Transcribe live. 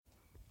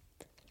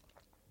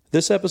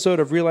This episode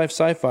of Real Life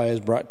Sci-Fi is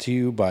brought to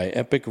you by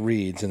Epic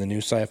Reads and the new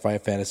sci-fi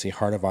fantasy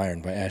Heart of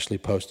Iron by Ashley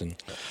Poston.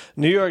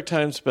 New York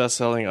Times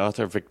bestselling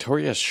author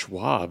Victoria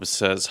Schwab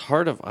says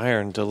Heart of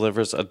Iron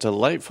delivers a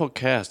delightful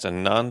cast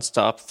and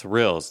non-stop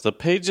thrills. The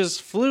pages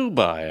flew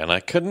by and I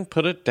couldn't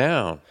put it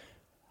down.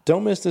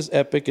 Don't miss this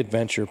epic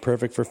adventure,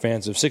 perfect for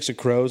fans of Six of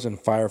Crows and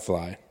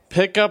Firefly.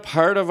 Pick up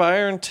Heart of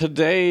Iron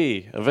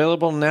today.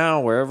 Available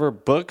now wherever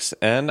books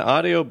and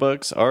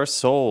audiobooks are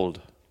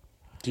sold.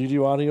 Do you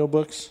do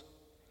audiobooks?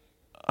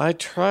 I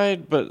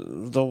tried, but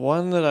the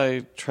one that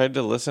I tried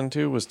to listen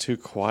to was too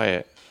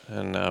quiet,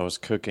 and I was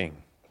cooking.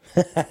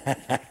 Feral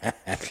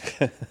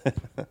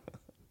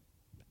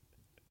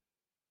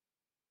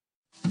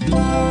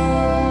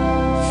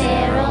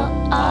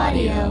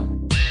Audio.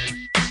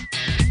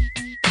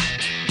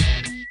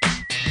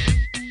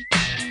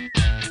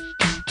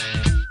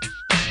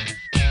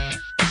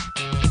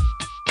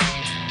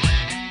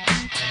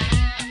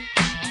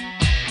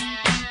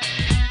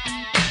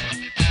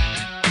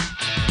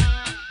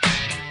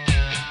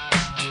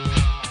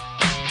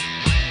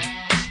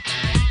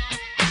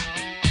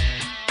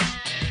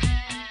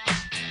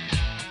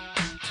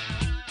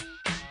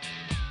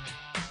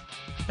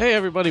 Hey,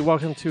 everybody.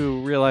 Welcome to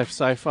Real Life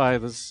Sci-Fi.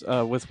 This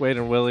is with Wade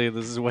and Willie.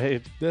 This is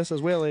Wade. This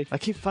is Willie. I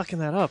keep fucking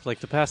that up. Like,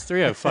 the past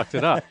three, I've fucked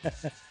it up.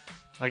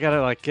 I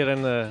gotta, get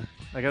in the...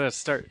 I gotta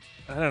start...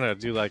 I don't know,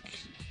 do,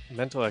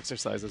 mental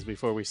exercises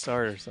before we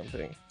start or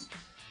something.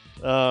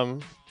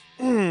 I've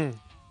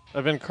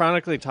been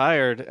chronically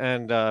tired,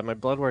 and my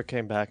blood work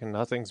came back, and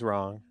nothing's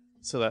wrong.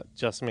 So that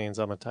just means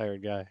I'm a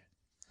tired guy.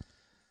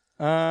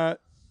 And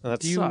that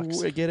do you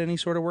sucks. get any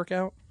sort of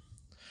workout?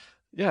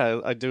 Yeah,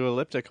 I do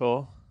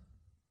elliptical.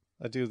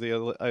 I do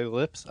the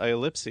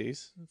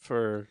ellipses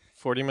for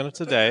 40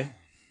 minutes a day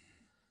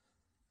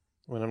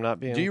when I'm not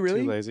being Do you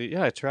really? too lazy.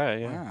 Yeah, I try.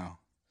 Yeah. Wow.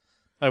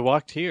 I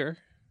walked here.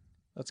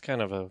 That's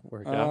kind of a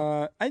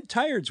workout.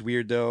 Tired's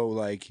weird, though.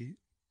 Like, you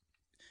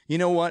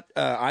know what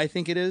I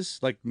think it is?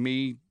 Like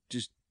me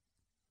just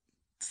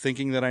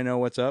thinking that I know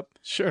what's up.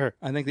 Sure.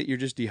 I think that you're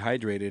just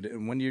dehydrated,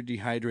 and when you're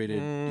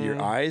dehydrated,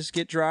 your eyes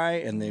get dry,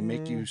 and they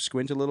make you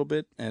squint a little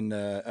bit, and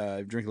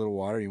drink a little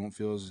water. You won't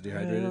feel as I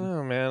dehydrated. don't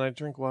know, man. I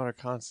drink water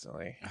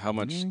constantly. How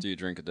much do you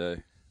drink a day?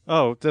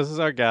 Oh, this is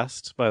our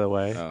guest, by the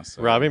way. Oh,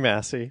 sorry. Robby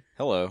Massey.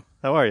 Hello.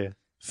 How are you?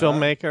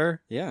 Filmmaker.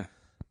 Yeah.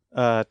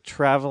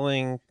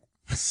 Traveling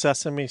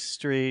Sesame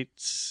Street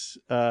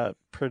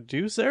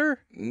producer?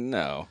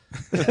 No.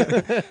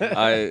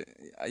 I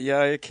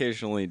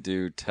occasionally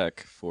do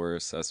tech for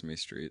Sesame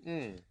Street.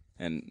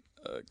 And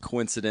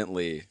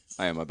coincidentally,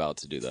 I am about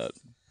to do that.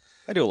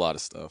 I do a lot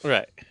of stuff.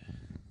 Right.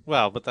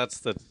 Well, but that's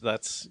the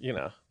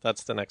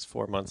next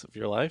 4 months of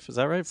your life. Is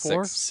that right?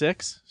 4?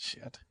 6?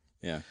 Shit.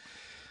 Yeah.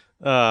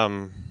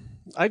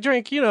 I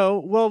drink,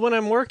 when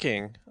I'm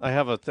working, I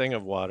have a thing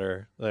of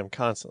water that I'm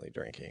constantly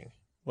drinking.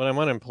 When I'm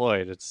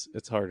unemployed, it's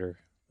harder.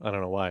 I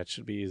don't know why. It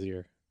should be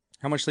easier.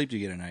 How much sleep do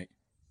you get a night?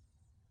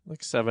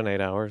 Like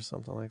 7-8 hours,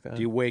 something like that.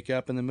 Do you wake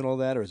up in the middle of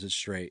that, or is it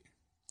straight?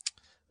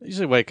 I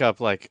usually wake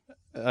up like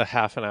a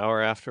half an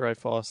hour after I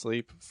fall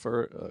asleep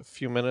for a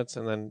few minutes,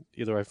 and then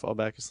either I fall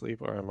back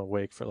asleep or I'm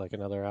awake for like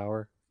another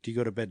hour. Do you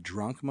go to bed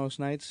drunk most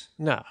nights?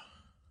 No.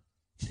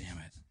 Damn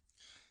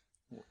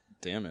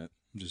it.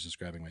 I'm just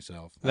describing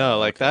myself.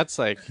 No, that's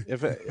like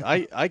if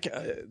I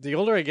the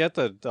older I get,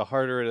 the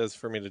harder it is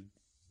for me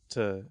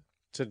to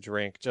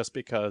drink, just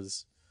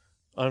because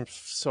I'm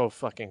so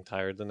fucking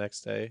tired the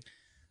next day.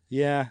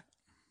 Yeah.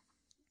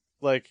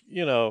 Like,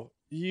 you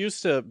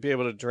used to be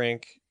able to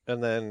drink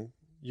and then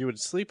you would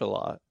sleep a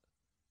lot.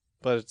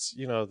 But it's,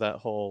 that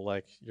whole,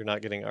 you're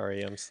not getting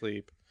REM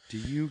sleep. Do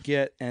you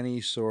get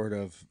any sort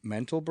of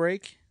mental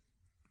break?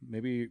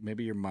 Maybe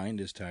your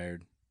mind is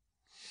tired.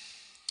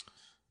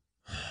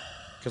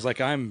 Because,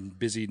 I'm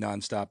busy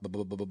nonstop. Blah,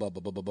 blah, blah, blah,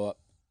 blah, blah, blah, blah.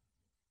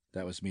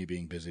 That was me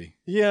being busy.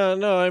 Yeah,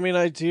 no, I mean,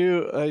 I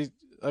do.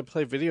 I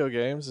play video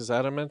games. Is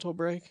that a mental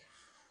break?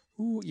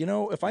 Ooh,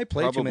 if I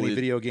play too many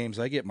video games,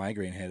 I get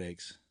migraine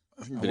headaches.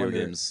 Video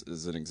games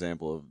is an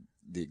example of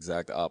the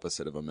exact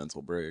opposite of a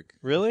mental break.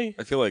 Really?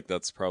 I feel like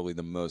that's probably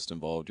the most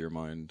involved your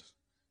mind.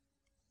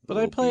 But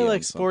I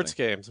play sports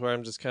games where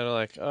I'm just kind of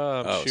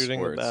I'm shooting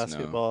sports, the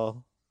basketball.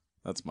 No.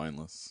 That's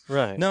mindless.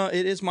 Right. No,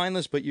 it is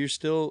mindless, but you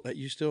still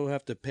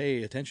have to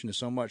pay attention to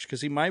so much.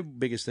 Because my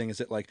biggest thing is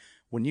that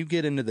when you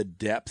get into the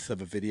depth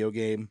of a video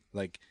game,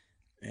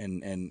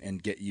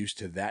 and get used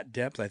to that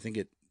depth, I think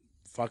it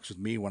fucks with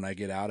me when I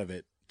get out of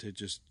it to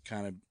just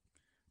kind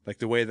of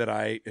the way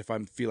that if I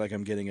feel like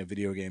I'm getting a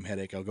video game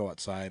headache, I'll go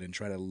outside and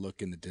try to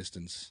look in the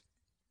distance.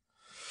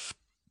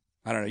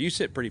 I don't know. You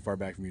sit pretty far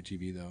back from your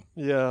TV though.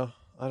 Yeah,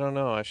 I don't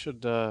know. I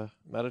should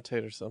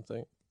meditate or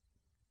something.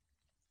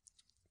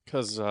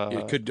 Because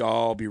it could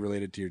all be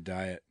related to your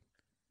diet.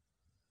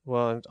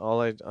 Well,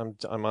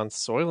 I'm on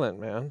Soylent,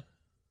 man.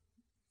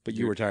 But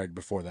you were tired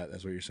before that.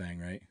 That's what you're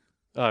saying, right?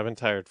 Oh, I've been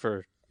tired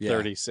for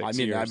 36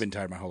 years. I've been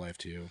tired my whole life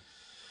too.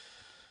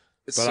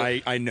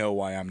 But I know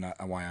why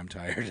I'm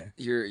tired.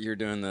 You're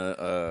doing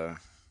the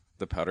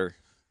powder,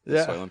 the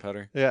Yeah. Soylent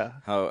powder. Yeah.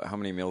 How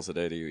many meals a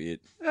day do you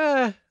eat?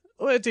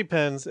 Well, it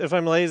depends. If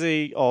I'm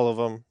lazy, all of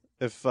them.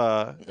 If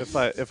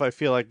I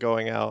feel like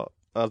going out,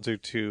 I'll do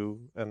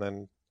 2 and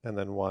then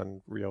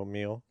 1 real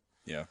meal.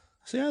 Yeah.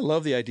 See, I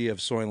love the idea of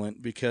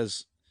Soylent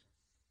because,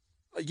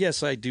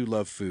 yes, I do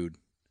love food,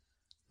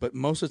 but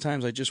most of the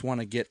times I just want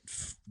to get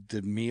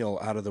the meal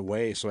out of the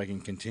way so I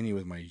can continue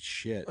with my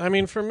shit. I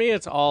mean, for me,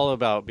 it's all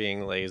about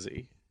being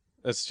lazy.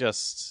 It's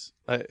just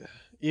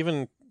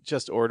even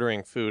just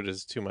ordering food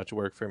is too much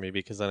work for me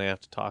because then I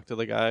have to talk to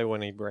the guy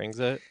when he brings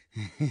it.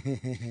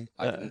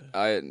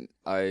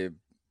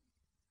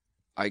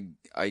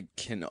 I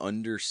can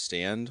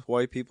understand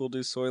why people do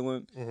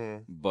Soylent,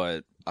 Mm-hmm.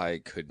 but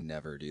I could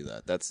never do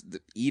that.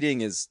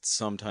 Eating is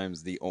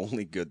sometimes the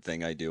only good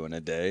thing I do in a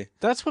day.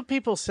 That's what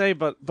people say,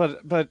 but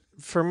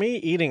for me,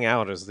 eating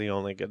out is the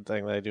only good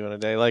thing that I do in a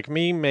day. Like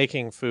me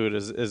making food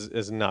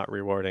is not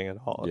rewarding at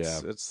all.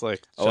 It's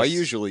like I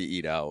usually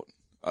eat out.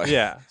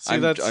 Yeah, see,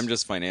 I'm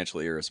just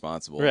financially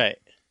irresponsible. Right.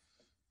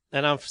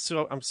 And I'm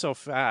so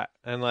fat,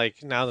 and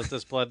like now that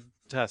this blood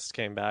test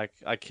came back,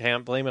 I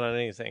can't blame it on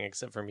anything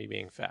except for me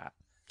being fat,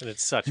 and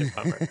it's such a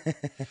bummer.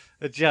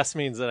 It just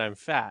means that I'm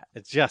fat.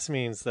 It just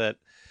means that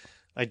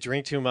I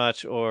drink too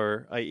much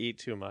or I eat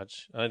too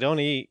much, and I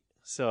don't eat,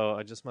 so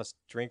I just must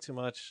drink too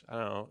much. I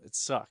don't know. It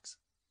sucks.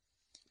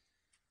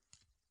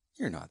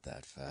 You're not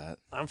that fat.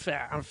 I'm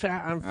fat.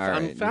 I'm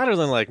right. fatter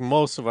than like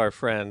most of our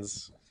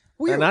friends,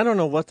 and I don't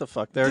know what the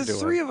fuck they're doing. The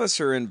three of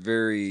us are in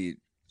very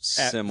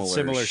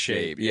similar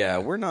shape. Yeah,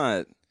 we're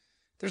not.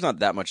 There's not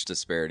that much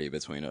disparity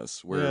between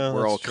us.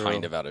 We're all true.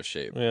 kind of out of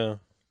shape. Yeah.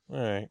 All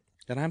right.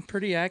 And I'm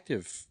pretty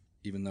active,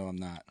 even though I'm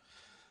not.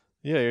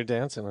 Yeah, you're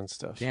dancing and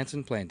stuff.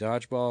 Dancing, playing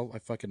dodgeball. I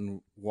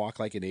fucking walk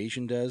like an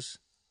Asian does.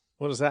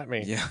 What does that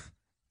mean? Yeah.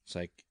 It's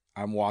like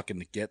I'm walking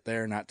to get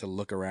there, not to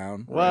look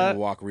around. What? I'm gonna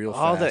walk real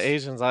fast. All the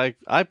Asians,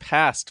 I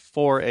passed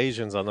 4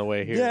 Asians on the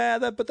way here.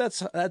 Yeah, but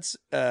that's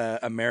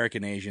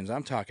American Asians.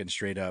 I'm talking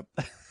straight up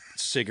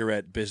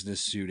cigarette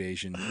business suit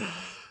Asian.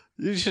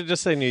 You should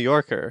just say New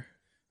Yorker.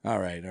 All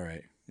right.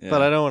 Yeah.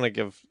 But I don't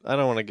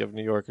want to give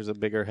New Yorkers a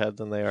bigger head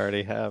than they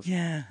already have.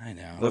 Yeah, I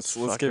know. Let's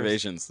give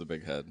Asians the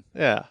big head.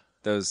 Yeah.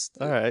 Those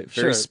all right,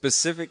 very sure.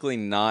 specifically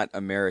not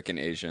American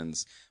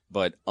Asians,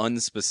 but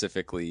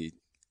unspecifically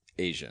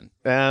Asian.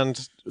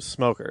 And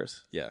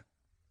smokers. Yeah.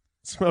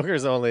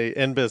 Smokers only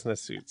in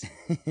business suits.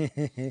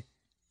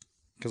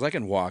 Because I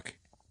can walk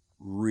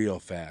real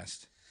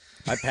fast.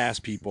 I pass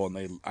people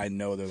and I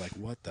know they're like,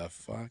 what the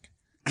fuck?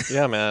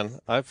 Yeah, man.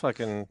 I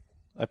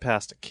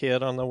passed a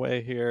kid on the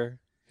way here.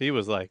 He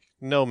was like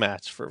no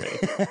match for me.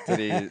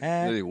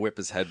 Did he whip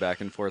his head back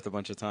and forth a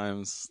bunch of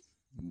times?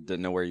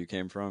 Didn't know where you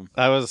came from?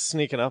 I was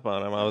sneaking up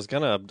on him. I was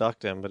going to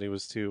abduct him, but he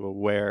was too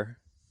aware.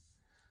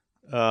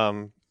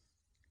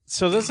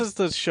 So this is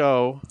the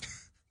show.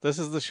 This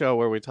is the show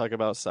where we talk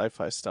about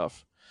sci-fi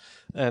stuff.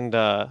 And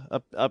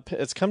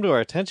it's come to our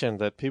attention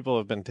that people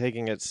have been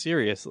taking it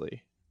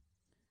seriously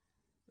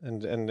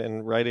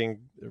and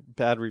writing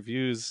bad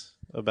reviews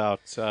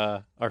about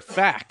our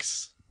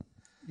facts.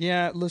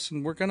 Yeah,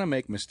 listen, we're going to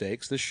make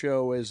mistakes. This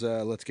show is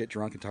let's get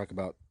drunk and talk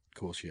about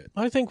cool shit.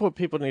 I think what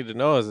people need to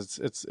know is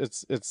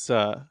it's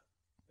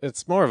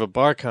more of a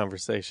bar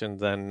conversation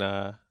than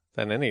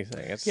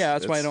anything.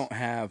 That's why I don't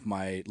have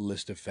my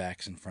list of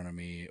facts in front of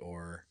me,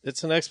 or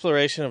it's an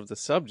exploration of the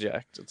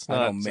subject. It's not.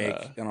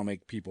 I don't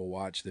make people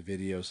watch the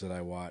videos that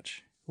I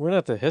watch. We're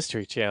not the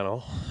History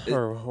Channel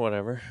or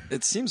whatever.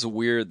 It seems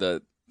weird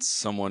that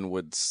someone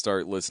would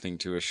start listening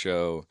to a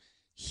show,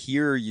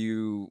 hear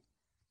you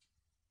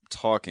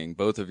talking,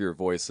 both of your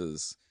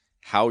voices,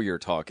 how you're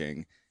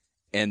talking,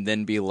 and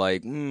then be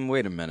like,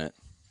 wait a minute.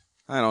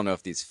 I don't know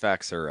if these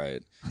facts are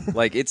right.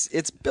 Like,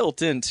 it's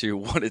built into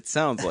what it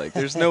sounds like.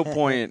 There's no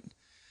point.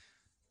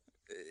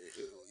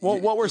 Well,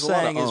 what we're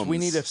saying is we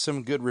need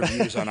some good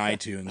reviews on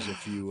iTunes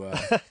if you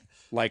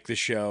like the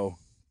show.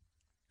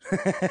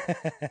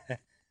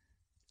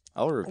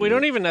 I'll review. We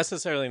don't even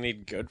necessarily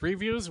need good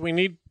reviews. We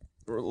need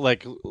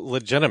like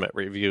legitimate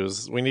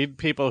reviews. We need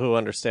people who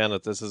understand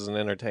that this is an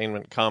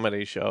entertainment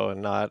comedy show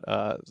and not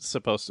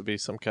supposed to be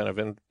some kind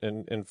of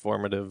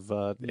informative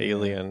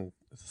alien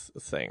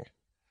thing.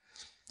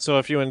 So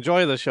if you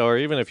enjoy the show, or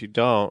even if you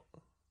don't,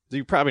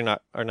 you probably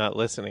are not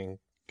listening,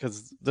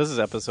 because this is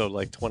episode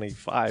like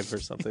 25 or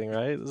something,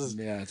 right?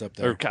 It's up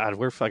there. Or God,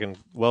 we're fucking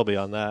well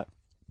beyond that.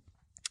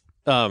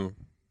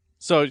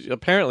 So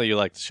apparently you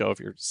like the show if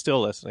you're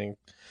still listening.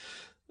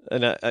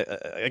 And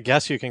I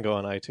guess you can go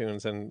on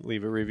iTunes and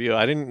leave a review.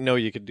 I didn't know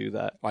you could do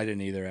that. I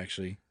didn't either,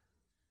 actually.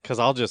 Because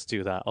I'll just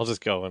do that. I'll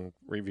just go and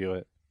review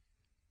it.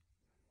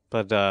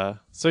 But,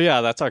 so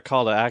yeah, that's our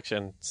call to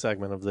action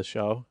segment of the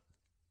show.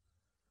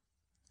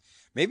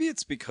 Maybe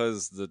it's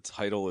because the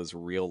title is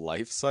real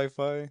life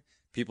sci-fi.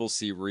 People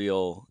see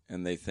real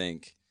and they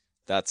think,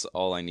 that's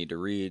all I need to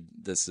read.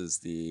 This is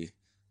the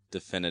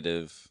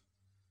definitive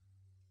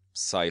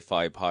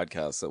sci-fi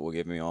podcast that will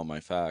give me all my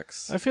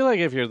facts. I feel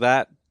like if you're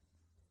that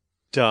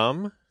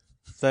dumb,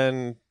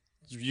 then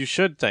you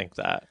should think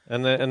that,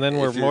 and then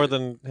we're more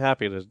than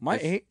happy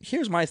to.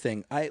 Here's my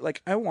thing.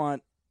 I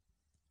want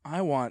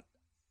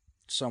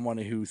someone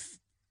who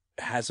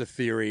has a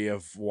theory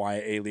of why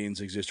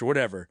aliens exist or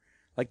whatever,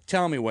 like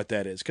tell me what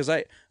that is, because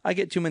I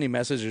get too many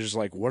messages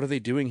like, what are they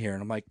doing here?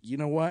 And I'm like, you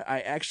know what,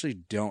 I actually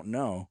don't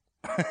know.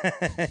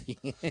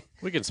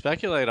 We can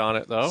speculate on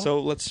it, though. So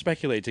let's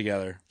speculate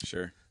together.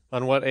 Sure.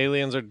 On what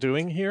aliens are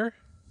doing here?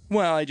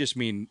 Well, I just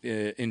mean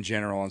in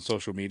general on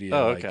social media.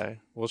 Oh, like, okay.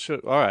 Well,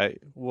 all right.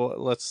 Well,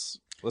 let's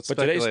but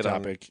speculate today's on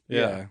topic,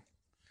 yeah.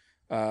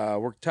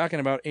 we're talking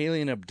about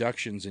alien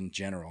abductions in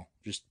general,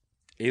 just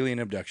alien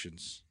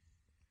abductions.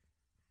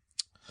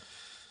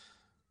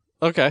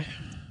 Okay.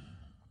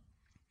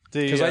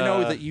 Because I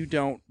know that you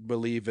don't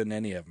believe in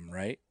any of them,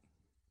 right?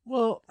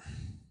 Well,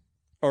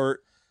 Or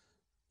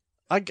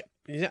I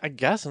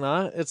guess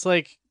not. It's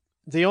like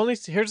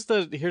here's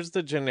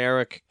the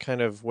generic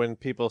kind of when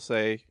people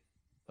say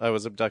I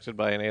was abducted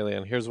by an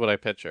alien. Here's what I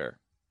picture: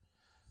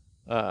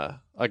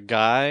 a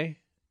guy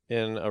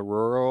in a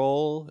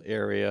rural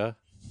area,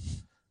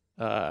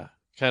 kind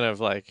of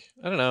like,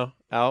 I don't know,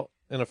 out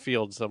in a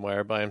field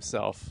somewhere by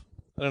himself.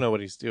 I don't know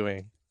what he's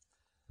doing,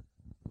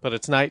 but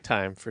it's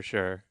nighttime for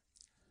sure.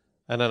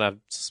 And then a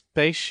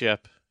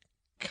spaceship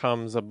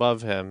comes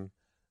above him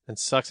and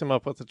sucks him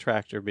up with a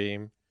tractor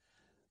beam.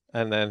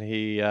 And then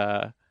he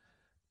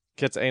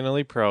gets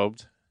anally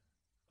probed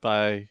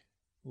by,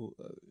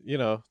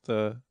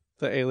 the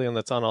alien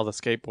that's on all the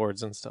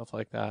skateboards and stuff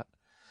like that.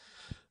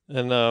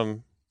 And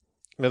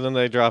then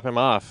they drop him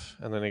off.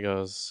 And then he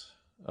goes,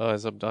 oh, I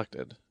was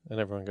abducted. And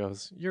everyone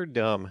goes, you're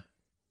dumb.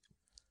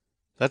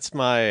 That's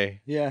my...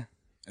 yeah.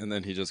 And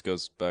then he just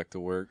goes back to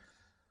work.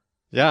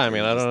 Yeah, I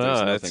mean, I don't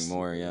know. There's nothing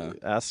more, yeah.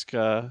 Ask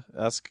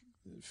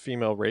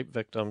female rape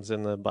victims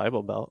in the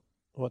Bible Belt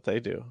what they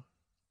do.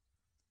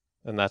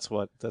 And that's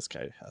what this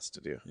guy has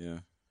to do. Yeah.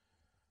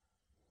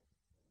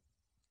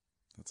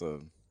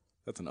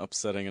 That's an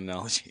upsetting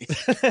analogy.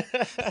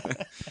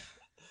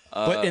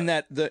 But in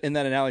that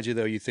analogy,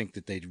 though, you think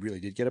that they really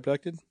did get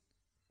abducted?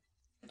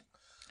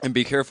 And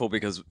be careful,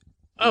 because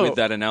with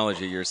that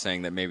analogy, you're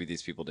saying that maybe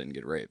these people didn't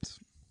get raped.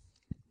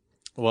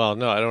 Well,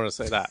 no, I don't want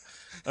to say that.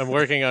 I'm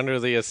working under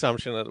the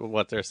assumption that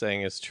what they're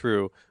saying is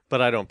true,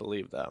 but I don't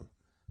believe them.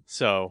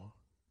 So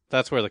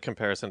that's where the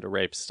comparison to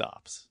rape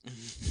stops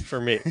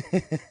for me.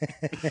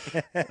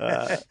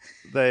 I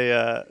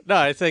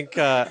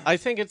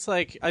think it's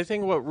like, I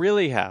think what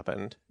really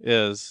happened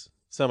is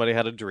somebody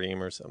had a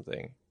dream or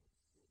something,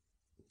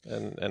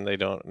 and they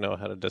don't know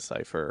how to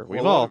decipher.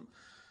 A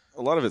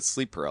lot of it's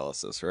sleep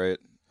paralysis, right?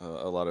 A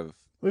lot of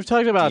We've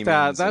talked about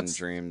that. That's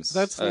dreams.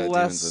 That's demons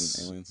less.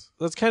 and aliens.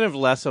 That's kind of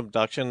less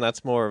abduction.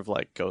 That's more of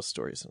like ghost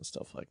stories and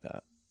stuff like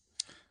that.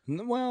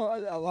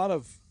 Well, a lot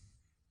of...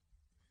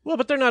 Well,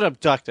 but they're not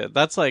abducted.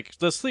 That's like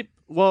the sleep.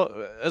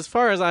 Well, as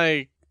far as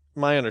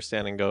my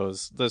understanding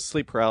goes, the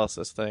sleep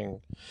paralysis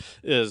thing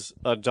is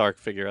a dark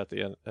figure at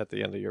the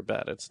end of your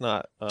bed. It's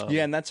not.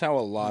 Yeah, and that's how a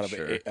lot of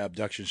Sure.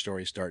 abduction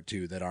stories start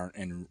too, that aren't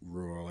in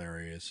rural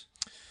areas.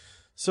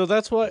 So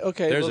that's why.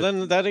 Okay, There's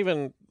then that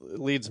even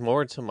leads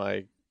more to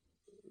my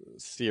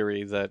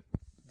theory that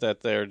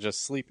they're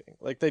just sleeping.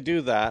 Like they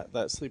do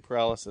that sleep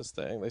paralysis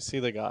thing. They see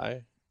the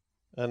guy,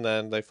 and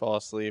then they fall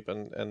asleep,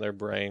 and their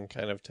brain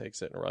kind of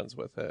takes it and runs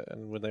with it.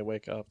 And when they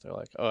wake up, they're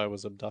like, "Oh, I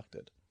was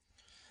abducted."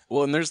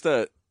 Well, and there's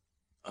that.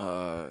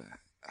 I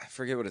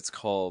forget what it's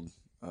called,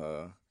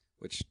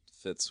 which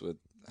fits with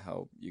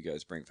how you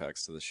guys bring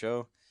facts to the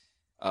show.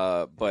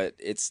 But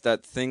it's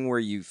that thing where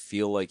you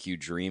feel like you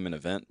dream an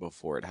event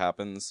before it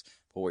happens,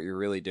 but what you're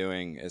really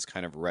doing is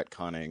kind of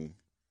retconning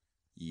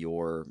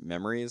your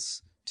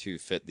memories to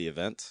fit the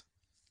event.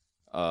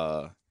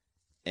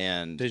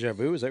 And Deja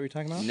vu, is that what you're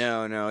talking about?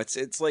 no,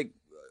 it's like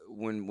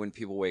when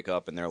people wake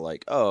up and they're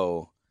like,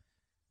 oh,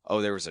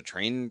 there was a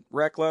train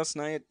wreck last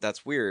night?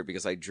 That's weird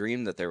because I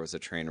dreamed that there was a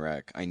train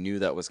wreck. I knew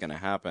that was going to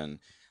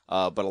happen.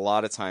 But a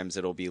lot of times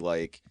it'll be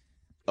like,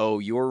 oh,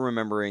 you're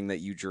remembering that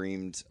you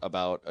dreamed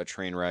about a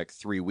train wreck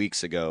 3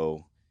 weeks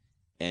ago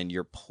and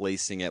you're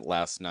placing it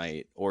last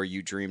night. Or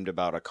you dreamed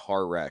about a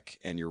car wreck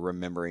and you're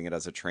remembering it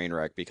as a train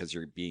wreck because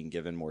you're being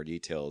given more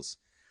details.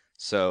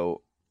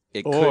 So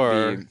it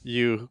could be...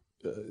 you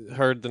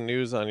heard the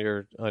news on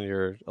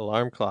your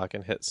alarm clock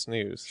and hit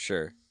snooze.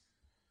 Sure.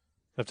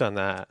 I've done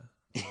that.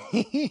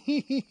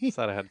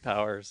 Thought I had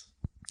powers.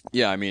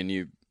 Yeah, I mean,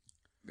 you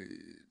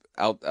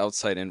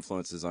outside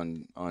influences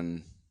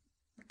on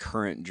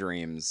current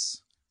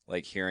dreams,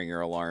 like hearing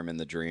your alarm in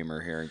the dream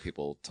or hearing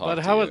people talk. But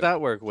to how you. would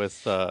that work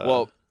with?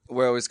 Well,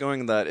 where I was going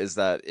with that is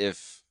that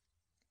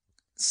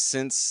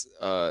since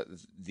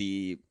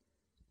the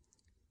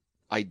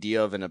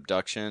idea of an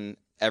abduction,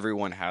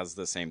 everyone has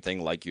the same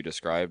thing, like you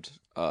described.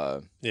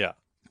 Yeah.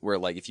 Where,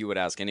 like, if you would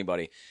ask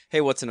anybody, "Hey,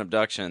 what's an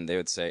abduction?" They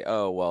would say,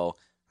 "Oh, well,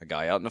 a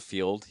guy out in a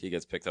field, he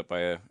gets picked up by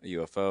a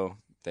UFO,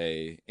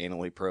 they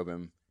anally probe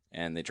him,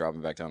 and they drop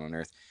him back down on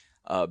Earth."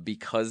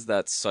 Because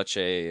that's such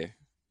a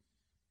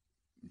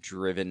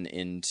driven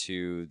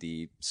into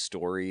the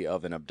story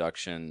of an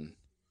abduction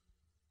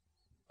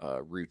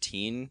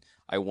routine,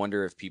 I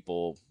wonder if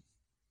people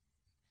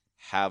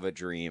have a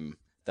dream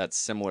that's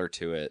similar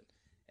to it,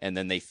 and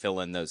then they fill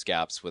in those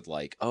gaps with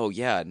like, oh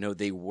yeah, no,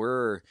 they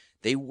were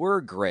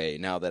gray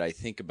now that I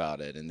think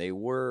about it, and they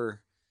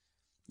were,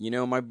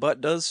 my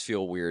butt does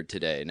feel weird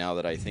today now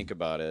that I think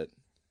about it.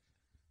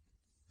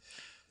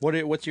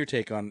 What's your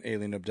take on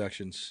alien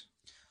abductions?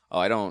 Oh,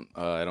 I don't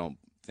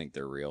think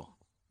they're real.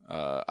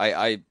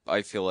 I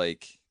feel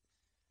like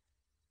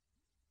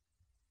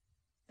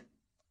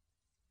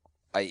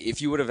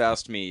if you would have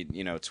asked me,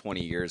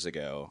 20 years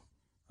ago,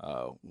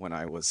 when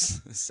I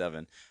was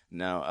 7,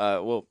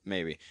 well,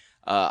 maybe,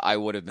 I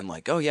would have been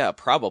like, oh yeah,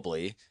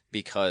 probably,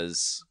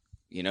 because,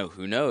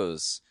 who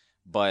knows?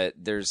 But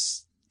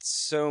there's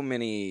so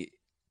many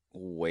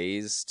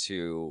ways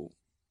to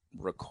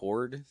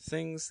record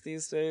things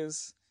these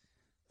days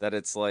that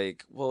it's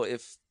like, well,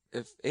 if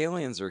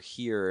aliens are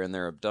here and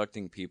they're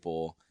abducting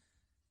people,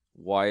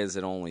 why is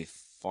it only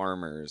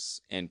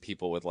farmers and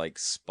people with like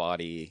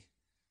spotty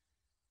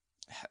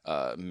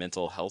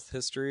mental health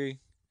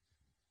history?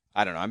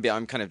 I don't know.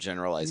 I'm kind of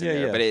generalizing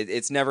there, but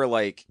it's never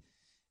like,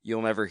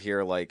 you'll never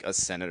hear like a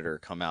senator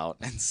come out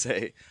and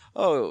say,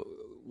 "Oh,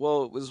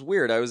 well, it was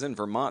weird. I was in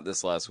Vermont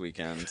this last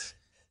weekend."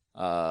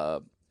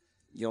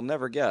 You'll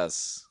never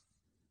guess,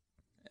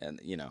 and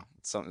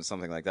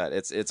something like that.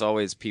 It's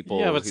always people.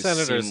 Yeah, but who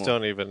senators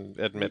don't even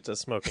admit to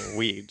smoking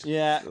weed.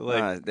 Yeah,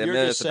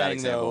 you're just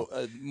saying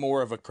though,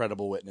 more of a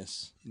credible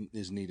witness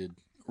is needed,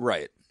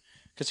 right?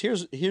 Because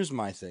here's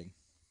my thing.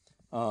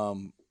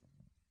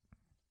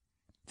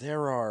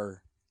 There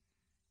are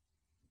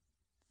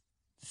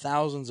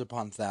thousands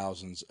upon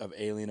thousands of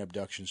alien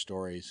abduction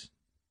stories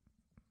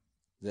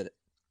that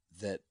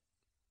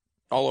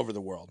all over the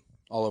world,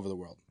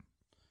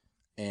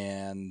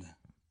 and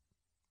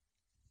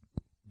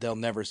they'll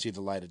never see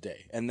the light of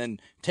day. And then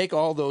take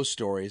all those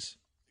stories,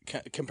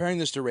 comparing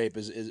this to rape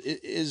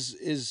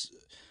is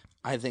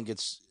I think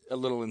it's a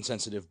little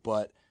insensitive,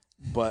 but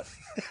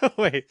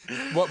wait,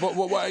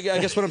 what I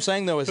guess what I'm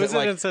saying though is who's that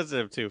like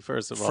insensitive to,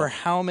 first of all, for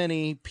how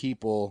many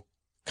people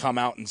come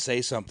out and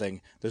say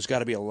something, there's got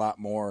to be a lot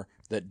more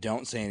that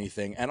don't say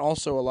anything, and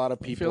also a lot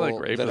of people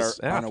that are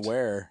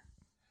unaware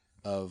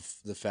of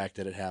the fact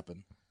that it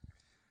happened.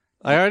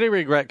 I already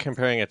regret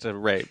comparing it to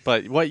rape,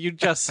 but what you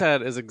just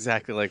said is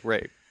exactly like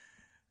rape.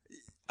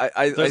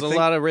 There's a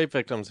lot of rape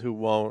victims who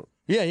won't.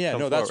 Yeah,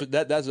 no, that's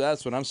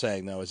what I'm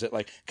saying though. Is it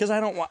like, because I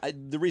don't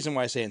want the reason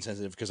why I say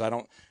insensitive, because I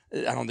don't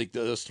think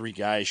those 3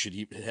 guys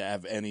should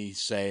have any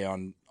say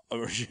on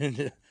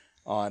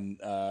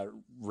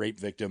rape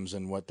victims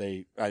and what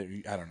they I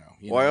don't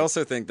know. I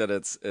also think that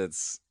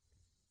it's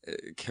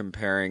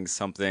comparing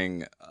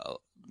something,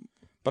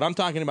 but I'm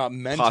talking about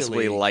mentally,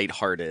 possibly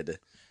lighthearted,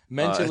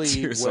 mentally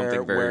to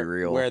something very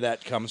real. Where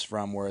that comes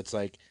from, where it's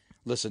like,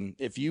 listen,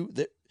 if you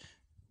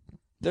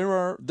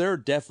there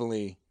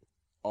definitely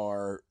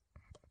are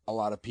a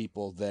lot of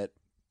people that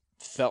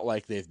felt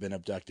like they've been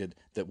abducted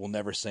that will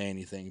never say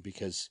anything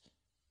because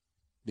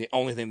the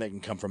only thing that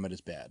can come from it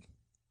is bad,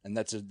 and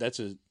that's a.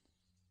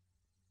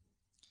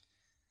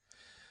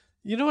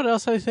 You know what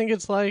else I think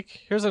it's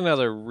like? Here's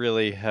another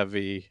really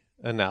heavy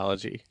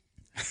analogy.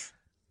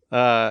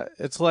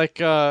 It's like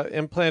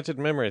implanted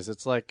memories.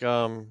 It's like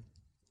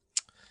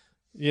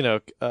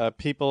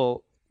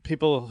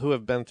people who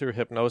have been through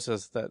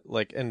hypnosis that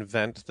like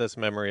invent this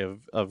memory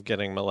of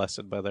getting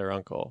molested by their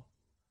uncle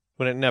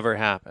when it never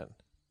happened.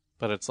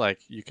 But it's like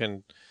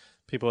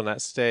people in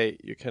that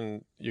state, you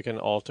can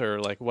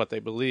alter like what they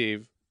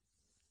believe.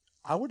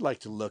 I would like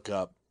to look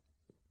up,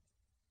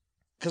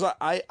 because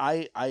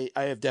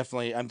I'm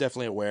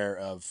definitely aware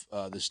of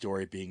the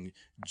story being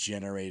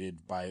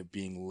generated by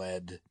being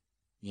led,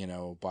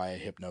 by a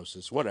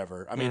hypnosis,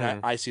 whatever. I mean,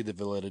 I see the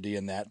validity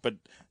in that, but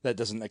that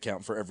doesn't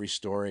account for every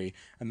story.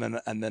 And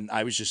then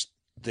I was just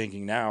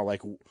thinking now,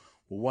 like,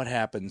 what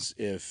happens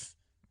if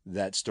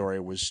that story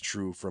was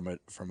true from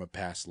a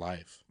past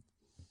life?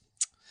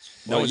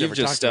 No, you've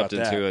just stepped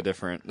into a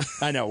different.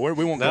 I know we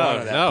won't go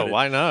into that. No,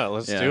 why not?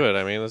 Let's do it.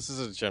 I mean, this is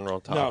a general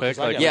topic.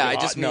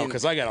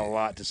 Because I got a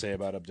lot to say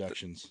about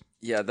abductions.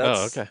 Yeah,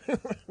 that's. Oh, okay.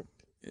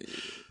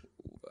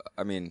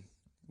 I mean,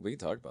 we can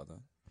talk about that.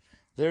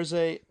 There's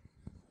so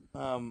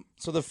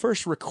the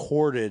first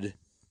recorded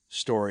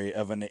story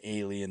of an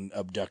alien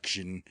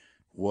abduction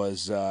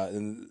was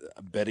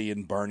Betty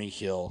and Barney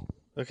Hill.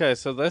 Okay,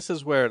 so this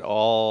is where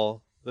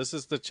this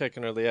is the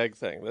chicken or the egg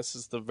thing. This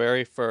is the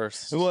very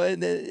first. Well,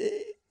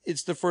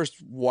 it's the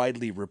first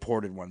widely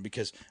reported one,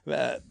 because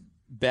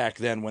back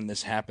then when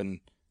this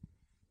happened,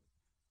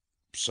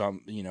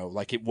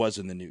 like it was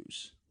in the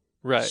news.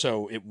 Right.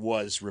 So it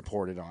was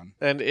reported on.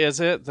 And is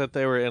it that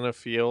they were in a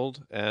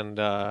field and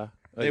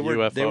they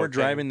were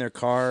driving their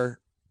car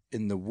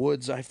in the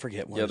woods? I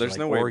forget what. Yeah, there's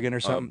no Oregon or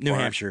something. New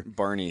Hampshire.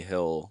 Barney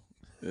Hill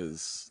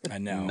is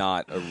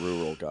not a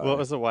rural guy. What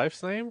was the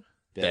wife's name?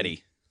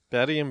 Betty.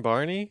 Betty and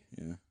Barney?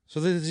 Yeah. So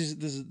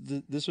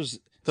this was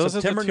those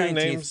September are the 19th,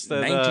 names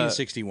that,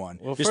 1961.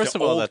 Well, first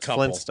of all, that's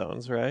couple.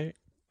 Flintstones, right?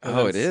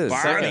 Oh, it is.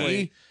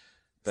 Barney.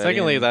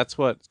 Secondly, that's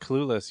what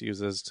Clueless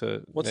uses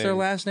to. What's their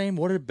last name?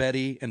 What are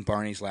Betty and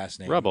Barney's last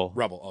name? Rubble.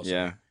 Also.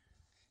 Yeah.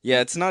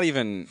 Yeah, it's not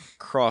even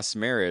cross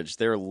marriage.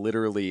 They're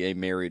literally a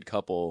married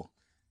couple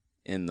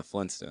in the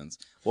Flintstones.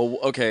 Well,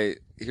 okay,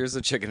 here's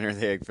the chicken or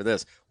the egg for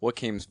this. What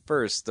came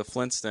first, the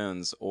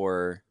Flintstones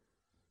or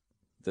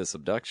this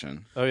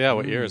abduction? Oh, yeah,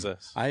 what year is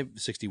this? I'm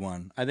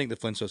 61. I think the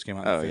Flintstones came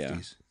out in the 50s.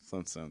 Yeah.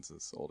 Flintstones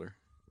is older.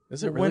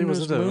 Is it really?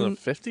 Was it in the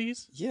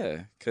 50s?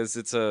 Yeah, because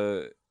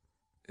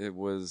it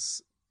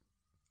was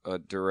a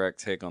direct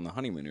take on the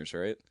Honeymooners,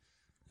 right?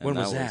 And when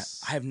was that?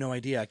 I have no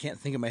idea. I can't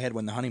think in my head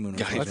when the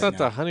Honeymooners was. I thought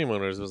the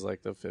Honeymooners was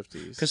like the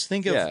 50s. Because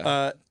think of...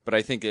 but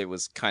I think it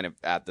was kind of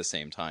at the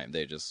same time.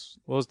 They just...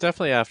 Well, it was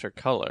definitely after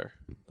color.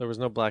 There was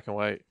no black and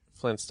white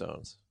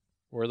Flintstones.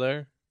 Were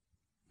there?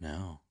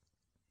 No.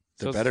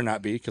 There better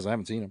not be, because I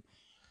haven't seen them.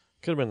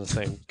 Could have been the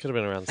same. Could have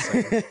been around the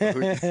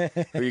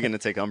same. Who are you going to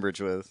take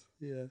umbrage with?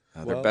 Yeah.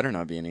 There better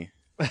not be any.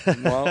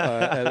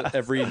 Well,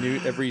 every...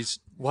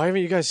 Why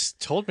haven't you guys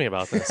told me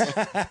about this?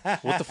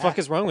 What the fuck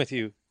is wrong with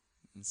you?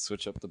 Let's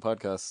switch up the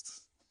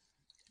podcast.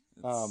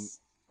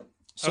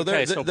 So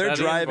Okay, they're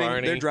Betty and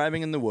Barney. They're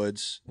driving in the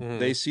woods. Mhm.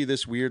 They see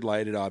this weird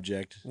lighted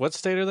object. What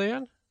state are they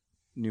in?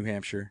 New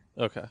Hampshire.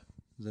 Okay.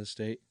 Is that a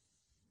state?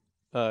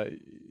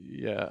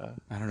 Yeah.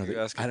 I don't know. You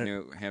asked if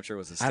New Hampshire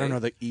was a state. I don't know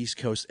the East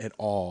Coast at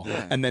all.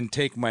 Yeah. And then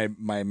take my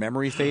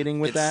memory fading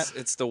with that.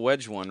 It's the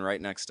wedge one right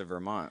next to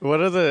Vermont.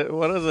 What are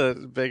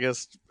the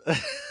biggest?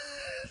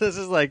 This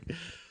is like,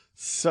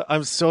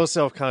 I'm so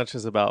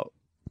self-conscious about,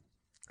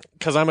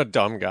 because I'm a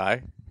dumb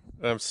guy.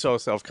 And I'm so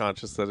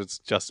self-conscious that it's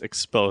just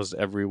exposed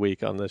every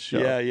week on this show.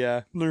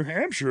 Yeah. New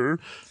Hampshire,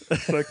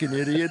 fucking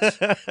idiots.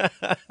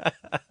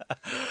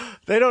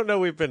 They don't know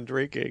we've been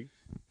drinking,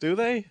 do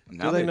they?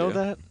 Now do they know do.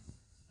 that?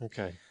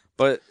 Okay.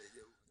 But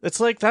It's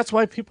like, that's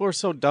why people are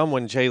so dumb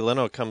when Jay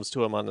Leno comes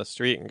to him on the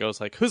street and goes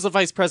like, who's the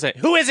vice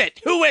president? Who is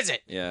it? Who is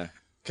it? yeah,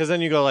 Because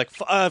then you go like,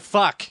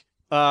 fuck.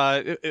 You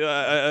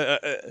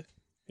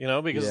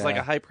know, because it's like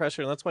Yeah. a high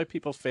pressure, and that's why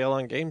people fail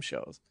on game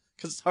shows.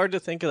 Because it's hard to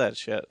think of that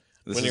shit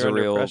this when is you're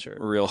a under pressure.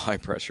 real high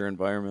pressure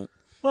environment.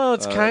 Well,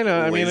 it's kind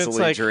of, I mean, it's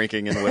lazily like,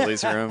 drinking in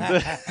Willie's room.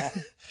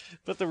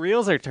 but the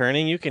reels are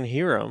turning. You can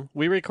hear them.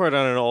 We record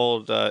on an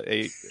old So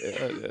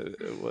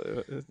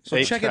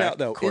check it out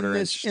though.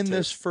 quarter-inch In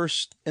this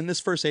first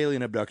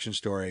alien abduction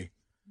story,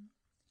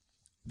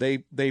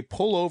 they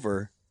pull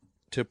over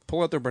to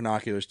pull out their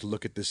binoculars to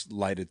look at this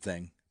lighted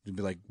thing and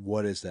be like,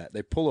 "What is that?"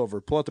 They pull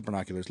over, pull out the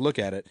binoculars, look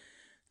at it.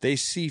 They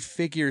see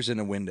figures in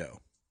a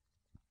window.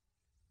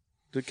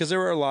 Because there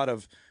were a lot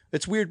of...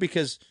 It's weird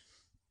because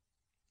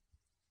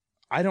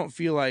I don't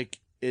feel like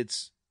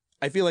it's...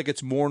 I feel like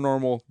it's more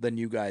normal than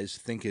you guys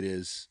think it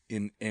is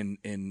in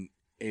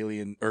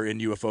alien or in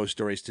UFO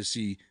stories to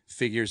see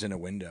figures in a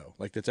window.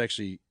 Like it's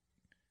actually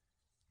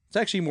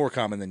more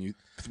common than you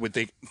would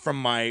think from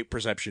my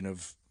perception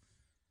of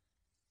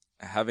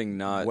having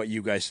not what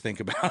you guys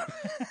think about.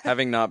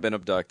 having not been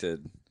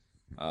abducted,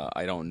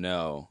 I don't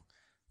know,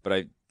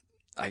 but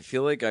I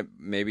feel like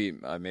maybe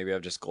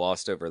I've just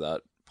glossed over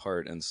that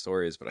part in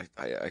stories, but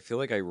I feel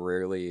like I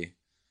rarely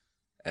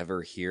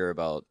ever hear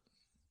about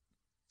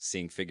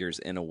seeing figures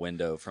in a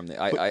window from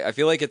the... I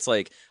feel like it's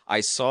like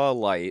I saw a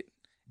light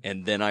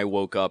and then I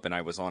woke up and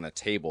I was on a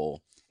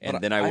table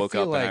and then I woke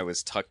up and I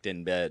was tucked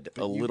in bed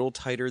a little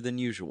tighter than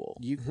usual.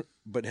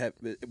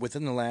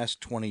 Within the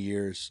last 20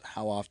 years,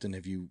 how often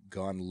have you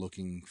gone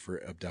looking for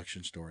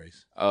abduction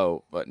stories?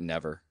 Oh, but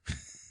never.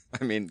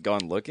 I mean,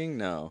 gone looking?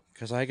 No.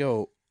 Because I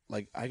go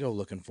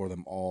looking for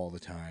them all the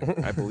time.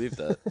 I believe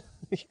that.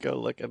 You go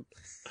looking.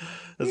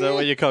 Is that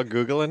what you call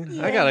Googling?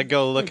 Yeah. I gotta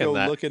go look at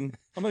that.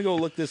 I'm gonna go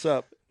look this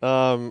up.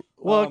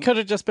 Well, it could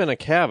have just been a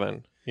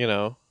cabin, you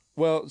know.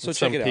 Well, so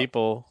check it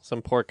out.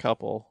 Some poor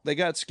couple. They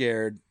got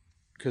scared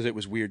because it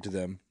was weird to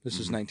them. This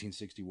is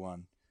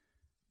 1961.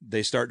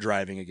 They start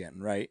driving again,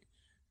 right?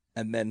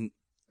 And then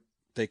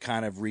they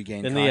kind of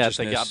regain consciousness.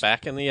 They got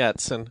back in the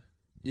Edsel.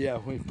 Yeah,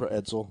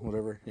 Edsel,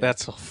 whatever. Yeah.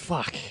 That's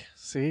fuck.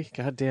 See,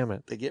 god damn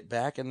it. They get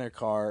back in their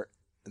car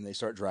and they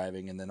start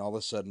driving, and then all of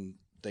a sudden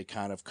they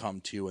kind of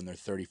come to and they're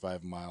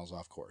 35 miles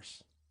off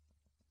course.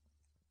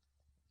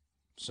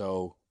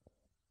 So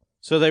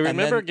they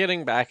remember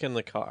getting back in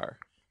the car,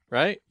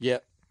 right? Yeah.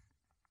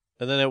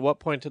 And then at what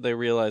point did they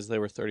realize they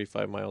were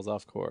 35 miles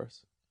off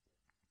course?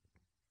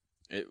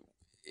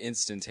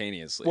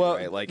 Instantaneously, well,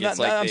 right? Like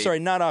I'm sorry,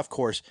 not off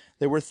course.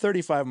 They were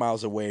 35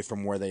 miles away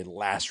from where they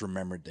last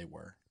remembered they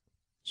were.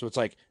 So it's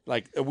like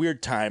a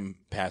weird time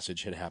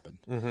passage had happened.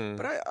 Mm-hmm.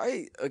 But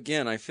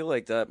I feel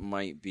like that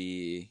might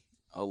be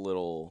a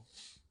little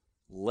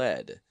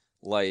led.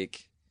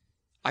 Like,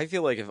 I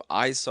feel like if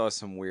I saw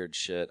some weird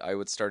shit, I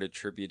would start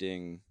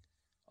attributing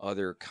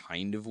other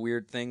kind of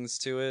weird things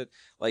to it.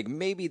 Like,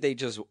 maybe they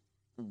just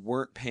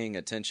weren't paying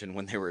attention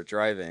when they were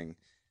driving,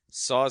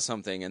 saw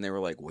something, and they were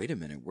like, wait a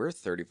minute, we're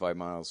 35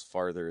 miles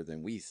farther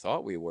than we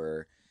thought we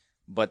were.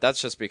 But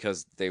that's just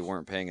because they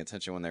weren't paying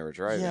attention when they were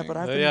driving. Yeah, but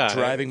I've been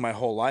driving my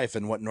whole life,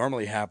 and what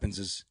normally happens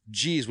is,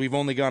 geez, we've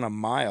only gone a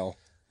mile.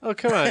 Oh,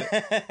 come on.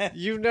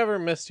 You've never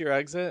missed your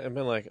exit and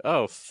been like,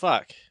 oh,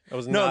 fuck. I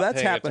was not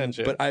that's paying happened,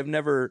 attention. but I've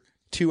never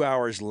 2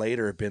 hours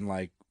later been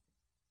like,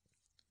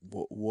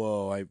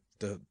 whoa,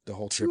 the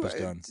whole trip is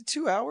done.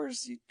 2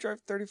 hours. You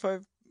drive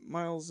 35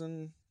 miles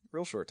in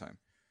real short time.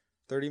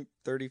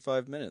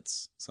 35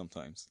 minutes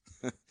sometimes.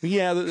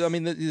 Yeah, I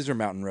mean these are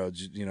mountain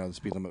roads. You know, the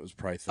speed limit was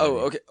probably 30. Oh,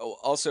 okay. Oh,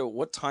 also,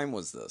 what time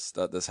was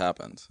that this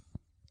happened?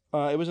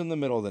 It was in the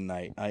middle of the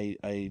night. I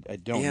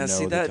don't know. Yeah,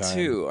 see that time.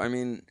 too. I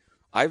mean,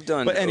 I've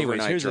done But anyways,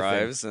 overnight here's the thing.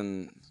 drives,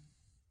 and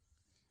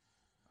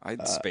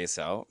I'd space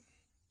out.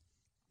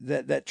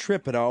 That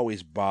trip had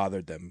always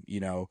bothered them, you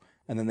know,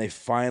 and then they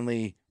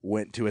finally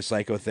went to a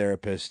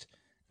psychotherapist,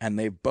 and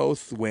they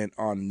both went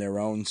on their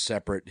own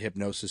separate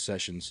hypnosis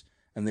sessions,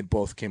 and they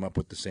both came up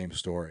with the same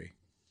story.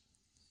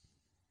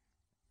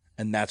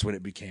 And that's when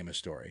it became a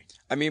story.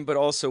 I mean, but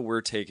also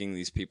we're taking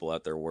these people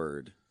at their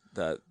word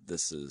that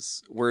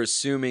we're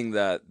assuming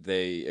that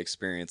they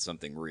experienced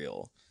something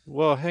real.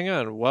 Well, hang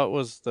on. What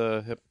was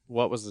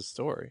the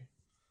story?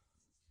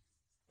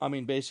 I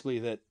mean, basically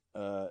that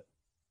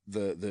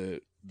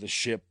the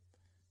ship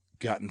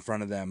got in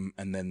front of them,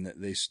 and then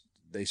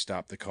they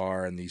stopped the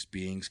car, and these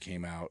beings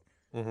came out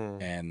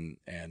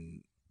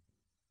and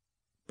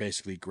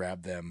basically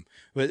grabbed them.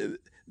 But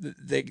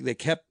they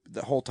kept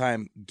the whole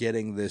time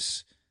getting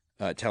this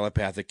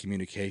telepathic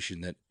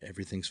communication that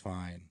everything's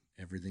fine.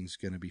 Everything's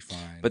gonna be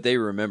fine. But they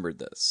remembered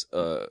this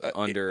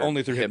under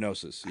only through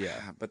hypnosis.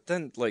 Yeah, but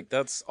then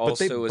that's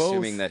also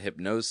assuming that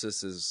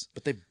hypnosis is.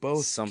 But they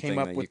both something came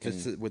up that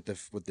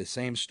with with the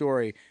same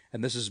story,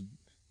 and this is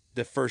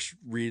the first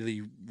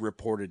really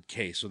reported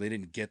case. So they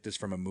didn't get this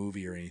from a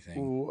movie or anything.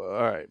 Ooh,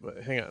 all right,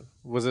 but hang on.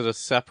 Was it a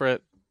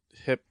separate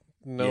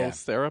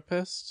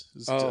hypnotherapist?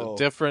 Is it a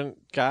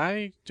different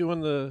guy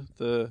doing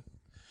the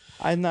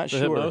I'm not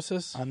sure.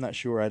 Hypnosis? I'm not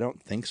sure. I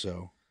don't think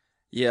so.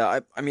 Yeah,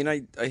 I mean,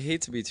 I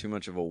hate to be too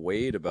much of a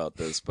weight about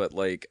this, but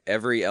like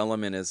every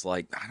element is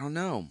like, I don't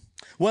know.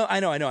 Well, I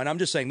know, and I'm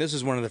just saying this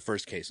is one of the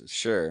first cases.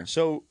 Sure.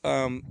 So,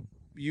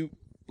 you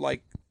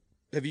like,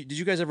 did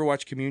you guys ever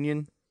watch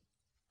Communion?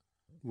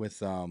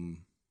 With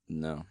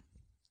No.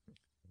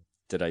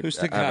 Did I? Who's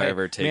the have guy? I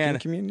ever taken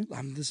communion?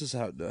 This is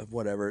how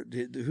whatever.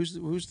 Who's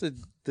the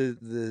That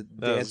was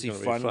dancey gonna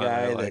be fun fun.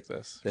 guy I like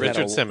this. that Richard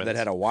had Simmons. that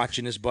had a watch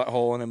in his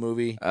butthole in a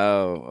movie?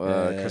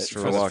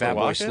 Christopher from the Fat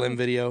Boy Walken. Slim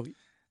video.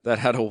 That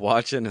had a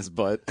watch in his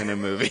butt in a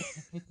movie.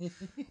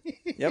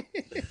 Yep.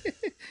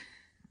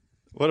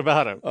 What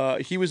about him?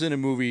 He was in a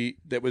movie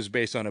that was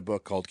based on a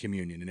book called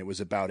Communion, and it was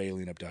about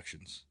alien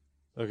abductions.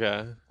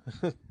 Okay.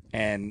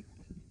 And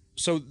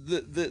so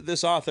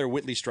this author,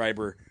 Whitley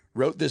Strieber,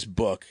 wrote this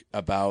book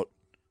about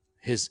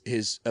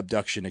his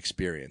abduction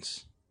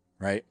experience,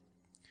 right?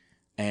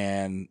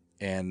 And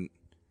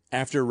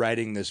after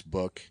writing this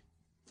book,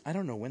 I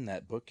don't know when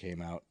that book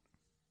came out.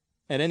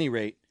 At any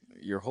rate,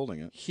 You're holding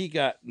it. he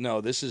got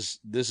this is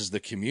the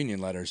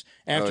communion letters.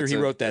 After he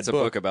wrote that it's a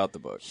book about the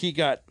book. he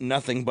got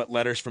nothing but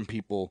letters from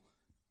people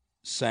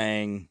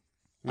saying,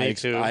 Me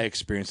too. I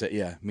experienced that.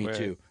 Yeah, me Right.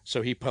 too.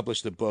 So he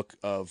published the book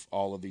of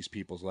all of these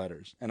people's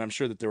letters. And I'm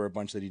sure that there were a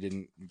bunch that he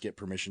didn't get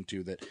permission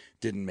to that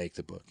didn't make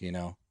the book, you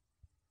know?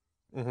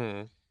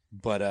 Mm-hmm.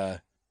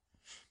 But,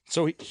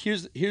 so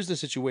here's the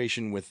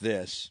situation with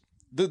this.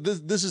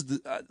 This is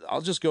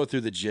I'll just go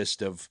through the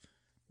gist of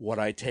what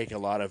I take a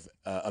lot of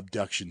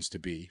abductions to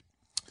be.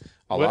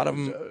 A lot of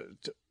them.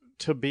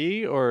 To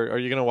be, or are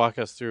you going to walk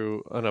us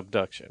through an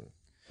abduction?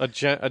 A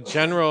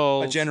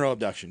general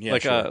abduction, yeah.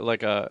 like sure.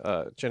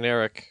 a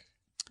generic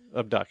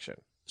abduction.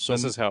 So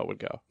this is how it would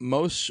go.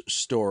 Most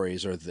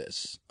stories are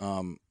this.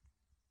 And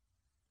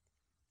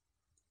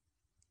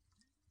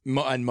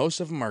most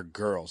of them are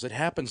girls. It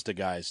happens to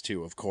guys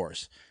too, of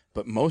course.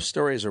 But most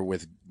stories are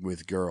with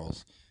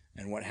girls.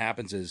 And what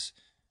happens is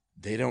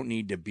they don't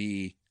need to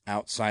be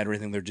outside or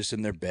anything. They're just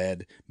in their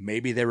bed.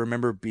 Maybe they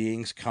remember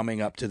beings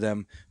coming up to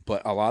them.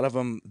 But a lot of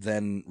them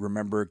then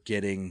remember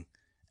getting,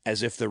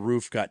 as if the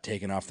roof got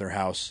taken off their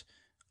house,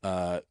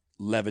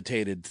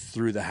 levitated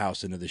through the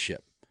house into the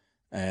ship.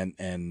 And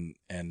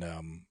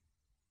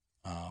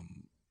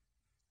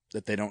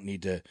that they don't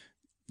need to,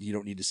 you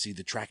don't need to see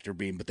the tractor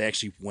beam, but they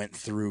actually went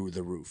through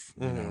the roof,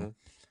 you know?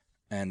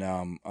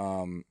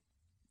 And,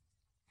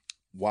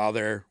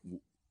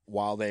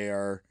 while they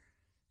are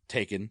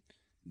taken,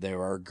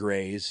 there are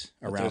grays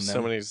around them.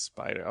 So many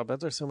spiders. I'll bet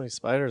there's so many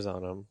spiders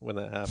on them when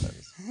that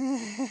happens.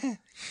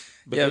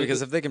 Yeah,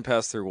 because if they can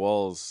pass through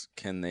walls,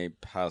 can they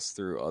pass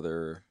through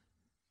other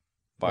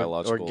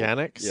biological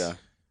organics? Yeah.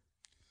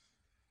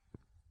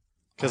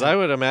 Because I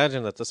would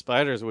imagine that the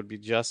spiders would be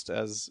just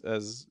as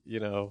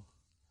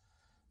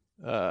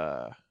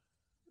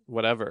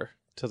whatever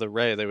to the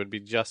ray. They would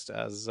be just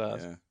as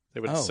they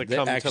would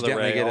succumb to the accidentally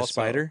ray. Get also. a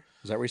spider?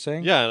 Is that what you're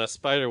saying? Yeah, and a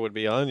spider would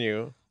be on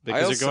you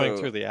because you're going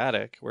also- through the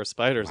attic where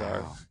spiders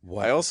are.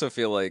 What? I also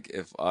feel like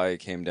if I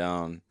came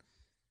down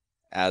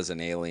as an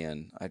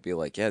alien, I'd be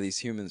like, yeah, these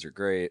humans are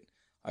great.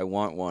 I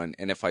want one.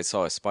 And if I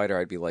saw a spider,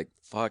 I'd be like,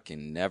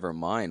 fucking never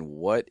mind.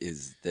 What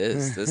is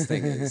this? This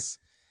thing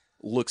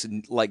looks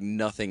like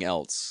nothing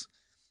else.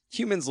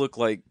 Humans look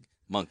like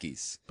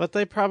monkeys. But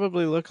they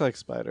probably look like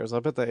spiders.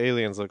 I bet the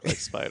aliens look like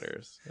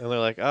spiders. And they're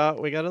like, oh,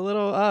 we got a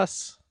little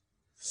us.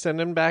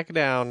 Send him back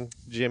down,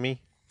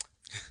 Jimmy.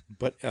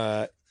 But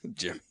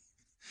Jim.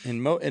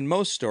 In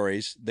most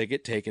stories, they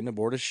get taken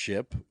aboard a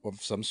ship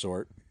of some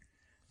sort.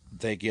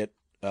 They get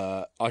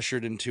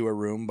ushered into a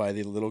room by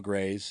the little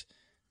Greys,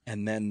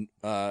 and then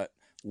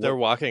they're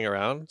walking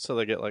around, so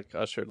they get like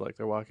ushered like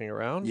they're walking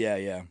around.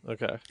 Yeah.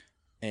 Okay.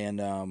 And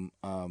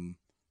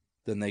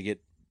then they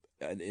get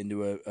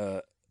into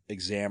a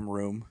exam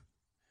room,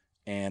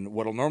 and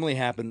what'll normally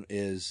happen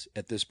is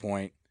at this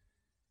point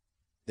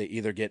they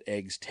either get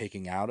eggs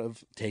taken out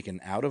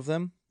of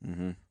them,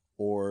 Mm-hmm.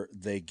 or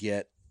they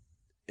get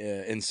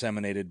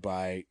inseminated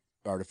by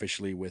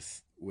artificially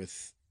with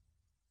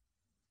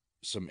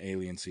some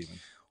alien semen.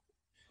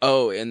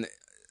 Oh, and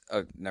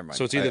never mind.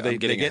 So it's either they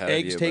get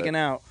eggs taken but...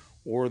 out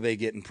or they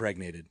get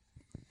impregnated.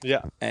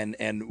 Yeah. And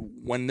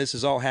when this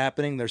is all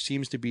happening, there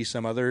seems to be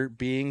some other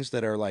beings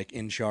that are like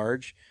in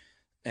charge,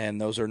 and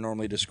those are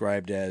normally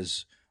described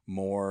as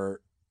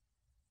more,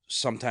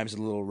 sometimes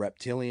a little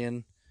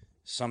reptilian,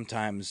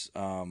 sometimes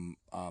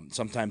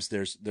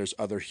there's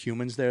other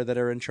humans there that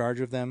are in charge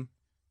of them.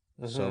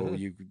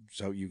 Mm-hmm.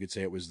 So you could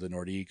say it was the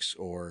Nordiques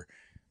or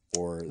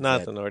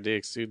not the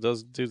Nordiques, dude.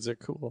 Those dudes are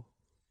cool.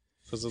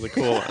 Those are the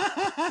cool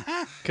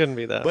ones. Couldn't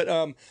be that. But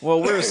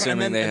well, we're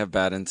assuming they have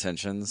bad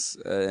intentions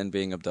in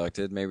being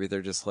abducted. Maybe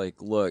they're just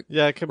like, look,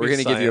 yeah, it could we're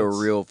be gonna give you a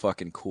science. real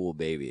fucking cool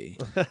baby.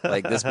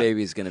 Like this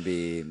baby's gonna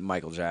be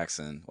Michael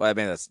Jackson. Well, I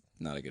mean that's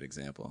not a good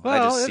example. I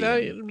just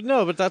see him.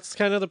 No, but that's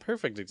kind of the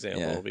perfect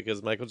example Yeah.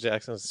 because Michael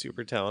Jackson is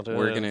super talented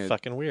We're and gonna-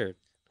 fucking weird.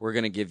 We're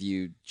gonna give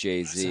you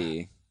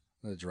Jay-Z.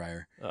 the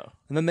dryer. Oh.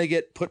 And then they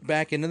get put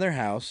back into their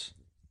house.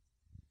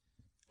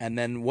 And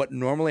then what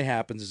normally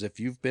happens is if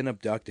you've been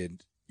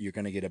abducted, you're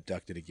going to get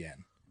abducted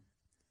again.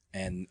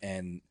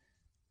 And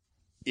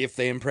if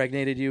they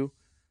impregnated you,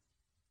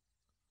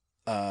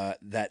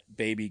 that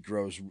baby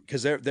grows,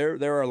 because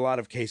there are a lot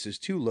of cases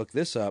too. Look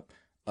this up,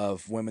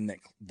 of women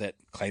that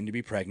claim to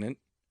be pregnant.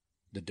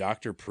 The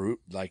doctor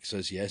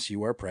says yes,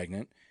 you are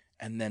pregnant,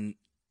 and then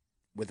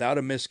without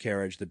a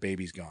miscarriage, the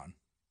baby's gone.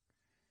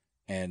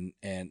 And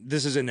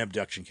this is in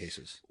abduction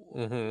cases.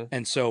 Mm-hmm.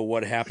 And so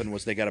what happened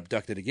was they got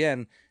abducted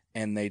again,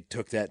 and they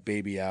took that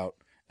baby out.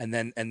 And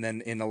then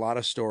in a lot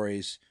of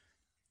stories,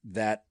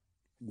 that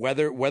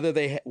whether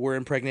they were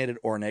impregnated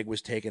or an egg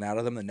was taken out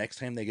of them, the next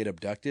time they get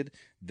abducted,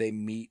 they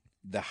meet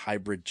the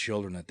hybrid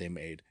children that they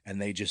made,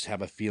 and they just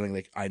have a feeling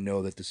like, I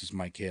know that this is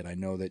my kid. I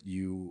know that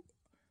you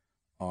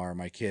are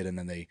my kid. And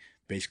then the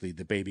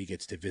baby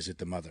gets to visit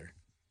the mother.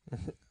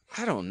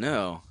 I don't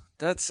know.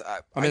 That's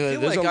I mean,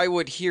 feel like I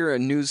would hear a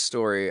news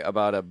story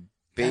about a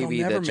baby That'll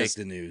never that make just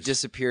the news.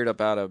 disappeared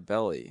up out of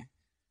belly.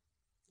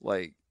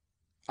 Like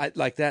I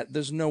like that.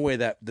 There's no way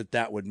that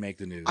would make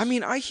the news. I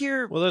mean, I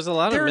hear Well, there's a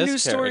lot there of are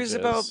news stories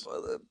about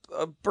miscarriages.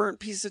 a burnt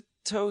piece of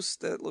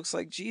toast that looks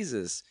like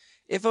Jesus.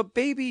 If a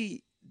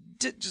baby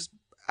just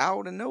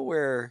out of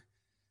nowhere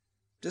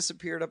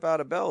disappeared up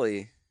out of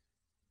belly.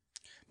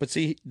 But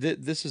see,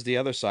 this is the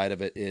other side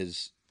of it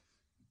is,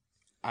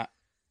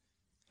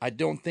 I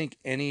don't think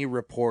any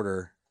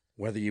reporter,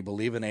 whether you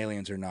believe in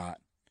aliens or not,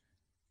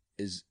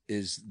 is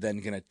then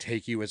going to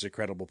take you as a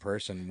credible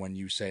person when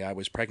you say, I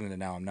was pregnant and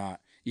now I'm not.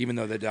 Even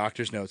though the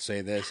doctor's notes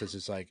say this, it's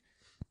just like,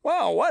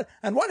 wow, what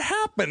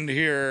happened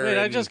here? Wait,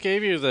 I And- just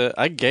gave you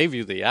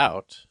the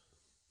out.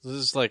 This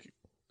is like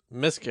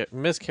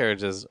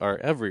miscarriages are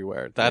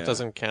everywhere. That Yeah.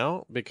 doesn't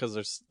count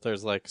because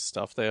there's like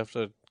stuff they have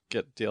to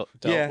get dealt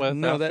yeah, with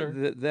no,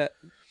 after. that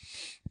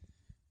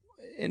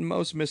in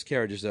most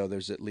miscarriages though,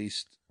 there's at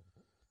least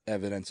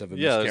evidence of a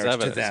Yeah, there's miscarriage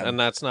evidence, to them. and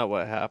that's not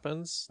what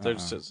happens.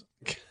 There's just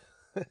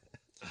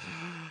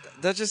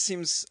That just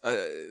seems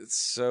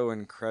so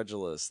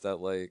incredulous that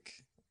like.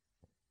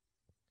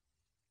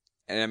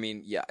 And I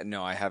mean, yeah,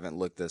 no, I haven't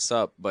looked this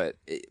up, but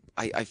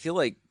I feel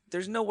like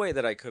there's no way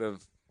that I could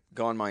have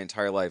gone my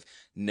entire life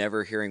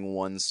never hearing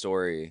one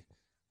story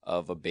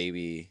of a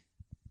baby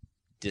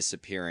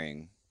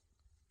disappearing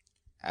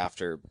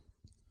after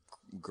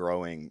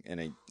growing in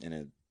a.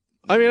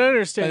 I mean, I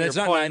understand And your it's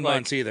not point. 9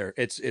 months either.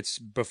 It's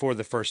before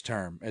the first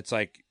term. It's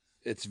like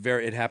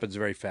it happens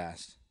very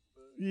fast.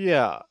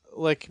 Yeah,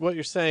 like what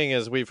you're saying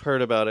is we've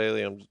heard about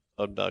alien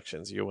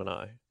abductions, you and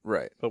I,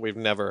 Right. but we've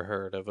never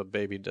heard of a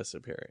baby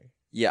disappearing.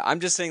 Yeah, I'm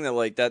just saying that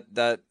like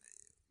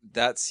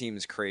that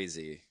seems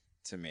crazy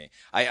to me.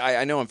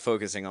 I know I'm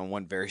focusing on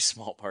one very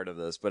small part of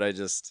this, but I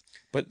just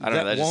But I don't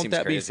know, that just won't seems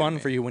that be crazy to fun me.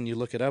 for you when you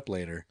look it up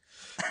later?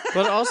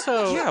 But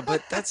also, yeah,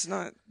 but that's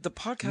not the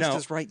podcast No.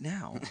 is right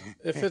now.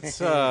 if it's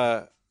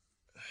But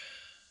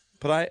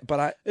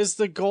I is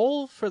the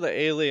goal for the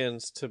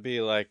aliens to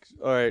be like,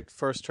 all right,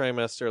 first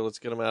trimester, let's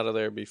get them out of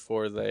there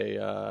before they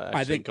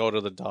actually think- go to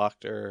the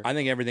doctor.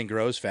 think everything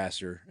grows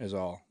faster is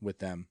all with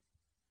them.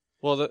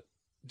 Well,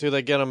 do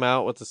they get them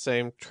out with the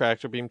same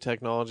tractor beam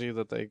technology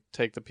that they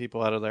take the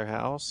people out of their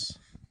house?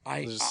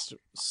 I Just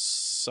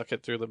suck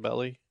it through the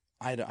belly.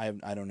 I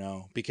don't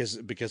know because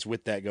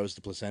with that goes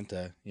the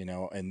placenta, you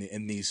know, and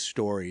in these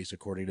stories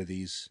according to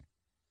these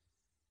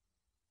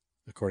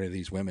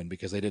women,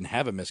 because they didn't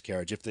have a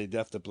miscarriage. If they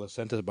left the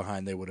placenta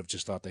behind, they would have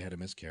just thought they had a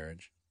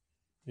miscarriage.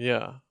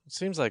 Yeah, it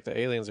seems like the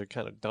aliens are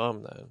kind of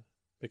dumb then,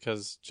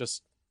 because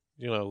just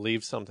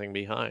leave something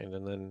behind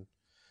and then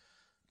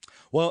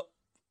Well,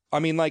 I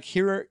mean, like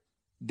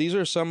these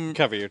are some.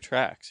 cover your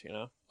tracks.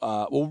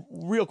 Well,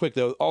 real quick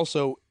though.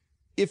 Also,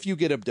 if you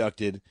get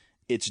abducted,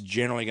 it's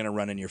generally going to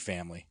run in your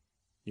family.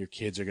 Your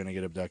kids are going to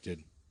get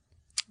abducted.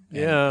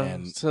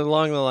 And it's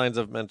along the lines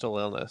of mental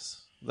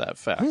illness. That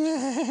fact.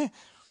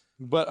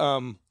 But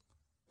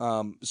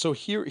so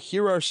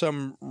here are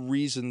some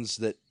reasons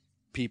that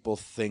people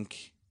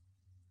think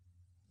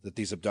that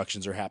these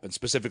abductions are happening,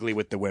 specifically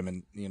with the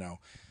women.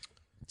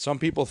 Some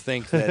people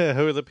think that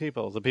Who are the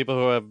people? The people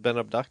who have been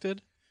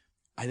abducted?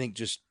 I think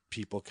just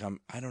people come.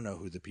 I don't know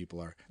who the people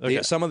are.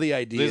 Okay. Some of the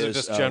ideas. These are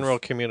just general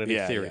community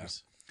yeah,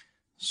 theories.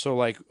 So,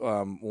 like,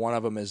 one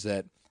of them is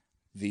that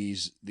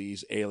these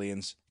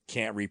aliens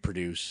can't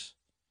reproduce,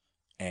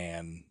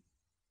 and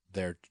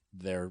they're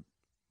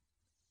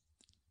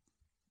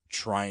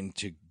trying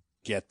to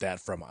get that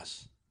from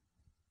us.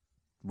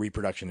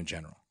 Reproduction in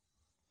general.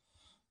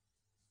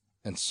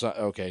 And so,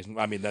 okay,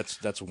 I mean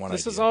that's one.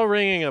 This idea. is all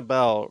ringing a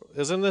bell.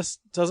 Doesn't this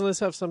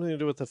have something to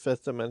do with the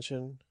fifth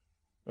dimension,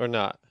 or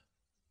not?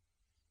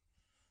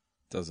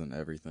 Doesn't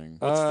everything?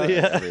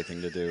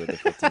 Everything to do with the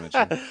fifth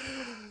dimension?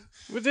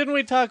 But didn't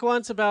we talk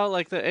once about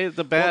like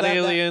the bad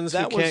aliens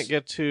that who can't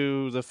get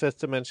to the fifth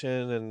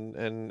dimension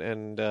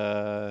and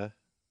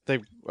they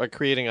are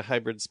creating a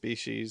hybrid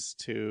species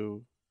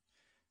to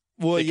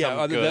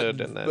become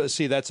good? But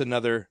see, that's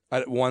another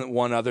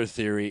one other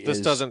theory. This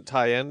doesn't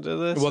tie into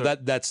this. Well,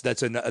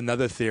 that's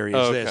another theory. Is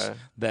okay. This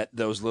that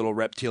those little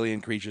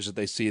reptilian creatures that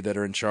they see that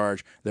are in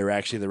charge, they're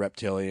actually the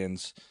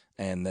reptilians,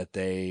 and that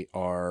they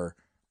are.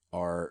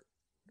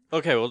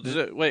 Okay, well,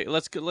 wait.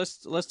 Let's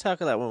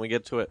tackle that when we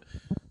get to it.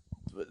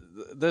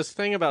 This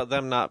thing about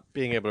them not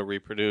being able to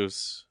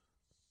reproduce,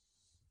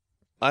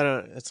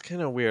 it's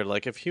kind of weird.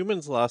 Like, if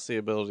humans lost the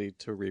ability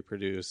to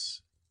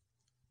reproduce,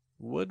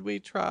 would we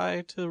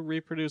try to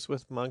reproduce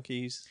with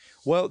monkeys?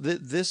 Well,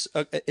 this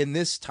in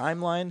this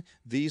timeline,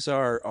 these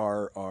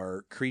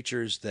are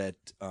creatures that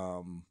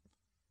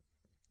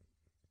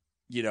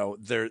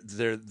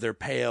they're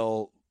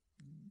pale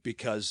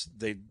because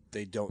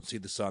they don't see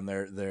the sun.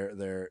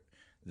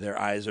 Their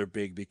eyes are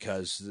big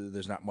because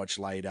there's not much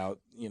light out.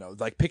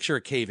 Like picture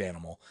a cave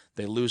animal.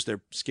 They lose their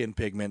skin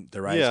pigment.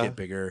 Their eyes get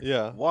bigger.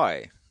 Yeah.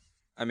 Why?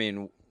 I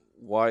mean,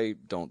 why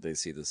don't they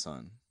see the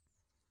sun?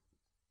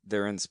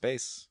 They're in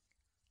space.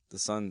 The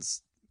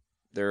sun's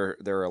there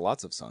are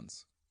lots of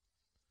suns.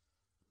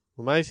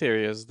 Well, my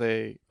theory is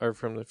they are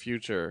from the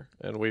future,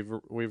 and we've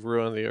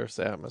ruined the Earth's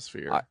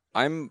atmosphere.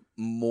 I'm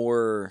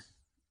more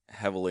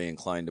heavily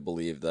inclined to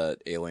believe that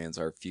aliens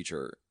are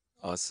future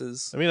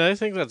us's. I mean, I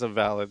think that's a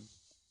valid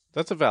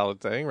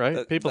thing,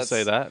 right? People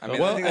say that. I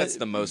mean, I think that's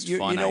the most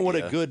fun idea. What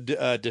a good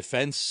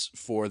defense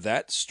for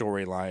that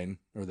storyline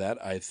or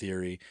that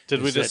theory.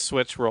 Did we just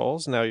switch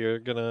roles? Now you're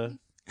gonna.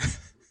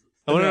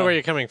 I want to know where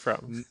you're coming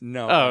from.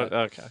 No. Oh,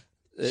 okay.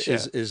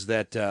 Is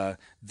that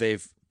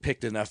they've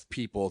picked enough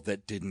people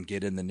that didn't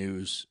get in the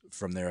news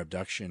from their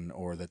abduction,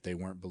 or that they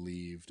weren't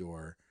believed,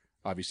 or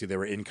obviously they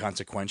were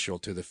inconsequential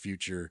to the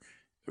future,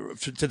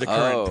 to the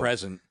current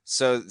present.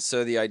 So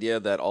the idea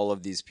that all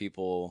of these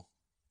people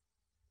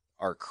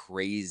are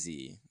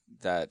crazy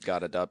that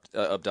got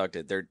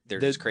abducted, they're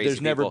just crazy.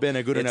 There's never been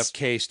a good enough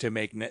case to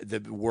make the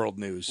world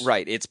news.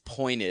 Right. It's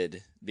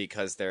pointed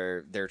because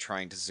they're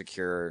trying to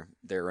secure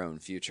their own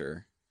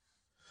future.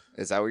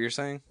 Is that what you're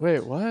saying?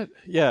 Wait, what?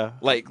 Yeah.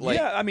 Like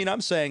yeah, I mean,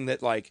 I'm saying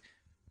that, like,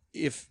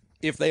 if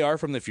they are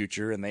from the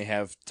future and they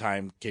have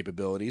time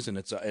capabilities and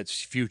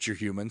it's future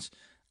humans,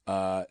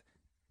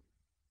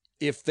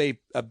 if they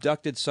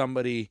abducted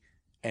somebody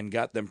and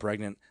got them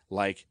pregnant,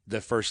 like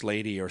the first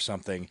lady or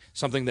something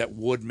that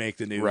would make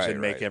the news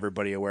and make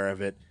everybody aware of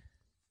it,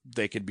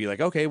 they could be like,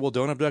 okay, well,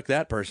 don't abduct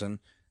that person.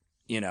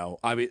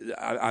 I mean,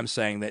 I'm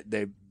saying that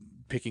they're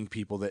picking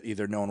people that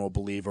either no one will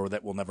believe or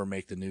that will never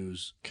make the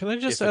news. Can I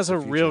just, as a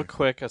real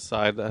quick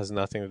aside that has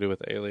nothing to do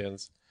with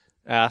aliens,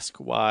 ask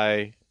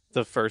why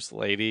the first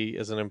lady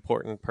is an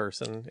important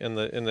person in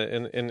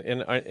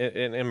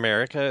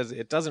America?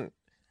 It doesn't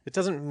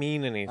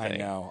mean anything. I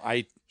know.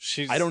 I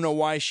don't know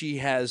why she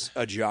has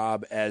a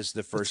job as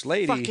the first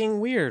lady.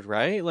 Fucking weird,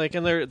 right? Like,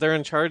 and they're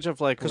in charge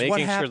of like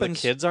making sure the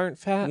kids aren't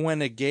fat.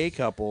 When a gay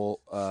couple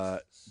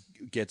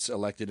gets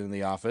elected in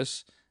the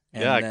office,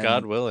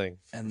 God willing,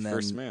 and then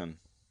first man.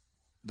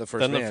 The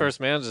first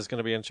man's just going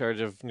to be in charge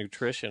of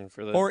nutrition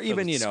for the or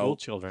even school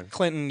children.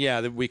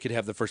 Clinton, we could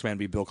have the first man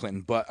be Bill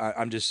Clinton, but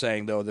I'm just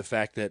saying though the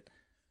fact that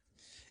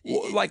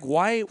like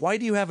why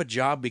do you have a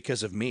job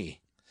because of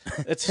me?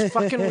 It's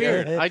fucking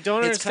weird. I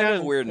don't understand. It's kind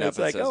of weird. It's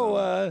like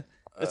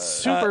it's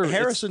super.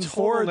 Harrison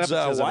Ford's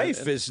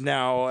wife is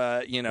now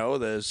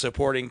the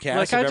supporting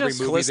cast of every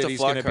movie that he's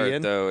going to be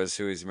in. Though is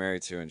who he's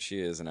married to, and she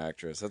is an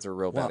actress. That's a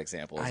real bad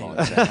example. I'm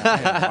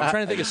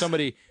trying to think of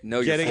somebody.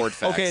 Your Ford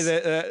facts.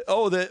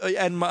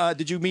 Okay,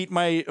 did you meet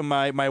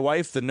my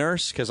wife, the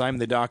nurse? Because I'm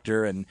the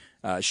doctor, and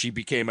she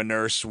became a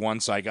nurse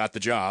once I got the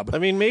job. I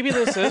mean, maybe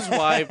this is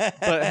why,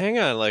 but hang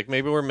on, like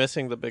maybe we're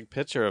missing the big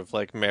picture of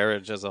like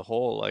marriage as a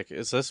whole. Like,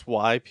 is this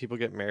why people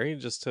get married,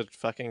 just to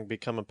fucking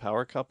become a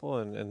power couple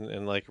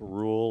and like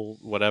rule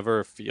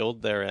whatever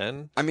field they're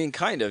in? I mean,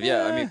 kind of,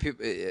 yeah. I mean,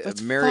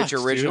 marriage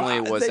fucked, originally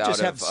dude. was They out just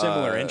of have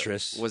similar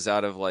interests. Was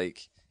out of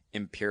like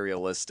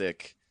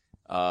imperialistic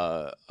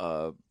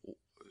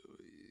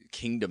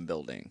kingdom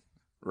building,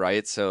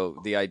 right? So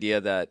the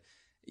idea that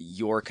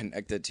you're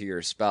connected to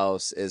your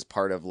spouse is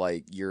part of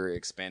like you're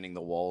expanding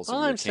the walls All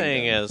of your I'm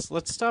saying kingdom. is,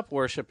 let's stop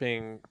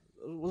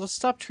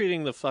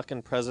treating the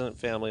fucking president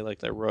family like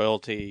they're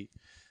royalty,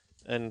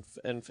 and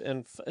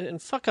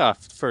fuck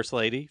off, first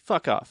lady,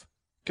 fuck off,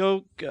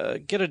 go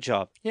get a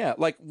job. Yeah,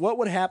 like what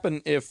would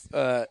happen if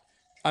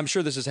I'm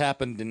sure this has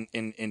happened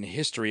in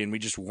history and we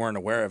just weren't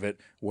aware of it,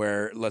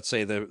 where let's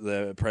say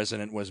the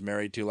president was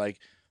married to like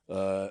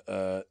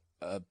a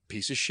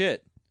piece of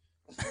shit.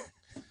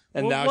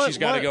 And Well, now she's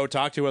got to go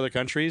talk to other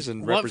countries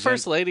and What represent.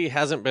 first lady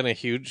hasn't been a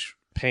huge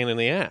pain in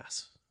the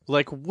ass?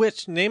 Like,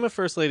 name a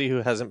first lady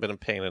who hasn't been a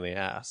pain in the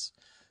ass?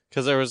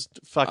 Because there was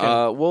fucking.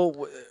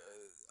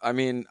 I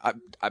mean,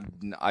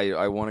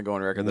 I want to go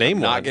on record that Name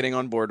I'm one. not getting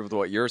on board with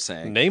what you're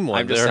saying. Name one.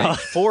 I'm just They're saying, all-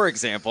 for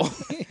example,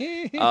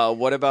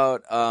 what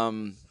about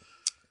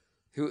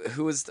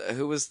who was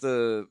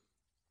the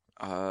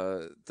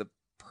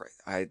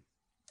I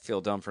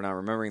feel dumb for not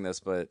remembering this,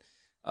 but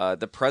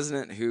the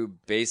president who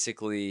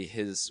basically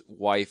his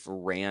wife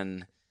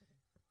ran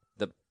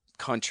the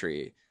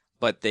country,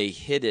 but they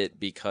hid it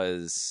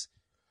because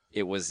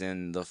it was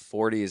in the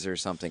 40s or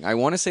something. I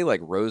want to say like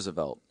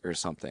Roosevelt or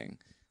something.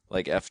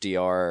 Like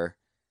FDR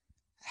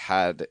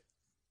had.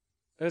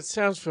 It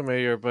sounds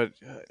familiar, but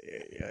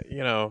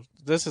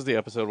this is the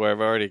episode where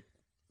I've already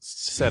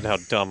said how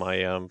dumb I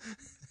am,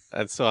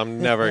 and so I'm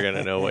never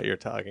gonna know what you're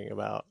talking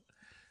about.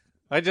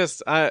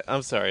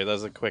 I'm sorry.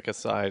 That's a quick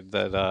aside.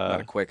 That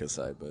Not a quick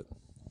aside, but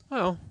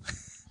well,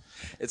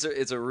 it's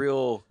a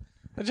real.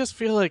 I just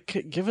feel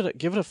like give it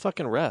a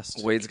fucking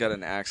rest. Wade's got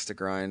an axe to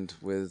grind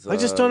with. I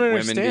just don't women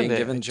understand being it.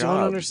 given I jobs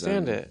don't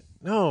understand and- it.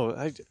 No,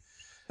 I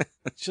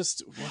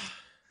just.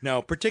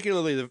 No,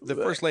 particularly the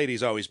first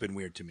lady's always been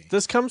weird to me.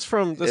 This comes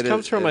from It is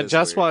I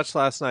just weird. watched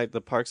last night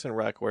the Parks and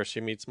Rec where she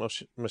meets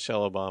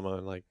Michelle Obama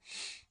and like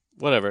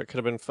whatever, it could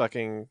have been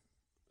fucking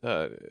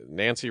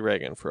Nancy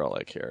Reagan for all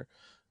I care.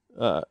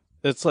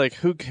 It's like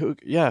who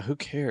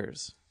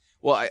cares?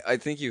 Well, I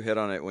think you hit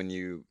on it when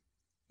you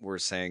were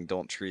saying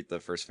don't treat the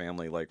first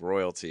family like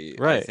royalty.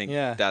 I Right. think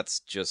Yeah.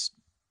 that's just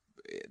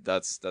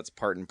that's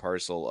part and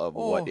parcel of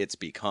Oh. what it's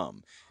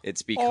become.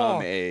 It's become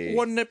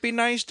Wouldn't it be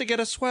nice to get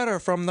a sweater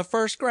from the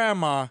first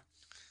grandma?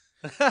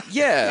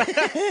 yeah.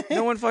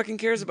 No one fucking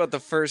cares about the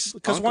first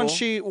Because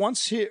uncle.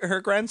 once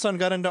her grandson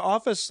got into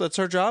office, that's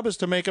her job, is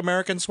to make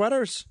American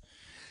sweaters.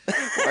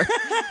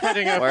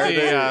 Heading up Why are the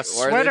they- why are they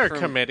sweater from-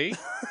 committee.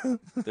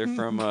 They're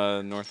from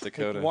North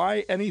Dakota.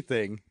 Why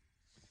anything?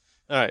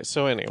 All right.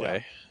 So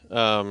anyway,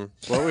 what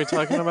were we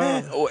talking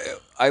about? Oh,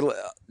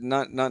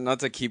 not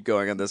to keep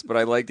going on this, but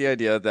I like the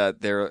idea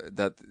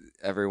that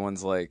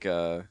everyone's like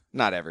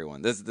not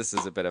everyone. This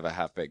is a bit of a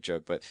half-baked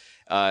joke, but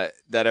that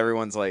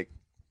everyone's like,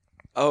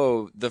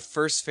 oh, the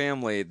first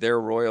family, they're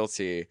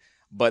royalty,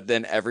 but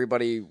then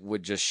everybody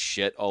would just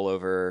shit all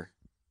over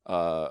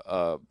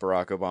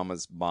Barack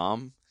Obama's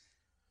mom.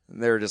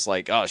 And they were just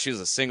like, oh, she was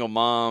a single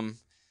mom.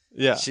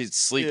 Yeah. She's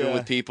sleeping Yeah.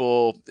 with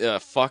people.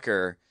 Fuck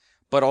her.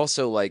 But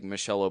also, like,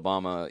 Michelle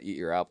Obama, eat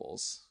your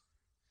apples.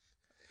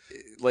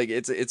 Like,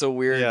 it's a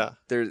weird. Yeah.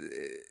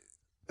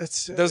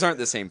 Those aren't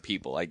the same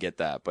people. I get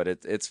that, but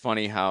it's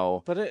funny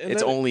how But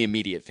it's only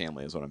immediate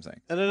family is what I'm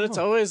saying. And then it's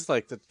always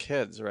like the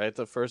kids, right?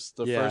 The first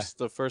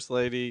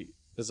lady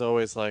is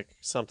always like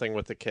something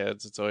with the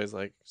kids. It's always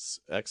like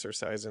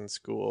exercise in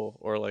school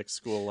or like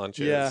school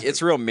lunches. Yeah.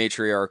 It's real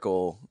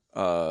matriarchal.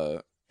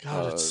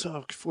 God, it's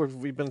so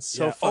we've been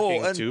so Yeah.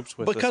 fucking and duped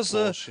with because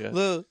this bullshit.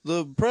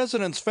 the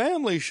president's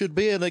family should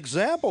be an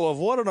example of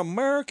what an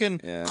American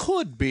Yeah.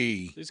 could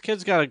be. These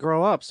kids got to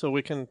grow up so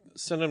we can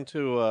send them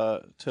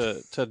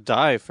to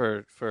die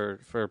for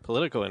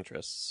political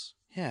interests.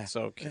 Yeah.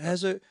 So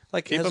Has there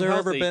Keep has them there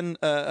ever healthy. been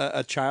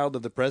a child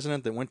of the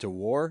president that went to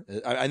war?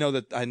 I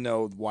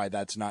know why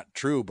that's not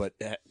true, but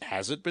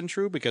has it been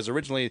true? Because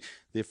originally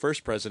the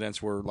first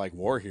presidents were like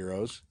war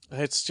heroes.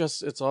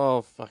 it's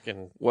all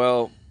fucking.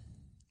 Well,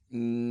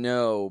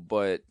 no,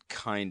 but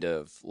kind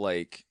of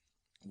like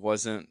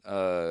wasn't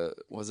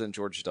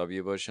George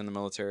W. Bush in the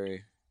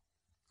military,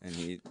 and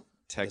he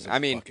Doesn't I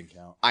mean, fucking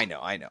count. I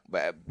know,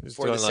 but He's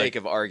for the doing, sake like,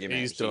 of argument,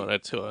 He's doing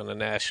it to the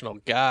national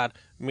guard.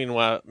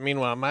 Meanwhile,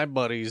 my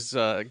buddy's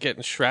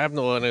getting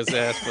shrapnel in his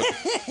ass.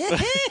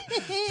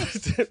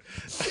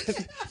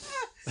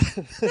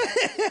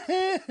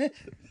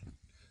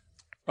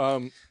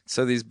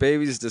 So these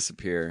babies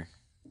disappear,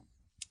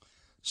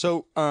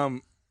 So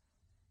and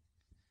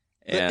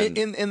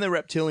in the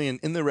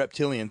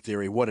reptilian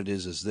theory, what it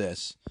is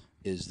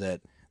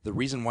that the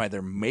reason why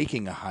they're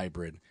making a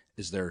hybrid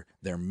is they're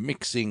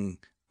mixing.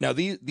 Now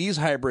these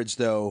hybrids,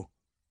 though,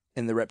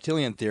 in the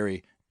reptilian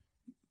theory,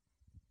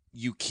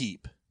 you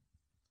keep.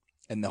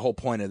 And the whole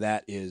point of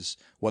that is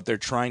what they're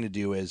trying to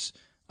do is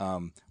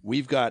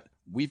we've got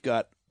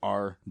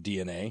our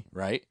DNA,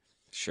 right?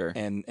 Sure.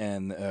 And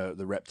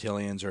the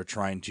reptilians are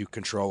trying to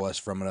control us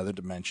from another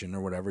dimension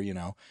or whatever, you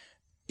know.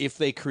 If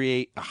they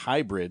create a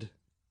hybrid,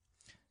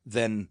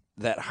 then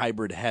that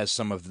hybrid has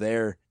some of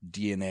their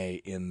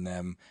DNA in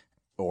them,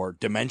 or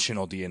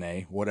dimensional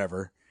DNA,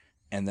 whatever,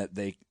 and that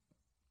they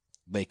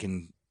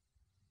can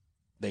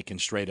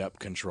straight up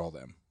control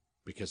them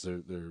because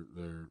they're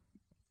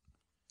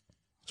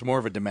it's more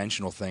of a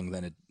dimensional thing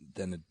than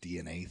a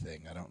DNA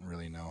thing. I don't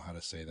really know how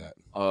to say that.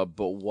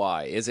 But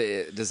why?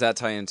 Does that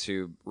tie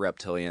into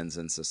reptilians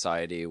and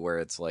society, where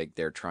it's like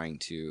they're trying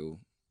to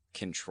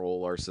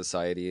control our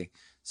society,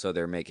 so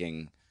they're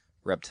making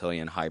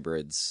reptilian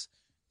hybrids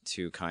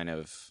to kind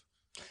of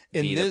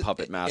be the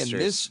puppet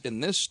masters? In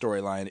this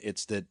storyline,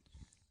 it's that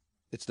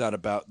it's not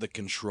about the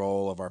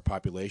control of our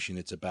population.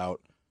 It's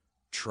about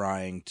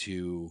trying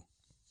to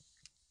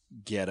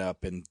get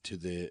up into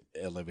the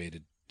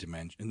elevated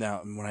dimension.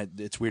 Now,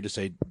 it's weird to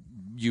say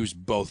use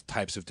both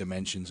types of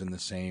dimensions in the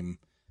same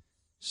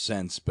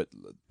sense, but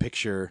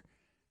picture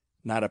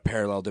not a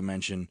parallel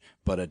dimension,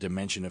 but a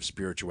dimension of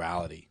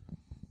spirituality.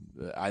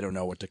 I don't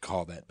know what to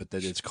call that, but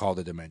that it's called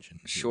a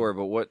dimension. Sure,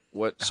 but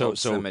what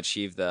helps them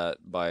achieve that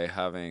by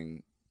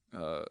having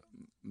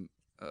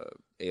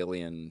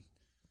alien?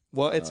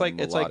 Well, it's like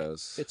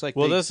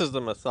well, this is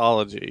the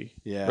mythology,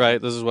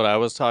 right? This is what I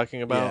was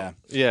talking about.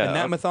 Yeah. In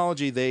that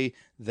mythology,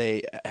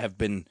 they have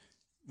been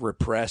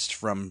repressed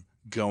from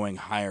going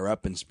higher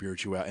up in the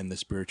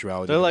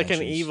spirituality. They're like an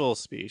dimensions. evil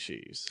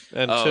species,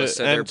 and so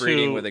they're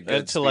breeding with a good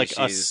and to like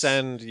species.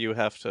 ascend, you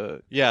have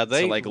to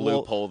they like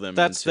loophole them.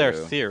 That's into... their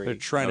theory. They're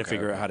trying to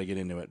figure out how to get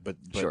into it, but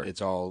Sure.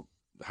 it's all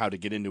how to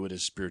get into it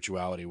is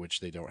spirituality,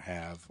 which they don't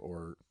have.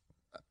 Or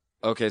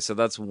Okay, so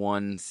that's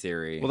one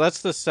theory. Well,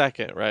 that's the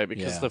second, right?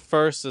 Because the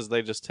first is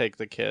they just take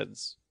the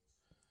kids.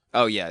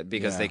 Oh yeah,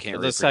 because they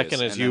can't. The reproduce.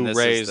 second is And you then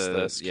raise is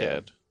this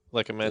kid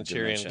like a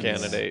Manchurian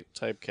dimensions. candidate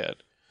type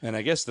kid. and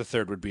I guess the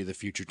third would be the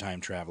future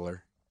time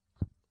traveler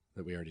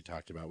that we already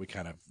talked about. We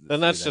kind of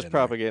And that's just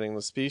propagating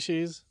the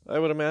species, I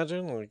would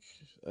imagine. Like,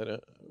 I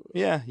don't.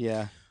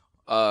 Yeah.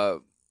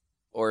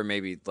 Or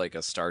maybe like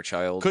a Star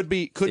Child. Could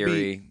be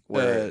theory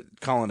where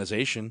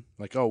colonization.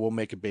 Like, oh, we'll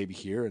make a baby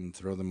here and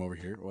throw them over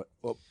here.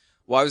 Well,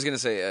 I was gonna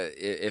say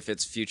if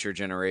it's future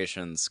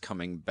generations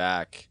coming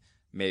back,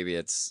 maybe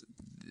it's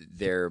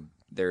they're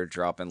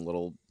dropping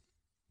little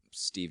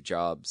Steve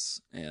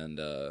Jobs and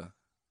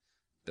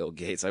Bill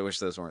Gates. I wish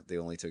those weren't the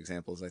only two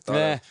examples I thought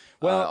of.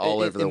 Well,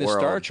 all over the in world.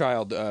 the Star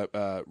Child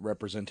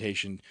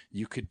representation,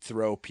 you could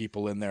throw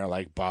people in there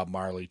like Bob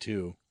Marley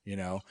too. You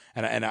know,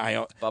 and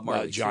I Bob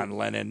Marley, John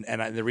Lennon,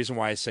 and the reason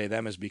why I say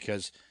them is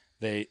because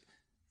I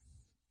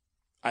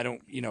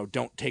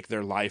don't take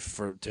their life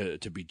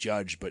to be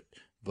judged, but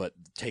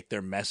take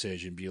their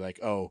message and be like,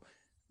 oh,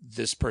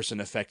 this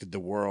person affected the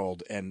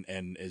world and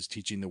is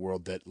teaching the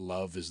world that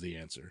love is the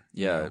answer.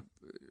 Yeah, you know?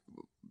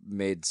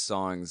 made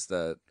songs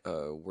that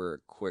were a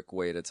quick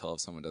way to tell if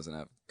someone doesn't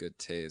have good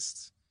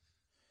taste.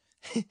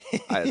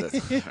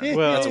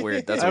 That's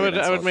weird.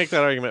 I would make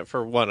that argument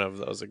for one of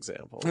those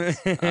examples.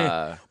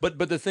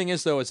 But the thing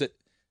is, though, is that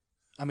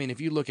I mean,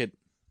 if you look at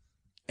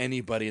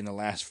anybody in the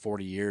last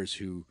 40 years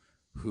who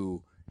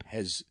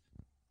has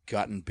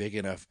gotten big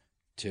enough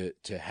to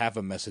have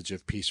a message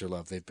of peace or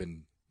love, they've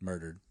been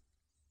murdered.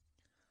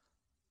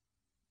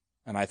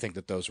 And I think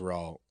that those were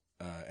all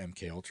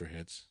MK Ultra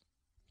hits.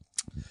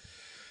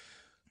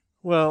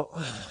 Well,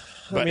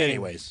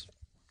 anyways,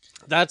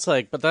 that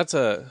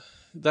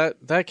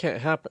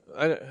can't happen.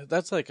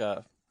 That's like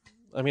I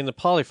mean, the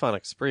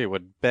polyphonic spree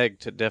would beg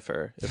to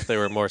differ if they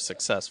were more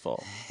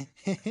successful.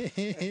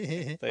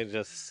 They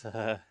just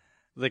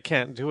they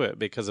can't do it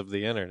because of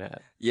the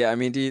internet. Yeah, I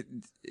mean,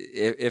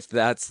 if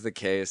that's the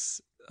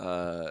case,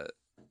 do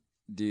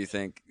you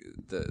think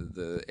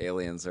the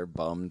aliens are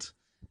bummed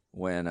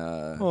when?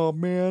 Oh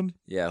man,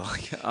 yeah,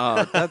 like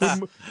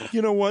that's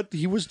you know what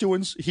he was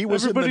doing. He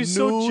was Everybody's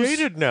in the news. so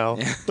jaded now.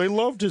 They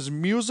loved his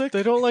music.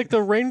 They don't like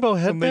the rainbow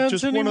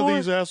headbands anymore. One of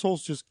these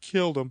assholes just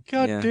killed him.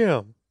 God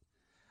damn.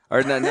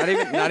 Or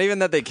not even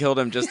that they killed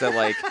him, just that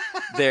like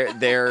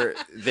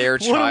their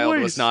child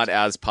was not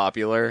as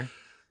popular.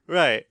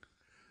 Right.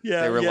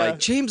 Yeah. They were like,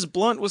 James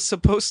Blunt was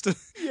supposed to.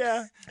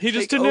 Yeah. He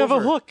just didn't have a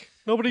hook.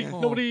 Nobody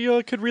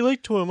could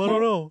relate to him. I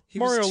don't know.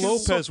 Mario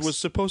Lopez was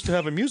supposed to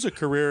have a music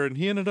career, and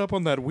he ended up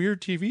on that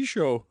weird TV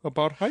show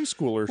about high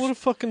schoolers. What a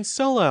fucking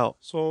sellout.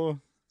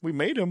 So we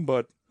made him,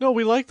 but no,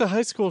 we like the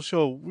high school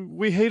show.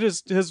 We hate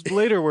his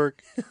later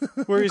work,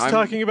 where he's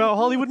talking about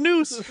Hollywood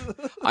news.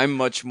 I'm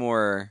much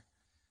more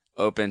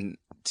open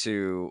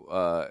to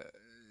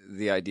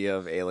the idea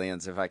of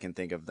aliens if I can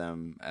think of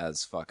them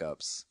as fuck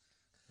ups.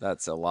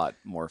 That's a lot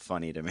more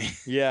funny to me.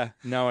 Yeah,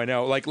 no, I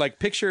know. Like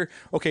picture,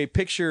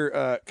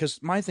 because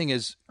my thing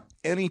is,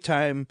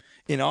 anytime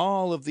in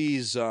all of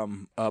these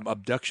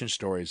abduction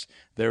stories,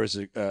 there is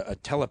a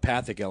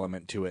telepathic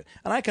element to it,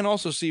 and I can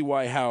also see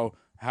how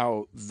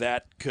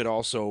that could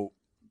also,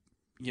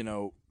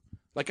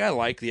 like I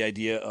like the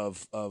idea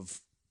of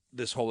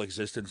this whole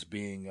existence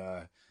being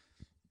a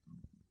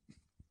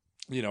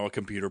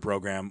computer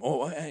program.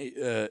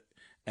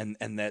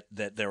 And that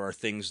there are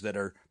things that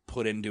are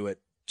put into it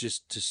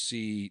just to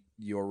see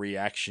your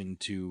reaction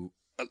to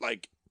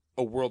like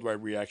a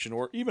worldwide reaction,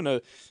 or even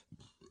a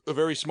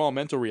very small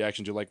mental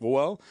reaction to like,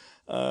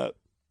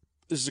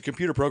 this is a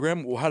computer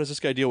program. Well, how does this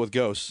guy deal with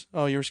ghosts?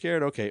 Oh, you're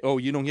scared? Okay. Oh,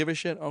 you don't give a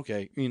shit?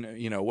 Okay.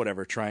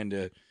 Whatever. Trying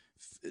to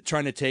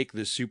take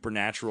the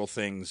supernatural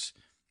things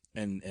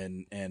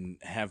and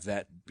have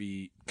that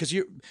be, because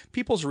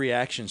people's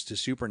reactions to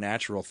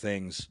supernatural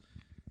things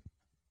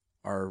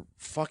are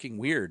fucking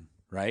weird,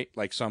 right?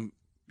 Like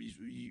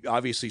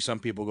obviously some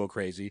people go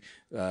crazy.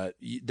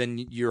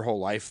 Then your whole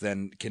life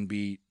then can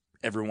be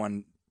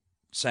everyone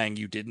saying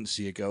you didn't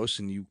see a ghost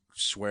and you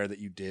swear that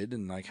you did,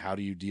 and like, how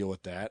do you deal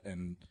with that?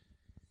 And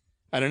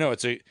I don't know.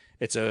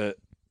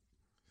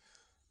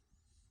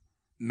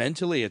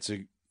 Mentally, it's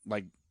a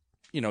like,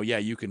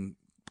 you can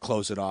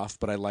close it off,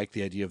 but I like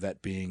the idea of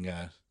that being.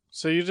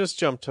 So you just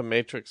jumped to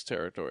Matrix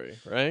territory,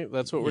 right?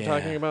 That's what we're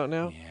talking about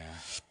now.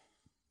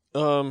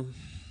 Yeah.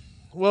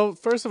 Well,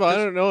 first of all, I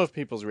don't know if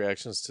people's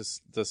reactions to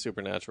the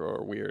supernatural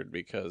are weird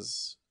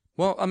because.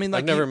 Well, I mean,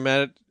 like, I've never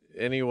met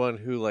anyone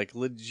who like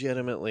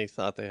legitimately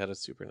thought they had a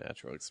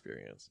supernatural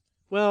experience.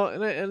 Well,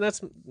 and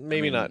that's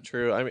maybe not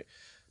true. I mean,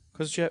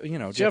 because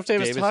Jeff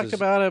Davis talked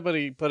about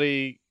it, but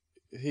he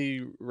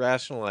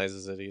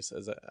rationalizes it. He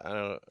says, I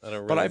don't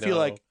really But I feel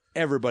know. like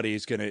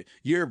everybody's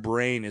your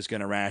brain is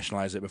gonna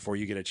rationalize it before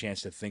you get a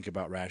chance to think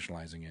about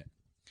rationalizing it.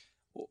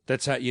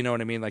 That's how, you know what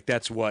I mean? Like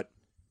that's what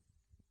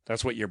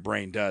your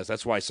brain does.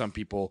 That's why some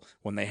people,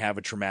 when they have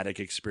a traumatic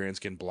experience,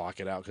 can block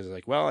it out because they're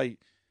like, well, I'm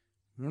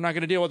not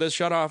gonna deal with this.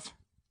 Shut off.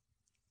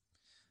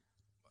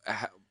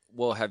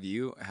 Well, have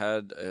you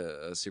had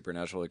a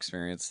supernatural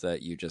experience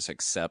that you just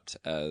accept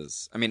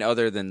as? I mean,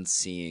 other than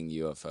seeing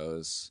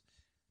UFOs,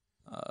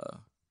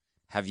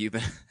 have you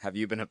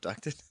been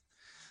abducted?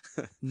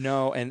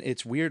 No, and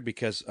it's weird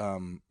because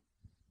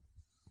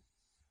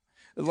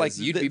like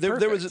you'd be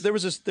there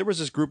was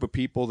this group of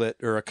people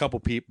or a couple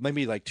people,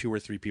 maybe like 2 or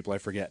 3 people, I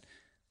forget.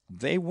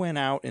 They went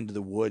out into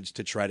the woods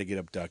to try to get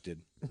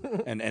abducted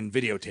and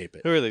videotape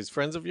it. Who are these,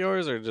 friends of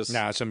yours or just?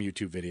 Nah, some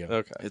YouTube video.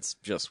 Okay, It's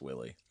just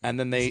Willie. And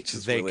then they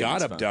Willie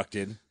got and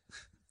abducted,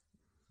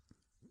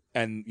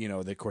 and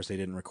of course they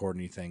didn't record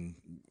anything.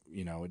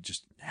 It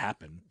just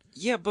happened.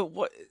 Yeah, but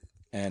what?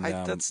 And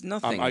that's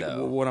nothing.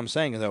 Though. What I'm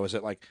saying though is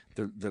that like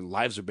their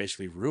lives are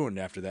basically ruined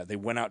after that. They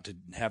went out to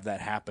have that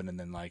happen, and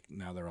then like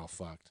now they're all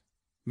fucked.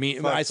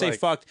 I say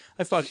fucked.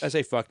 I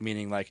say fucked,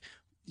 meaning like,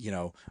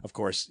 of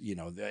course,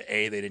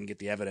 A, they didn't get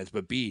the evidence,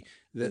 but B,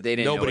 they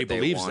didn't nobody know what they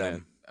believes wanted.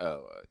 them.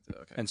 Oh,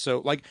 okay. And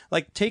so like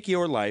take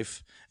your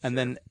life and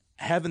then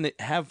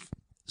have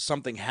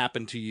something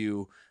happen to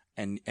you,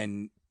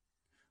 and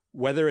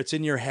whether it's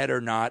in your head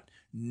or not,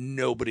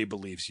 nobody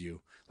believes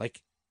you.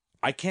 Like,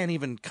 I can't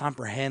even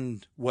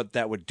comprehend what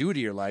that would do to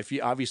your life.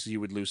 Obviously,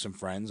 you would lose some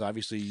friends.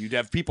 Obviously, you'd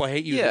have people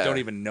hate you that don't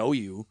even know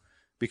you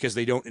because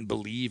they don't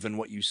believe in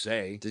what you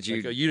say. Did you?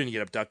 Like, oh, you didn't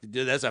get abducted.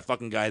 That's that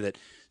fucking guy that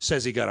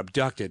says he got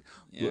abducted.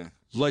 Yeah.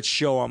 Let's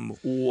show him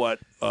what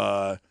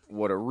a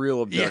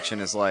real abduction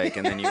is like,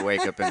 and then you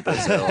wake up in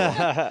Brazil.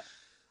 I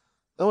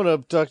want to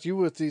abduct you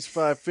with these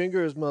 5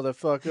 fingers,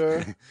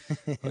 motherfucker.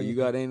 Oh, you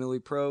got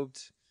anally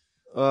probed?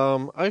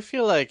 I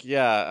feel like,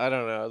 I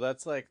don't know.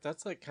 That's like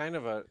kind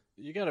of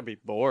you gotta be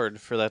bored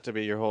for that to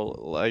be your whole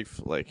life.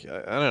 Like,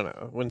 I don't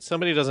know. When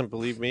somebody doesn't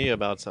believe me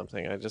about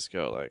something, I just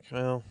go like,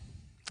 well,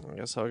 I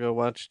guess I'll go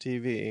watch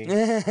TV.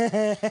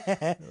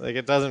 Like,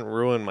 it doesn't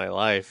ruin my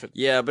life.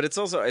 Yeah, but it's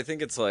also, I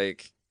think it's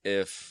like,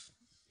 if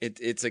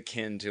it's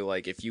akin to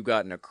like if you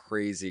got in a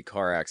crazy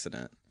car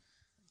accident,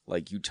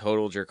 like you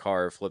totaled your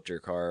car, flipped your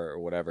car or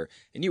whatever,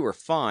 and you were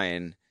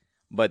fine,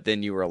 but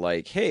then you were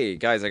like, hey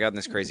guys, I got in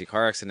this crazy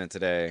car accident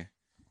today,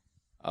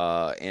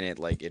 and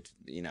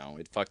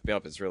it fucked me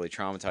up, it's really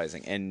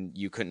traumatizing, and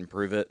you couldn't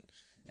prove it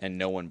and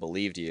no one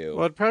believed you.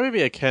 Well, it'd probably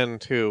be akin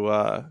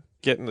to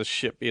getting the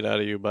shit beat out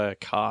of you by a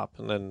cop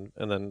and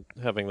then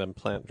having them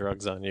plant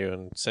drugs on you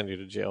and send you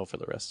to jail for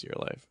the rest of your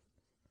life.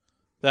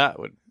 That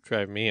would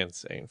drive me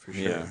insane for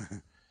sure. Yeah.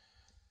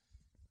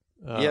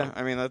 Yeah,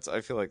 I mean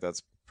I feel like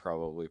that's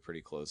probably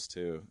pretty close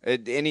too.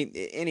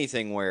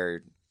 Anything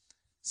where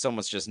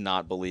someone's just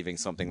not believing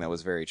something that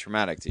was very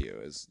traumatic to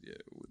you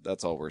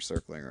that's all we're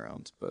circling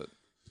around. But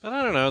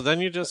I don't know.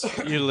 Then you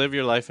live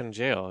your life in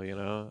jail.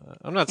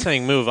 I'm not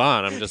saying move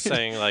on. I'm just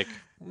saying like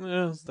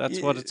that's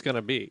what it's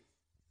gonna be.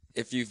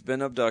 If you've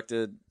been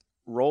abducted,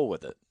 roll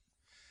with it.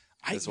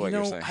 That's what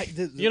you're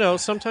saying.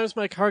 Sometimes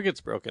my car gets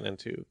broken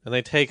into, and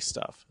they take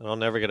stuff, and I'll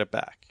never get it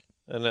back,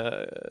 and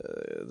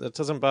that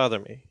doesn't bother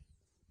me,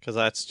 because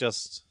I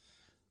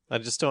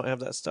just don't have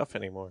that stuff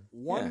anymore.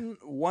 One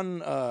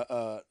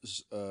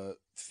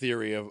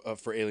theory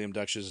for alien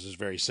abductions is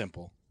very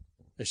simple.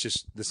 It's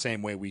just the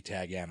same way we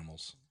tag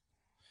animals.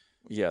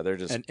 Yeah, they're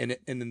just and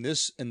in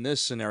this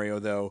scenario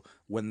though,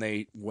 when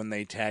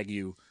they tag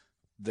you,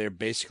 they're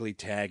basically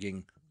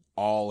tagging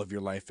all of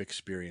your life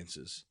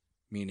experiences,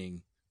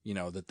 meaning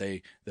that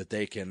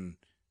they can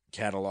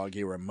catalog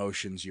your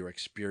emotions, your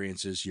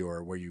experiences,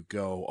 your where you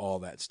go, all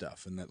that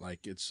stuff, and that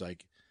like it's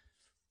like,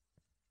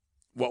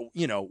 well,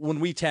 when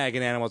we tag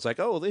an animal, it's like,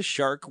 oh, this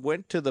shark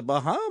went to the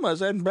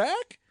Bahamas and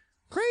back,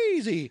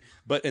 crazy.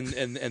 But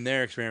in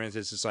their experience,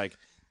 it's just like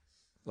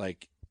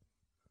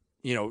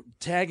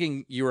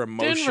tagging your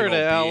emotional Denver to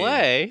being.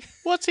 L.A.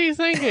 What's he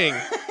thinking?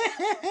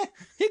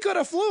 He could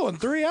have flew in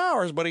 3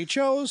 hours, but he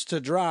chose to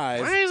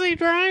drive. Why is he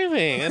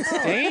driving? It's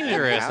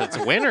dangerous. It's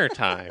winter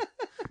time.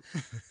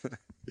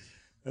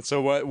 And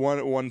so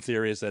one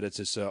theory is that it's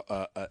just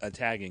a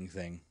tagging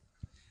thing.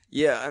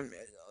 Yeah.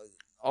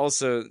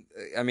 Also,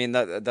 I mean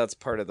that's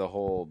part of the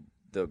whole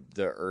the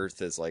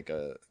Earth is like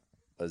a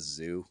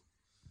zoo,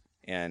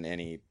 and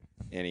any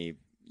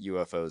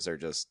UFOs are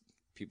just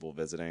people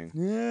visiting.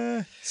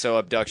 Yeah. So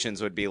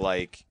abductions would be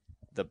like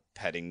the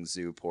petting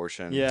zoo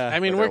portion. Yeah. I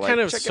mean, where we're they're kind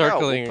like, of check it out,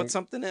 circling. we'll put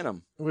something in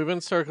them. We've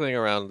been circling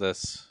around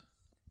this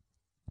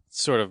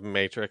sort of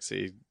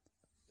matrixy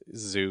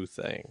zoo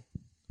thing.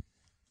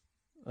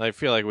 I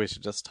feel like we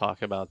should just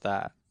talk about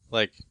that.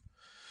 Like,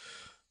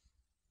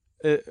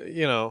 I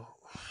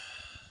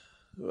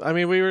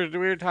mean, we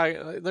were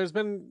talking. There's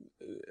been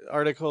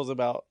articles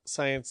about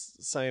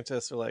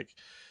scientists are like,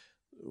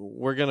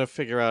 we're gonna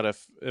figure out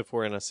if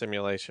we're in a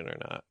simulation or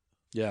not.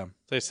 Yeah.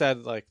 They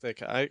said like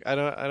I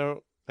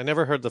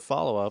never heard the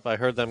follow up. I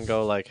heard them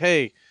go like,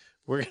 hey,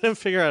 we're gonna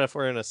figure out if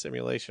we're in a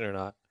simulation or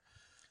not.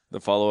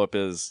 The follow up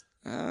is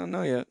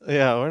no yet.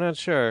 Yeah, we're not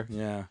sure.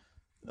 Yeah.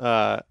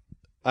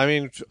 I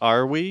mean,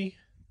 are we?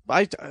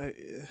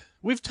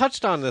 We've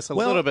touched on this a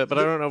little bit, but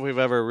I don't know if we've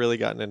ever really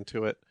gotten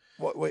into it.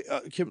 Wait,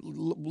 Kim,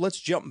 let's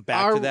jump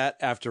back to that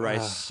after I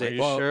say. Are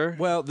you sure?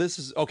 Well, this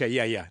is okay.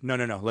 Yeah.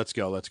 No. Let's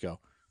go.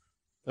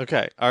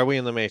 Okay, are we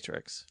in the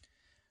Matrix?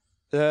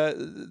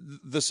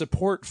 The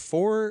support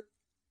for,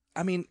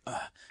 I mean,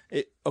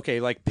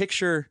 like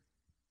picture,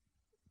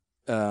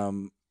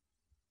 looking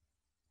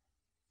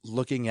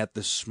at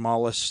the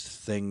smallest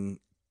thing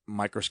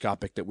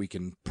microscopic that we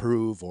can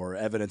prove or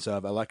evidence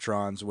of,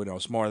 electrons. We know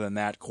it's more than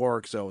that.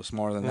 Quarks, it's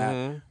more than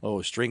that.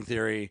 Oh, string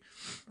theory.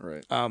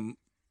 Right.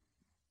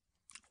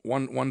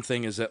 One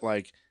thing is that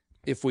like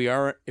if we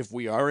are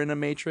in a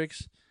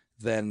matrix,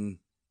 then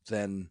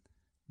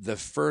the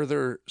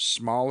further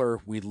smaller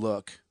we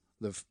look,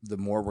 the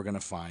more we're going to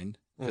find,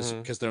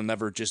 because there'll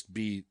never just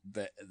be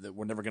that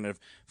we're never going to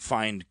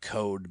find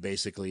code,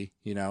 basically,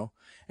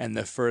 and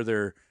the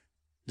further,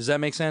 does that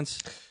make sense?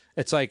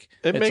 It's like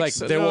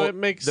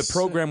the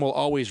program will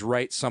always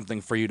write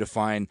something for you to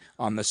find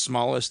on the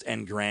smallest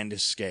and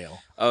grandest scale.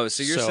 Oh,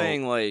 so you're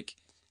saying like,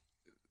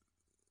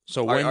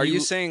 so are you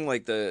saying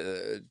like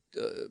the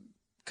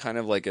kind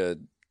of like a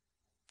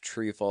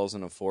tree falls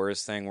in a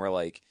forest thing where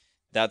like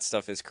that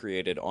stuff is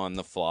created on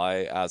the fly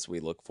as we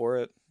look for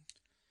it?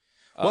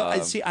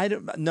 Well, I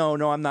don't.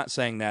 No, I'm not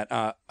saying that.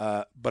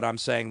 But I'm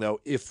saying though,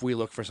 if we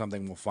look for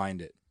something, we'll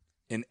find it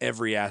in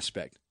every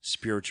aspect,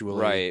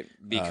 spiritually, right?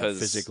 Because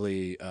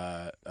physically,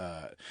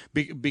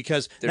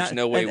 because there's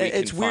no way we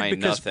can it's weird find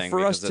because nothing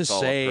for us because to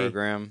it's say all a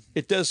program.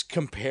 It does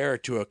compare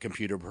to a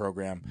computer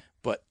program,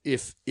 but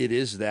if it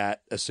is a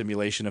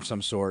simulation of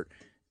some sort,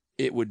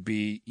 it would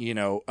be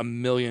 1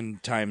 million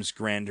times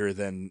grander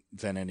than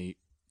anything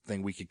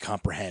we could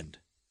comprehend.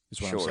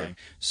 Is what I'm saying.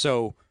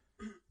 So,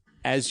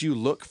 as you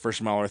look for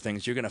smaller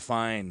things, you're going to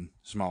find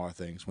smaller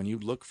things. When you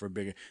look for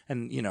bigger,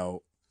 and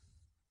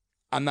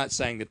I'm not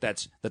saying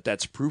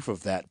that's proof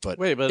of that, but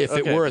if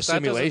it were a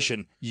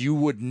simulation, you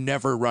would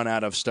never run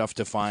out of stuff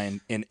to find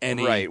in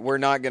any. Right, we're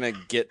not going to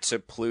get to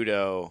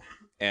Pluto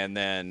and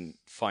then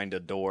find a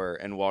door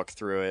and walk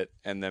through it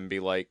and then be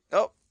like,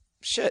 oh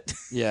shit,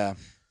 yeah,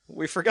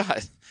 we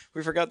forgot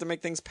to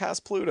make things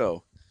past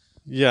Pluto.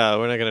 Yeah,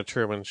 we're not going to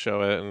Truman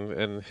show it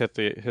and hit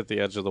the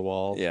edge of the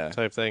wall,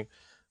 type thing.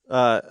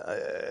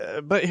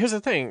 But here's the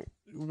thing: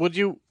 would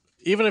you,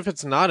 even if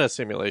it's not a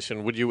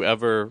simulation, would you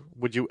ever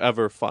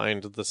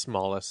find the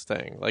smallest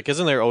thing? Like,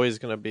 isn't there always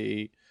going to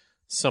be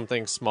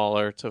something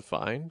smaller to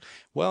find?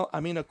 Well, I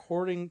mean,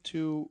 according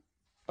to,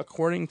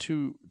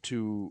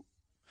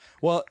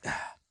 well,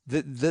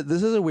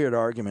 this is a weird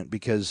argument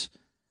because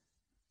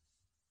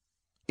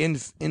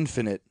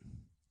infinitely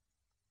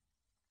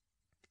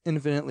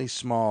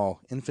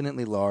small,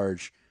 infinitely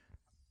large.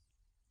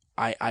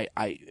 I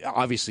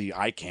obviously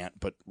I can't,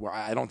 but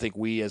I don't think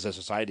we as a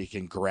society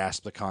can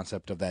grasp the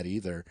concept of that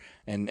either.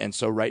 And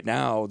so right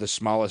now the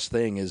smallest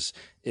thing is,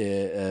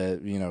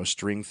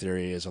 string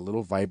theory is a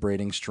little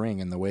vibrating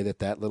string, and the way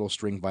that little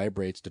string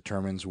vibrates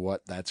determines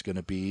what that's going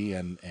to be.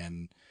 And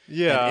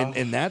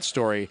in that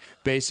story,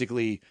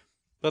 basically.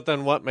 But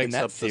then what makes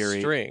up theory, the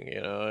string?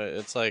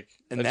 It's like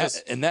in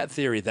that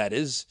theory, that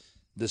is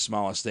the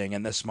smallest thing,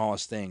 and the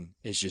smallest thing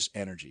is just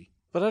energy.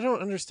 But I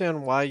don't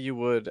understand why you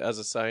would, as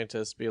a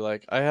scientist, be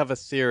like, I have a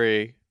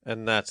theory,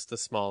 and that's the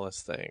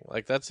smallest thing.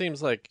 Like, that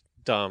seems like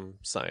dumb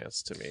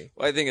science to me.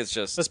 Well, I think it's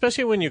just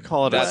Especially when you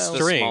call it that's a the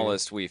string.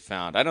 smallest we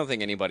found. I don't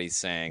think anybody's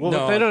saying. Well,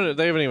 No. but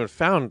they haven't even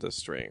found the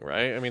string,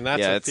 right? I mean, that's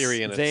Yeah, a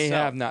theory in They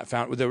itself. have not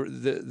found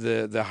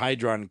the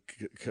Hadron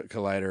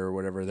Collider or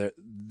whatever.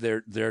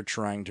 They're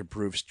trying to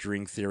prove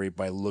string theory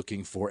by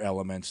looking for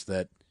elements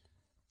that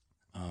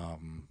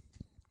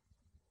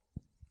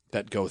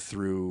go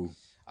through.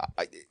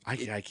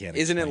 I can't.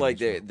 Isn't it explain like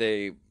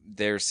this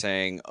they're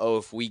saying, oh,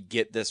 if we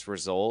get this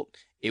result,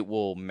 it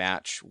will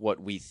match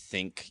what we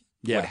think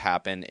would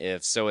happen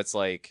if. So it's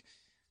like,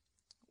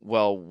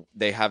 well,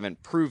 they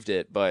haven't proved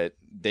it, but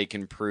they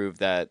can prove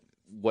that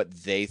what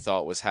they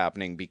thought was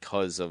happening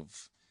because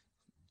of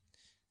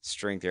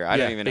string theory. I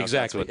don't even know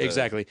exactly. if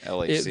that's what the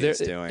LHC is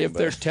doing. If but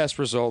their test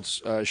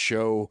results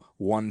show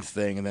one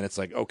thing, and then it's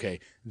like, okay,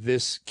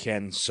 this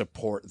can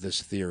support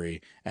this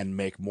theory and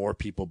make more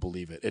people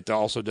believe it. It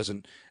also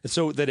doesn't,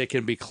 so that it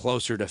can be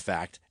closer to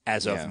fact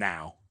as of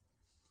now.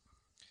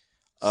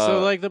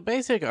 So, like, the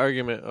basic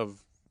argument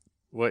of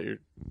what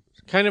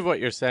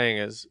you're saying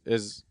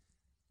is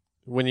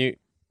when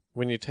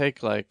you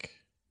take like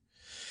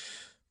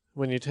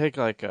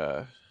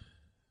a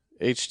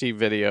HD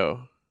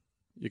video,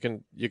 you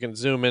can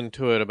zoom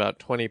into it about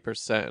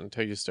 20%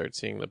 until you start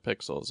seeing the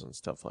pixels and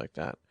stuff like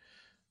that.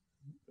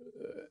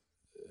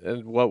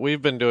 And what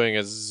we've been doing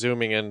is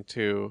zooming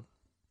into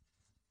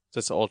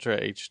this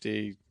Ultra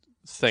HD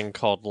thing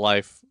called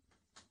Life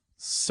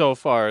so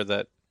far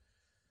that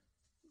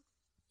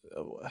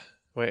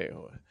wait.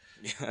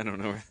 I don't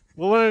know.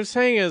 Well, what I'm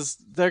saying is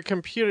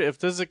if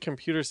this is a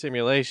computer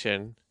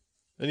simulation,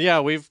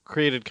 and we've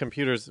created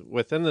computers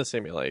within the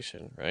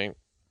simulation, right?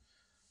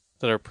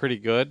 That are pretty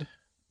good.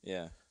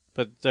 Yeah.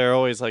 But they're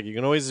always like, you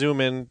can always zoom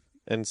in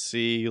and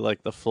see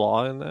like the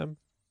flaw in them.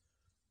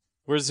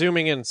 We're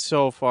zooming in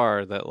so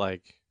far that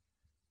like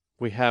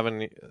we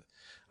haven't.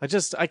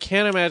 I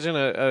can't imagine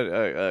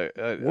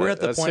We're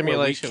at the point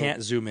simulation where we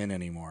can't zoom in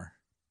anymore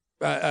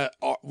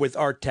with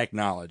our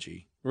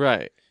technology.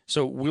 Right.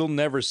 So we'll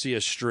never see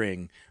a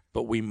string,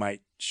 but we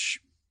might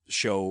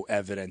show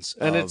evidence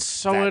and of it's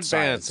so that advanced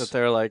science. that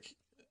they're like,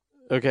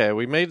 okay,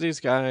 we made these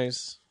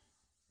guys.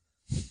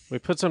 We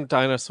put some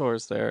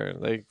dinosaurs there,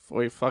 and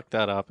we fucked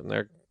that up, and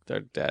they're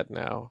dead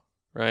now,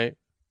 right?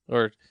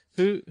 Or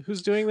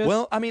who's doing this?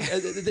 Well, I mean,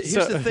 here's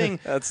the thing.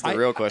 That's the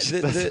real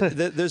question.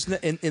 There's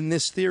in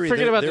this theory.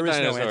 Forget about there the is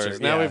no dinosaurs. answer.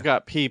 Now we've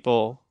got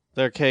people.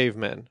 They're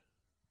cavemen.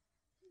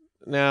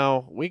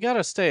 Now we got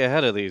to stay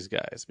ahead of these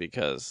guys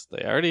because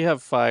they already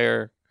have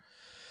fire.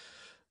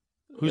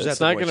 Who's It's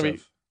that? not going to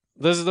be.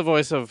 This is the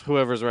voice of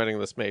whoever's writing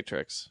this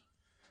Matrix.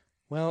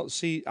 Well,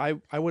 see, I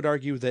would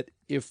argue that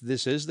if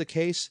this is the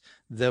case,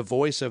 the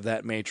voice of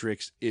that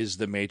Matrix is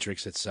the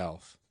Matrix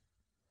itself.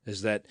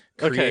 Is that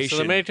creation? Okay, so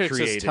the Matrix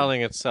created. is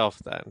telling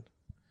itself then.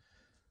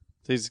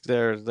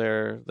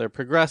 They're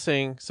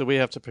progressing, so we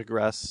have to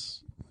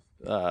progress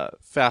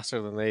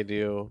faster than they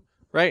do.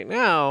 Right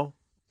now,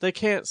 they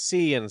can't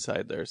see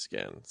inside their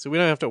skin, so we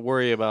don't have to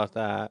worry about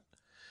that.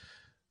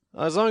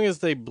 As long as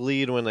they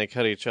bleed when they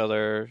cut each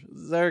other,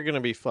 they're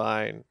gonna be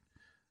fine.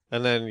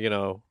 And then,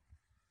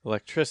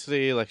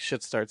 electricity, like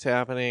shit starts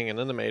happening, and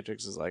then the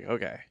Matrix is like,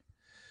 okay,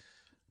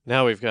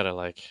 now we've got to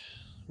like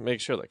make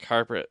sure the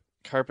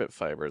carpet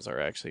fibers are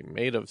actually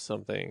made of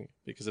something,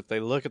 because if they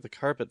look at the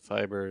carpet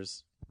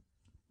fibers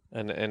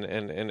and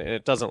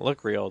it doesn't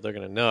look real, they're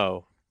gonna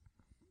know.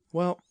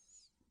 Well,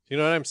 you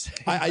know what I'm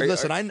saying?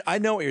 Listen. I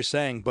know what you're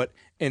saying, but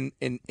in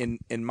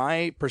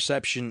my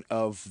perception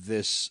of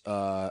this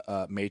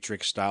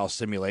Matrix style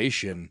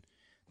simulation,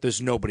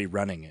 there's nobody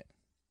running it.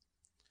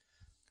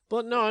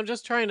 But no, I'm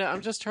just trying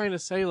to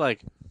say,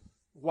 like,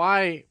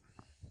 why?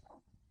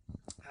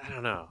 I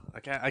don't know.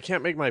 I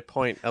can't make my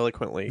point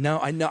eloquently. No,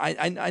 I know.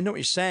 I know what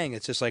you're saying.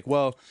 It's just like,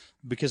 well,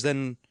 because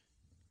then,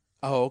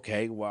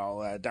 okay,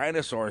 well,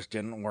 dinosaurs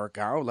didn't work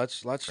out.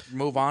 Let's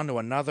move on to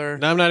another.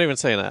 No, I'm not even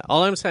saying that.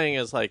 All I'm saying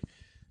is like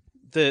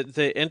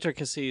the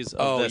intricacies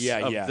of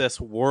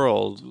this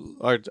world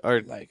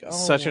are like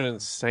such an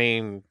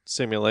insane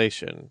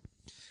simulation.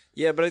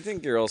 Yeah, but I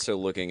think you're also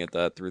looking at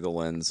that through the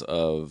lens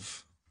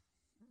of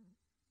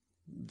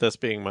this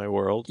being my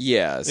world.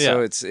 Yeah,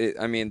 so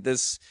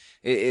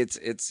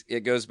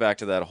it goes back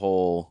to that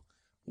whole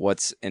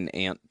what's an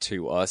ant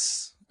to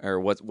us, or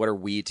what are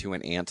we to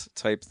an ant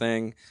type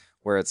thing,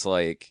 where it's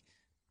like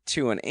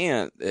to an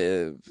ant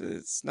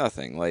it's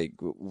nothing. Like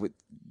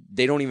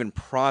they don't even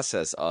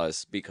process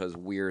us because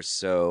we're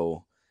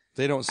so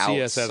they don't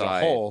see us as a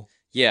whole.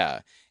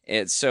 Yeah,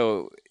 and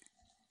so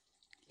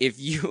if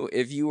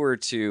you were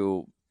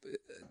to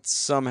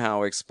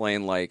somehow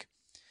explain like,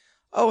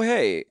 oh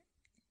hey,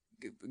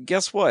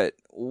 guess what?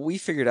 We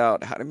figured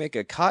out how to make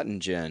a cotton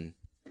gin.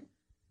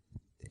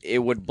 It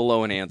would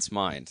blow an ant's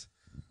mind.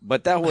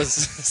 But that was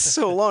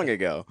so long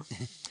ago.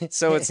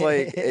 So it's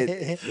like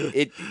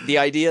the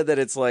idea that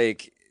it's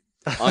like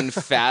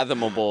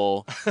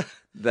unfathomable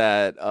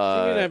that You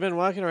mean I've been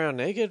walking around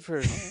naked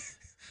for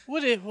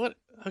what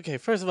okay,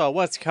 first of all,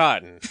 what's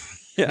cotton?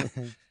 Yeah.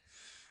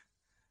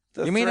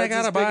 You mean I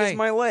gotta as big buy as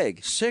my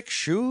leg? 6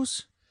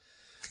 shoes?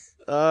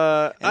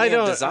 I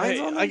don't. designs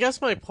on them? I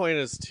guess my point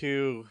is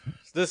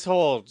this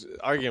whole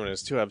argument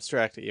is too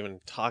abstract to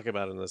even talk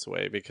about in this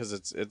way because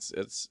it's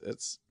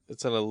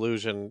an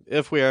illusion.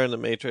 If we are in the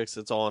Matrix,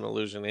 it's all an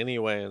illusion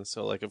anyway, and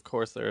so like of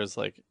course there is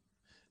like.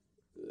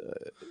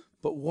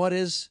 But what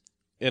is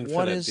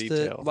infinite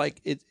detail?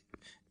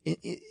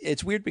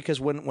 It's weird because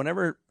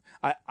whenever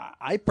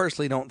I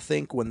personally don't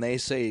think when they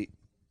say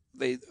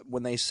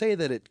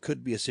that it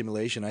could be a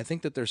simulation, I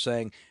think that they're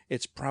saying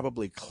it's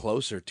probably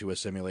closer to a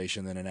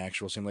simulation than an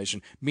actual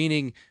simulation.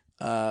 Meaning,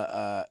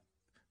 because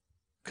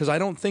I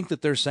don't think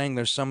that they're saying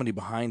there's somebody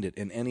behind it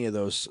in any of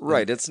those.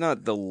 Right, it's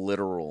not the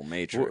literal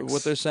Matrix.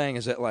 What they're saying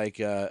is that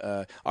like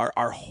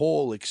our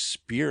whole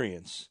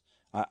experience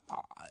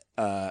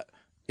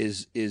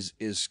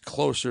is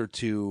closer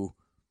to.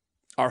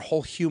 Our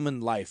whole human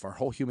life, our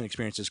whole human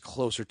experience is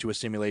closer to a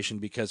simulation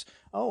because,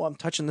 I'm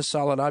touching this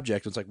solid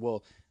object. It's like,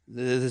 well,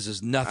 this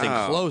is nothing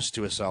close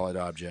to a solid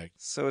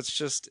object. So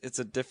it's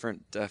a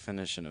different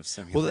definition of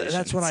simulation. Well,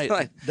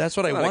 that's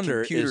what I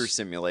wonder. A computer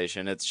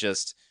simulation. It's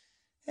just,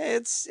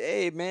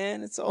 hey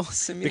man, it's all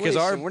simulation. Because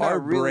our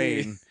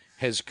really... brain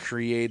has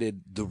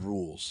created the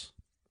rules.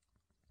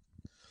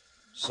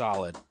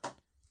 Solid.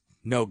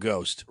 No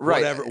ghost.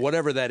 Right.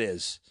 Whatever that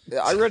is.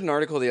 I read an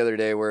article the other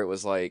day where it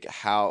was like,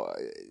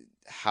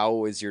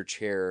 how is your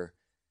chair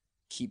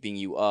keeping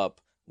you up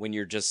when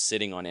you're just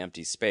sitting on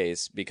empty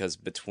space? Because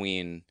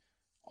between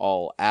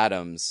all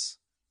atoms,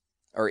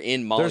 or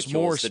in molecules, there's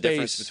more the space.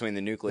 Difference between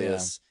the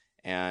nucleus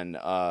and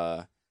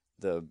the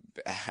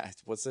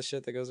what's the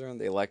shit that goes around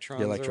the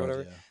electrons, or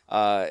whatever.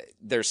 Yeah.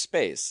 There's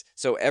space,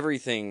 so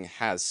everything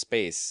has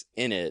space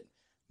in it.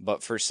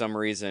 But for some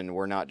reason,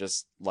 we're not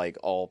just like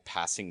all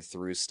passing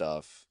through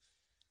stuff.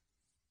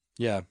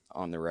 Yeah,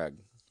 on the reg.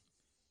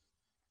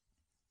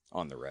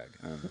 Well,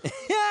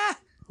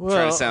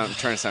 trying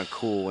to sound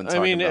cool when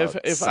talking about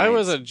if I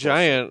was a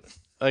giant,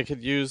 I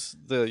could use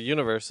the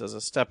universe as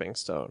a stepping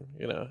stone.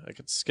 You know, I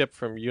could skip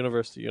from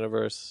universe to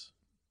universe,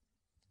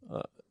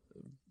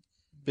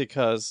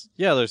 because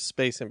there's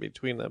space in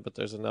between them, but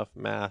there's enough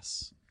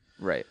mass,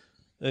 right?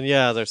 And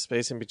there's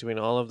space in between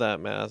all of that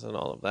mass and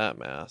all of that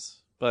mass.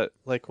 But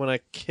like when I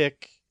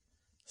kick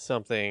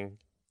something,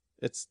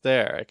 it's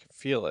there. I can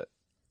feel it.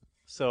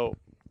 So.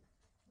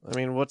 I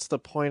mean, what's the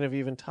point of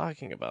even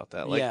talking about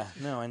that? Like, I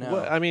know. You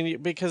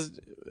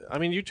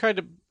tried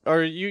to,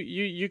 or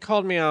you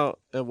called me out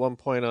at one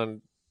point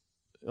on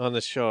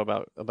this show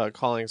about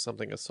calling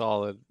something a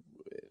solid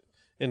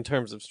in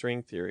terms of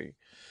string theory.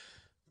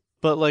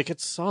 But like,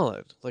 it's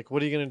solid. Like,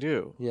 what are you gonna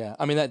do? Yeah,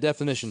 I mean that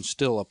definition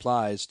still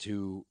applies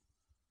to.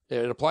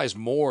 It applies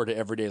more to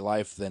everyday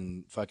life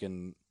than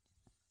fucking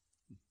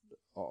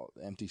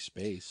empty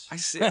space. I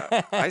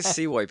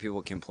see why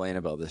people complain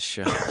about this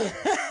show.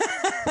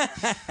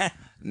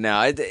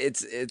 No,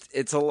 it's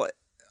a.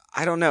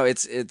 I don't know.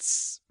 It's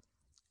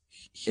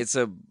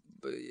a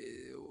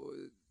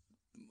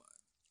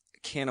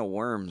can of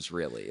worms,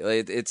 really.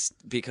 It's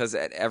because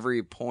at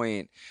every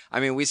point, I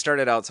mean, we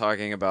started out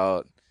talking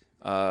about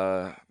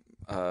Betty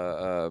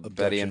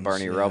and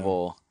Barney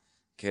Rubble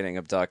getting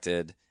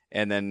abducted,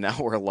 and then now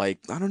we're like,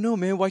 I don't know,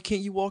 man. Why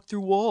can't you walk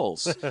through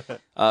walls?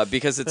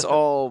 Because it's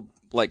all.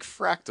 Like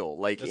fractal,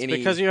 like it's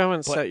because you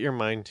haven't set your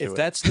mind to it. If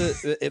that's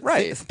the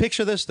right,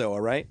 picture this though. All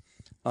right,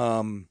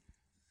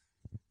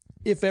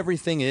 if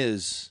everything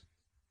is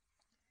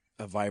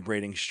a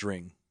vibrating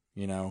string,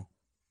 a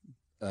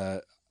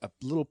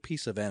little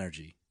piece of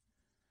energy,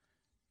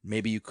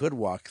 maybe you could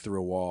walk through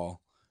a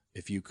wall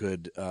if you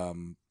could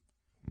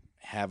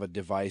have a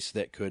device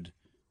that could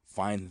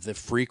find the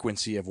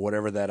frequency of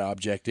whatever that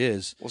object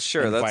is. Well,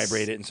 sure, and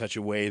vibrate it in such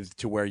a way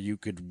to where you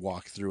could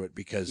walk through it.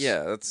 Because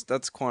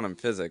that's quantum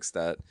physics.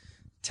 That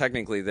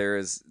technically there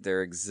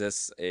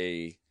exists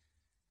a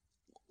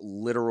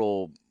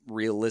literal,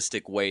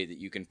 realistic way that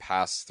you can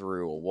pass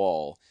through a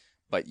wall,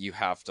 but you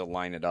have to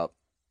line it up.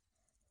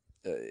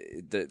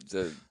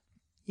 The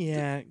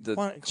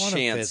quantum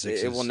chance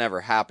physics it will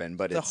never happen.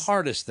 But it's the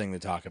hardest thing to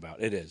talk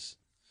about. It is.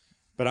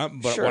 But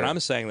sure. What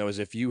I'm saying though is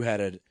if you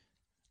had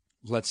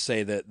let's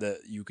say that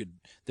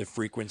the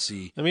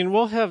frequency. I mean,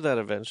 we'll have that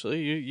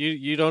eventually.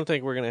 You don't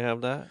think we're going to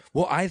have that?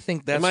 Well, I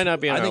think it might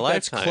not be in our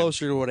lifetime. That's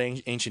closer to what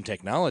ancient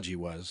technology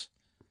was.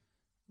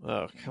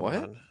 Oh, come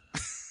on.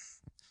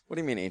 What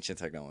do you mean ancient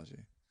technology?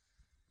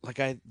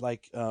 Did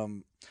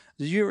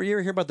you ever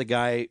hear about the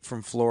guy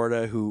from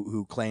Florida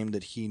who claimed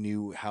that he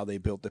knew how they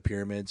built the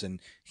pyramids,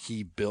 and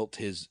he built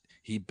his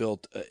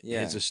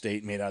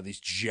estate made out of these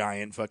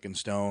giant fucking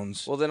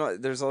stones? Well, then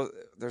there's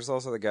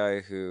also the guy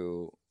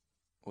who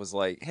was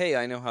like, hey,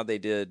 I know how they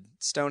did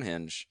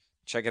Stonehenge.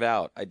 Check it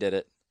out. I did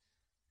it.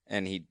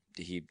 And he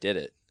did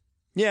it.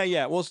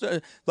 Yeah. Well,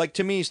 like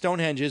to me,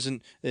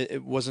 Stonehenge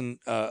wasn't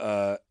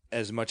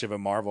as much of a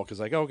marvel because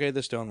like, okay,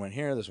 this stone went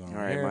here, this one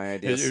went here. My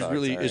idea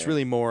it's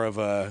really more of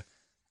a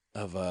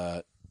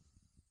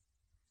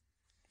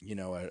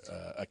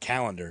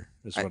calendar.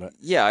 Is what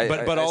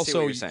But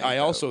also I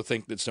also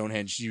think that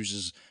Stonehenge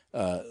uses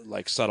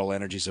like subtle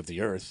energies of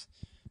the earth.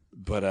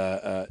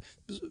 But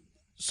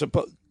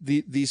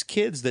these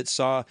kids that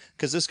saw,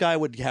 because this guy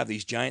would have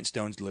these giant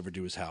stones delivered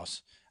to his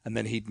house, and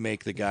then he'd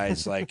make the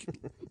guys like.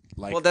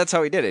 Well, that's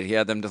how he did it. He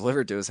had them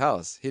delivered to his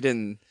house. He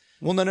didn't.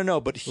 Well,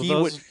 no. But he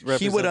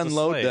would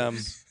unload them.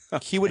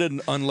 He would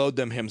unload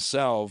them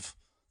himself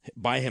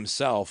by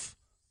himself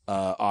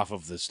off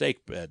of the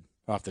stake bed,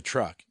 off the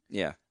truck.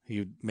 Yeah. He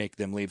would make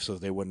them leave so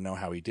that they wouldn't know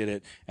how he did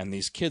it. And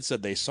these kids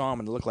said they saw him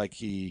and it looked like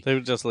he... They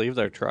would just leave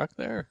their truck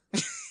there?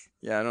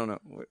 Yeah, I don't know.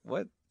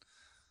 What?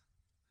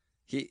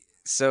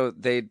 So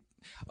they'd...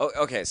 Oh,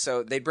 okay,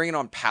 so they'd bring it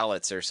on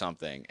pallets or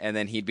something, and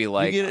then he'd be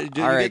like,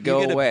 all right,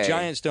 go away. You get a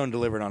giant stone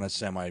delivered on a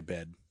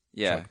semi-bed.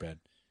 Yeah. Truck bed.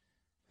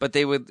 But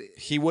they would...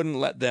 He wouldn't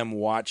let them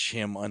watch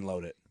him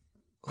unload it.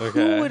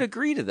 Okay. Who would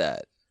agree to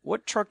that?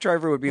 What truck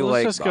driver would be let's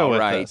like, just go all with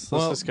right. this.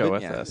 Let's just go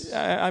with this.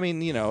 I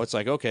mean, it's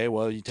like, okay,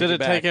 well, you take Did it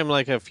back. take him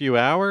like a few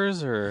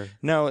hours or?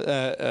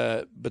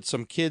 No, but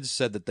some kids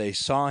said that they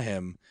saw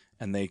him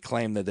and they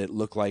claimed that it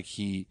looked like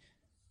he.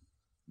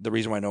 The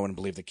reason why no one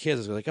believed the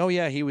kids is like, oh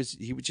yeah, he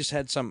just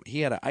had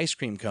he had an ice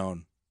cream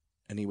cone,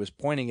 and he was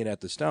pointing it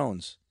at the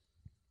stones.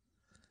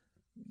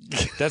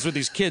 That's what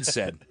these kids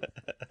said,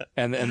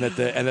 and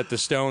that the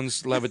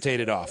stones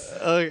levitated off.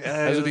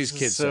 That's what these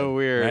kids said. So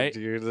weird, right?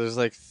 dude. There's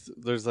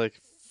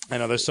like. I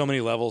know there's so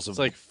many levels of. It's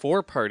like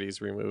 4 parties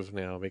removed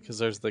now because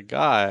there's the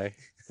guy,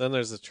 then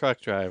there's the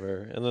truck driver,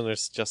 and then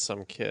there's just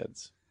some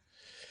kids.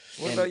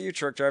 What about you,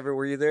 truck driver?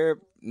 Were you there?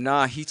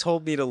 Nah, he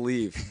told me to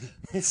leave,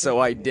 so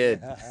I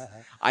did.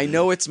 I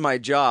know it's my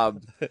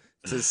job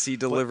to see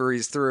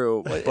deliveries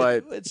through,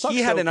 but he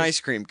had an ice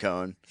cream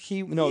cone.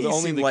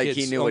 Only the like kids,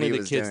 he knew only what he the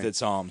was kids doing. that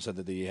saw him said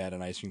that he had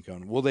an ice cream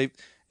cone. Well,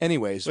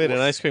 anyways. Wait, an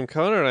ice cream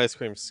cone or an ice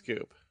cream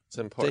scoop? It's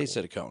important. They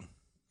said a cone.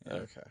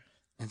 Okay.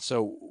 And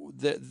so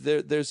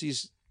there's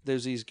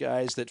these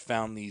guys that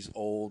found these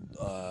old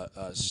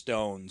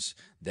stones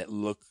that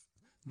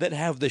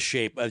have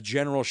a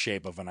general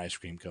shape of an ice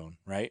cream cone,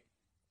 right?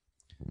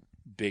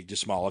 Big to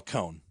small, a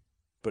cone.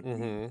 But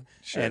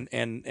Sure.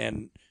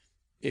 and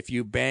if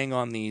you bang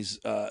on these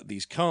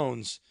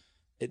cones,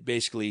 it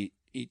basically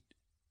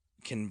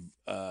can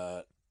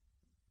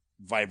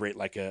vibrate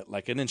like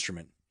an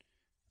instrument,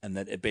 and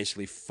that it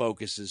basically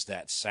focuses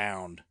that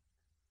sound.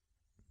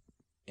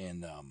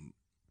 And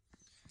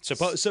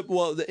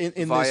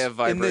in Via this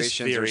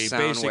vibrations or theory,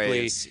 sound basically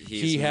waves,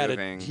 he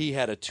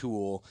had a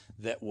tool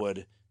that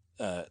would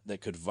that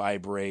could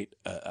vibrate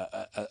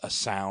a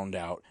sound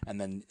out, and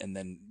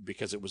then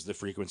because it was the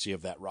frequency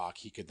of that rock,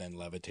 he could then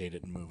levitate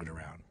it and move it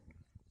around.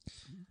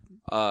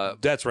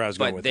 That's where I was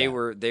going with that.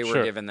 But they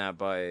were given that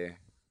by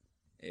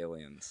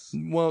aliens.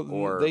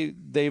 Well,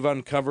 they've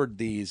uncovered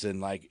these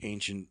in like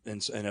in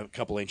a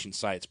couple ancient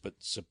sites, but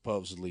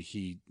supposedly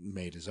he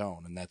made his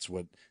own, and that's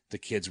what the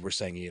kids were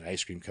saying. He had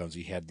ice cream cones.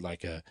 He had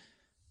like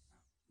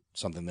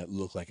something that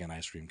looked like an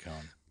ice cream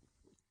cone.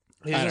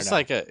 He's just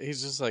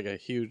like a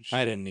huge.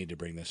 I didn't need to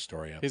bring this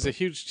story up. He's a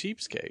huge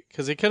cheapskate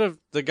because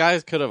the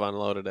guys could have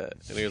unloaded it,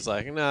 and he was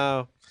like,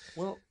 "No,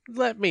 well,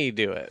 let me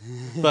do it,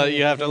 but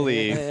you have to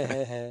leave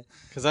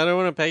because I don't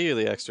want to pay you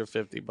the extra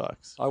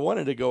 $50." I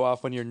wanted to go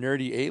off on your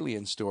nerdy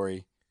alien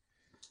story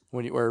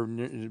or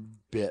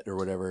bit or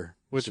whatever.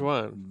 Which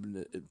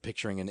one?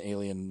 Picturing an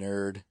alien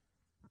nerd.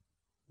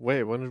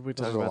 Wait, when did we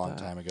talk That was about a long that?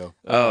 time ago.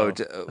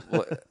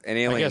 An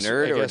alien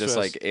nerd or just was,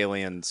 like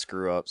alien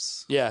screw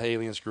ups? Yeah,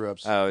 alien screw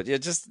ups. Oh, yeah,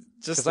 just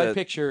I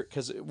picture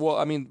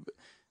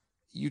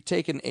you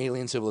take an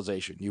alien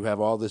civilization. You have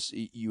all this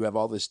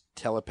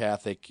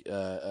telepathic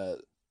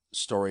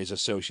stories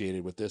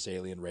associated with this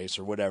alien race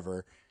or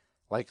whatever.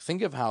 Like,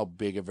 think of how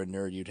big of a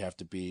nerd you'd have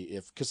to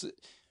be because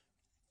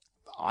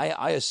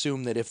I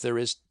assume that if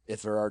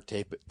there are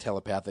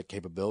telepathic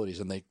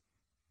capabilities and they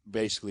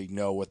basically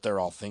know what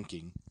they're all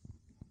thinking.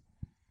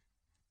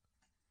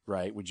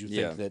 Right? Would you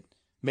think that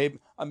maybe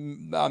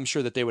I'm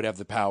sure that they would have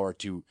the power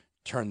to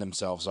turn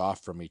themselves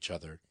off from each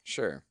other.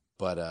 Sure.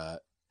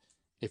 But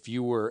if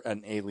you were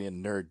an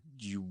alien nerd,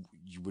 you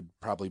would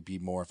probably be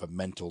more of a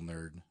mental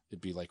nerd.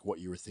 It'd be like what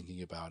you were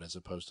thinking about as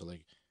opposed to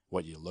like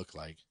what you look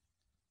like.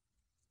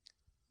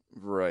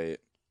 Right.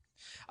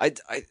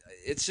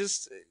 It's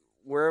just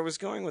where I was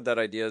going with that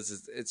idea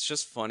is it's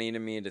just funny to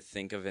me to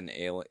think of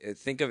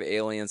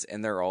aliens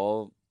and they're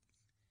all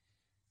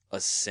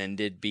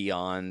ascended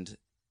beyond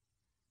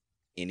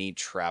any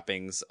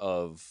trappings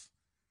of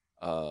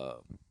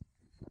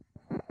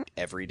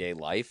everyday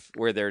life,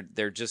 where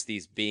they're just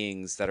these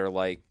beings that are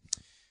like,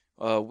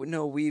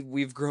 no,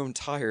 we've grown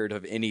tired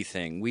of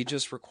anything. We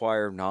just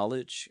require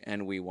knowledge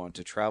and we want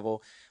to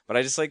travel. But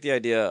I just like the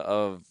idea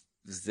of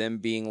them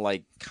being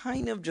like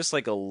kind of just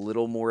like a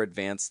little more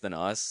advanced than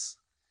us.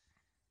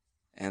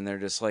 And they're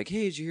just like,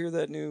 hey, did you hear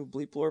that new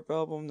Bleep Blorp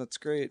album? That's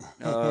great.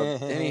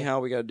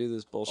 Anyhow, we got to do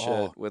this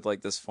bullshit with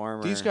like this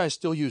farmer. These guys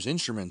still use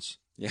instruments.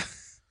 Yeah.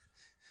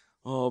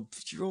 Oh,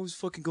 you're always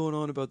fucking going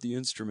on about the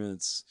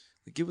instruments.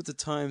 Like, get with the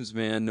times,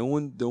 man. No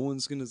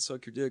one's gonna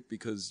suck your dick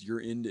because you're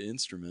into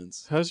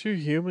instruments. How's your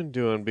human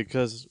doing?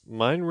 Because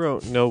mine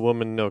wrote "No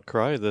Woman, No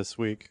Cry" this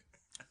week.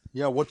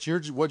 Yeah, what's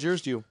yours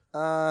do?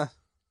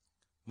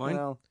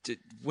 Mine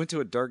went to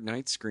a Dark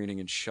Knight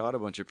screening and shot a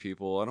bunch of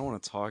people. I don't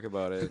want to talk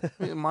about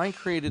it. Mine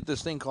created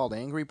this thing called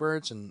Angry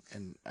Birds, and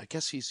I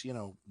guess he's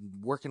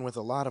working with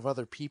a lot of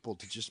other people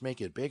to just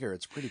make it bigger.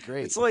 It's pretty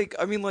great. It's like,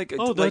 I mean, like,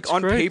 Oh, like that's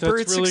on great. paper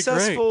That's it's really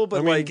successful, great. but I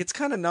mean- like it's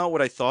kind of not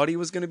what I thought he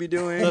was going to be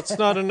doing. That's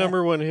not a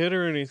number one hit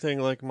or anything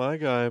like my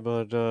guy,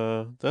 but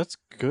that's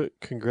good.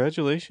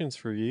 Congratulations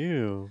for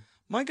you.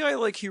 My guy,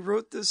 like, he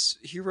wrote this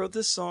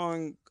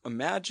song,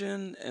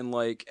 Imagine, and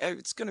like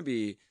it's going to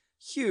be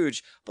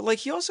huge, but like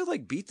he also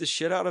like beat the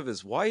shit out of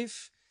his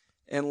wife,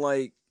 and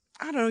like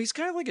I don't know, he's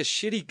kind of like a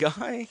shitty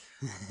guy,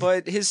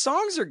 but his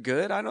songs are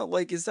good. I don't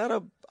like, is that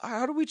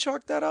how do we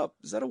chalk that up?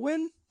 Is that a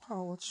win?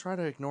 Oh, let's try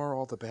to ignore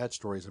all the bad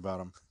stories about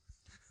him.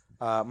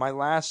 My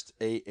last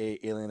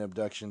alien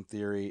abduction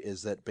theory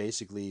is that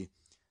basically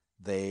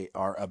they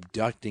are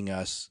abducting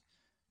us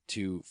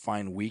to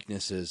find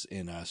weaknesses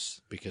in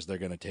us because they're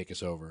going to take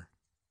us over.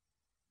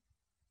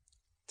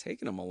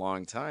 Taking them a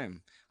long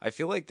time. I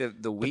feel like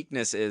the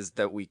weakness is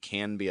that we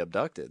can be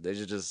abducted. They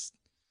should just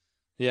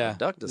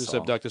abduct us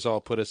all. Abduct us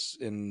all, put us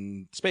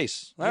in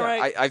space. All Yeah,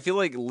 right. I feel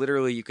like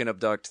literally you can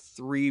abduct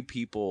 3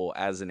 people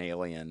as an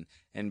alien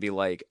and be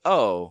like,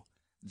 oh,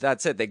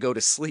 that's it. They go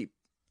to sleep.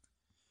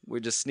 We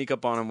just sneak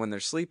up on them when they're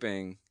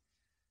sleeping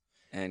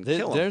and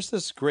kill them. There's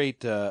this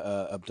great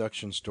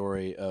abduction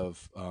story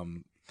of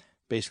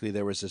basically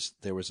there was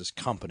this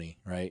company,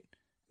 right?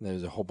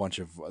 There's a whole bunch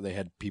of, they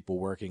had people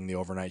working the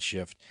overnight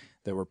shift.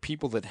 There were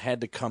people that had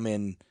to come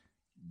in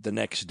the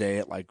next day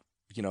at like,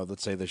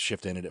 let's say the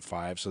shift ended at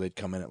 5, so they'd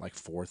come in at like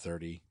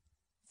 4:30,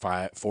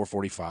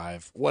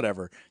 4:45,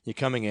 whatever. You're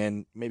coming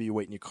in, maybe you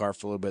wait in your car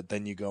for a little bit,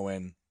 then you go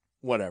in,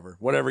 whatever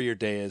your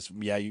day is.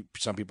 Yeah,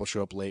 some people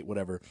show up late,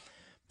 whatever.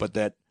 But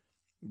that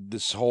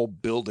this whole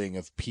building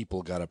of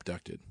people got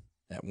abducted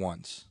at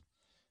once.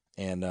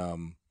 And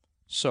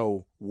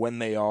so when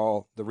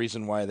the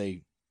reason why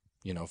they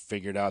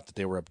figured out that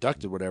they were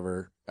abducted,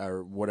 whatever,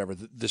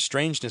 the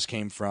strangeness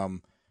came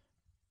from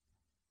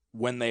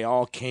when they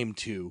all came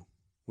to,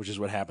 which is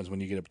what happens when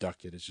you get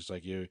abducted. It's just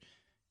like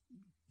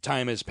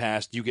time has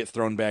passed, you get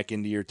thrown back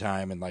into your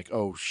time, and like,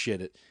 oh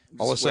shit,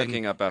 all of a sudden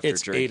waking up after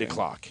it's drinking. 8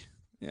 o'clock.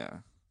 Yeah.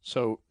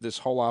 So this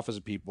whole office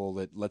of people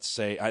that, let's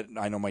say,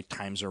 I know my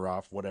times are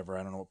off, whatever,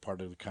 I don't know what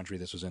part of the country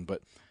this was in,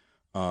 but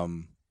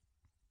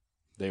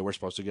they were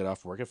supposed to get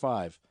off work at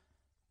 5.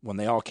 When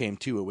they all came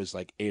to, it was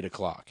like 8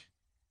 o'clock.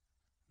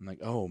 I'm like,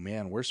 oh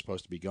man, we're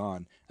supposed to be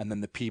gone. And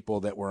then the people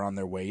that were on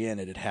their way in,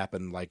 it had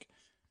happened like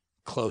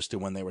close to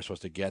when they were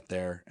supposed to get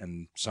there,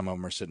 and some of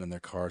them are sitting in their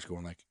cars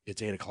going like,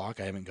 it's 8 o'clock,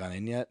 I haven't gone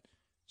in yet.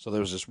 So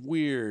there was this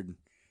weird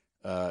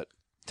time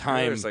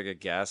There's like a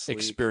gas leak.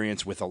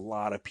 experience with a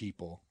lot of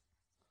people.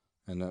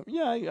 And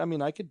I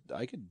mean, I could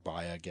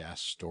buy a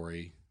gas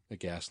story, a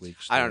gas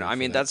leak story. I don't know. I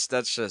mean, that.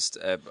 that's just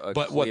a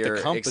But what the clear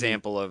company-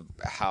 example of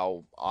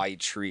how I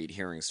treat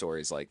hearing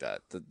stories like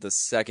that. The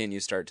second you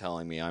start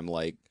telling me, I'm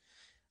like,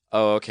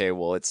 oh, okay,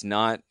 well, it's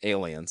not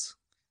aliens.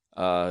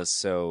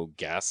 So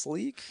gas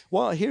leak?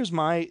 Well, here's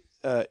my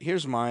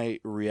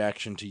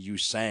reaction to you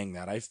saying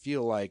that. I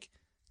feel like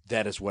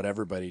that is what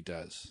everybody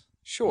does.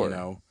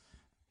 Sure.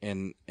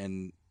 And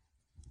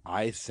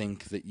I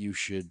think that you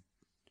should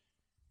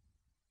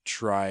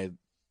try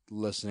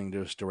listening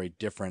to a story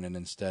different, and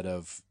instead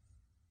of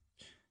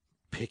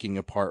picking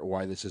apart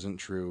why this isn't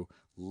true,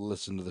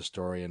 listen to the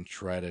story and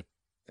try to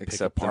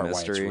Accept pick the apart why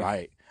it's mystery.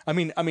 right. I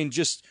mean,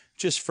 just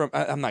from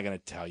I'm not going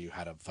to tell you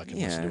how to fucking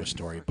listen to a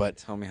story, but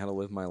Tell me how to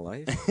live my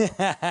life.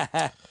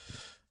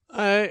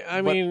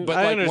 I mean, but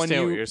I like when understand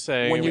you- what you're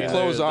saying. when you I mean,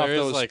 close off there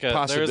is those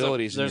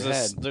possibilities in your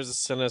head. There's a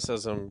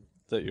cynicism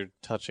that you're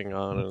touching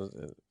on,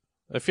 and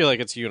I feel like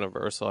it's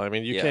universal. I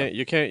mean,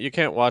 you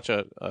can't watch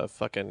a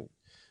fucking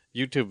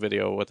YouTube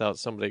video without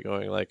somebody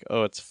going like,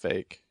 "Oh, it's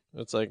fake."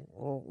 It's like,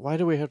 well, why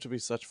do we have to be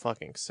such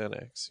fucking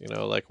cynics?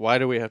 Like, why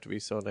do we have to be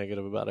so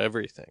negative about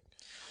everything?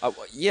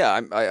 Yeah,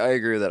 I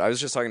agree with that. I was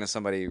just talking to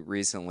somebody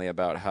recently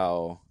about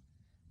how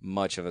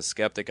much of a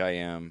skeptic I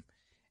am,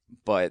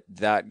 but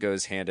that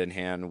goes hand in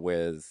hand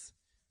with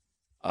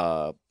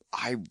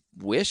I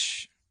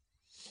wish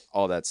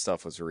all that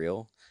stuff was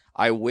real.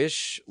 I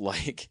wish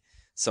like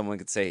someone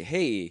could say,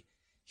 hey,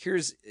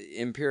 here's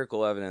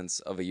empirical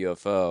evidence of a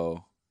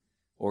UFO,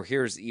 or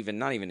here's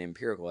not even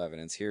empirical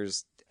evidence,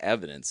 here's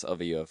evidence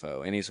of a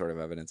UFO, any sort of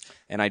evidence,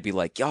 and I'd be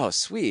like, yo,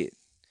 sweet.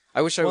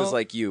 I wish I was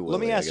like you, Willie,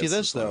 let me I ask you guess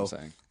this is what I'm though.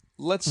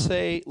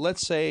 saying.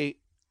 Let's say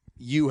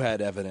you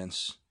had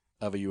evidence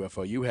of a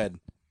UFO. You had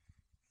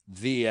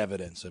the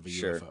evidence of a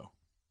Sure. UFO,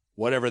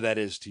 whatever that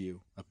is to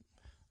you.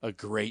 A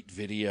great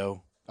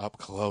video up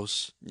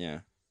close. Yeah.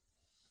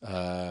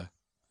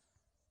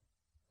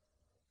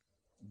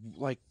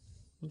 Like,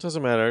 It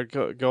doesn't matter.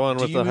 Go on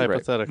Do with the you-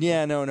 hypothetical.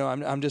 yeah, no.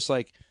 I'm just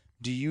like,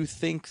 do you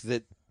think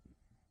that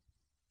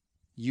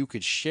you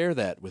could share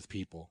that with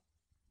people?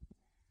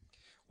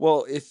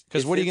 Well,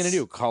 Because what are you going to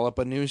do? Call up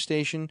a news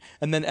station?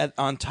 And then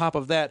on top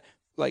of that,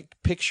 like,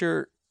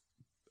 picture...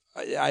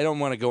 I don't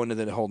want to go into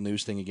the whole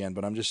news thing again,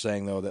 but I'm just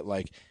saying, though, that,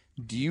 like,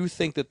 do you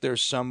think that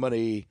there's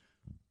somebody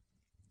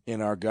in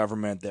our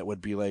government that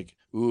would be like,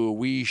 ooh,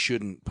 we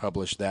shouldn't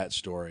publish that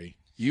story.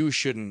 You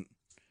shouldn't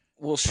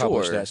Well,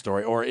 publish sure. that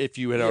story. Or if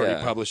you had already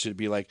Yeah. published it, it'd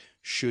be like,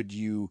 should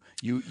you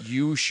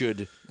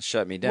should.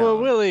 Shut me down. Well,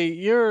 Willie,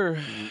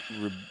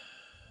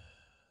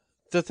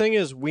 the thing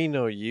is, we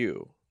know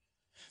you.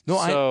 No,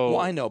 So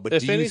I know, but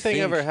if do you anything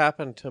think, ever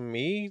happened to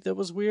me that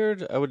was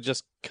weird, I would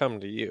just come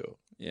to you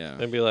Yeah.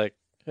 and be like,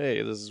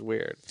 "Hey, this is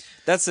weird."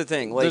 That's the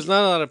thing. Like, There's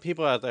not a lot of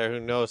people out there who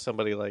know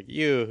somebody like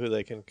you who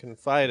they can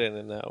confide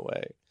in that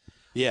way.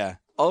 yeah.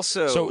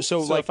 also, So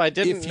So like, if I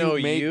didn't know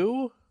made,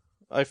 you,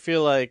 I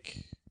feel like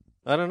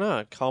I don't know.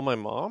 I'd call my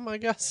mom, I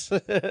guess.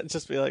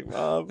 Just be like,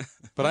 "Mom."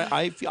 but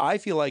I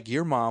feel like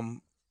your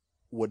mom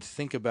would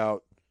think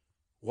about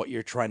what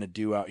you're trying to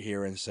do out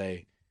here and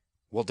say,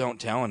 well, don't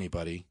tell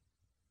anybody.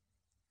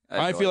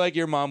 I feel like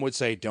your mom would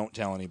say, don't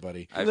tell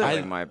anybody. I feel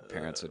like my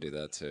parents would do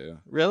that too.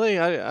 Really?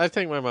 I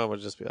think my mom would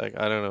just be like,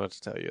 "I don't know what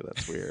to tell you.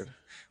 That's weird."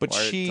 But Why-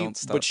 she don't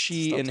stop talking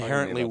to me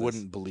inherently about this.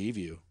 wouldn't believe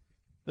you.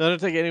 I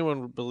don't think anyone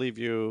would believe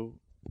you.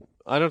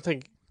 I don't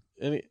think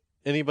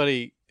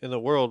anybody in the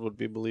world would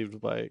be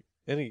believed by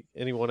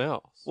anyone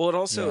else. Well, it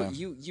also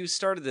Yeah. you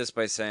started this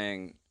by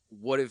saying,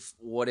 what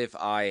if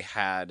I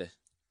had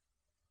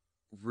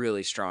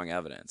really strong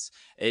evidence?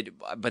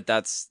 But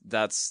that's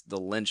the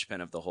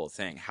linchpin of the whole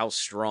thing. How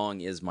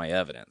strong is my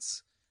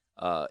evidence?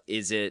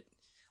 Is it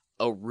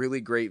a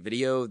really great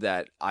video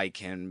that I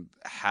can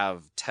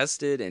have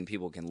tested and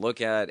people can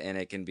look at and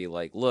it can be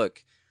like,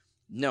 look,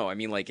 no, I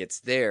mean, like, it's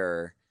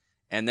there.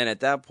 And then at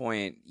that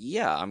point,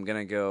 yeah,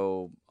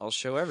 I'll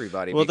show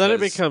everybody. Well, then it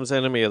because- becomes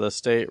enemy of the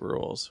state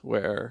rules,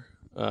 where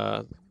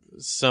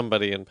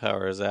somebody in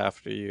power is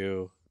after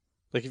you.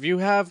 Like if you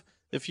have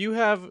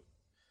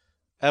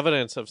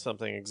evidence of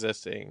something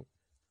existing,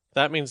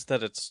 that means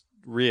that it's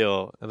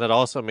real, and that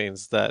also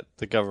means that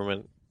the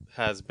government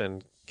has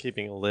been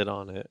keeping a lid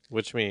on it,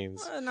 which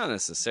means not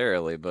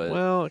necessarily, but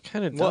well, it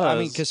kind of does. Well, I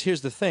mean, because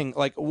here's the thing.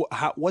 Like,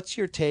 what's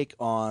your take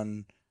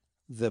on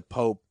the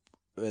Pope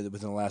within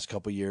the last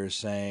couple of years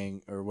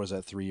saying, or was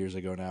that 3 years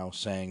ago now,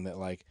 saying that,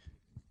 like,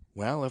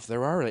 well, if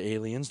there are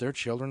aliens, they're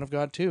children of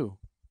God too.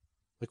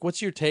 Like,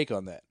 what's your take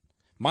on that?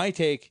 My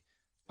take,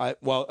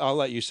 I'll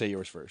let you say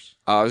yours first.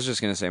 I was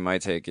just gonna say my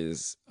take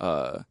is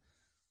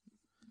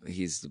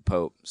he's the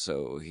Pope,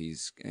 so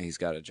he's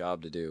got a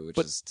job to do, which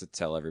is to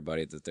tell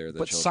everybody that they're the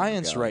But children of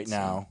science God, right so-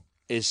 now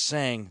is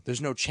saying there's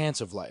no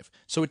chance of life.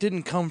 So it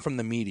didn't come from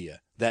the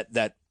media.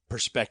 That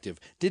perspective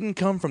didn't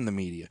come from the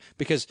media,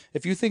 because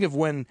if you think of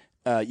when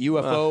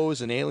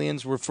UFOs and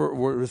aliens were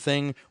a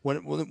thing, when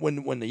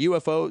the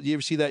UFO, you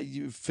ever see that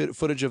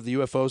footage of the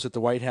UFOs at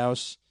the White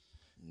House?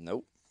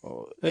 Nope.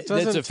 It That's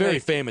a doesn't very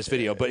take- famous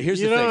video. But here's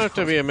you the thing: don't have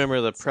to be a member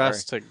of the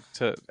press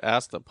to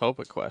ask the Pope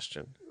a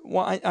question.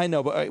 Well, I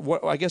know,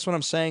 but I guess what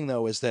I'm saying,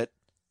 though, is that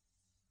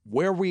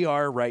where we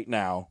are right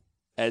now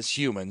as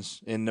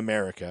humans in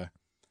America,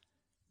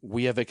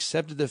 we have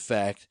accepted the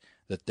fact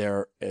that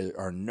there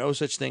are no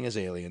such thing as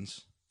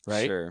aliens,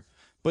 right? Sure.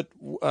 But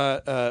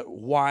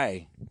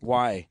why?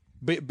 Why?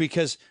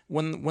 Because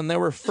when there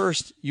were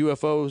first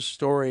UFO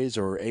stories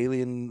or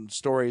alien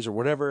stories or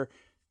whatever,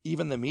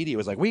 even the media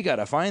was like, we got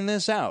to find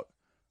this out.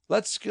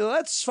 Let's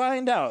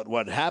find out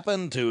what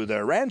happened to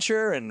the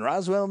rancher in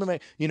Roswell, New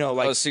Mexico. You know,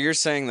 like, Oh, so you're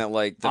saying that,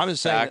 like, the I'm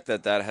just saying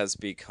fact that has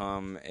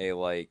become a,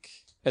 like,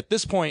 at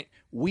this point,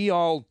 we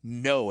all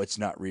know it's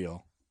not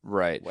real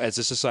right. as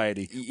a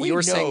society. We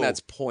You're saying know. that's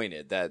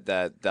pointed,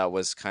 that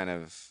was kind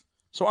of...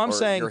 So I'm or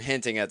saying you're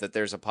hinting at that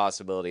there's a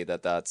possibility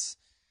that's...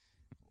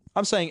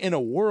 I'm saying in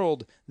a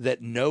world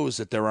that knows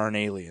that there aren't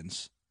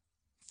aliens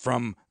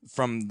from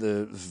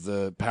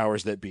the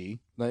powers that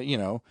be, you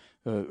know,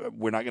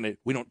 we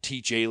don't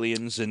teach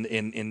aliens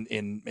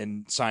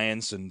in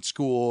science and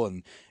school,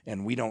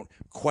 and we don't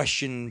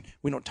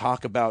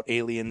talk about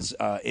aliens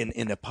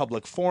in a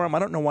public forum. I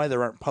don't know why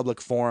there aren't public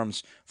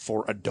forums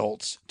for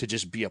adults to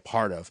just be a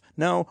part of.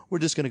 No, we're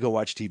just going to go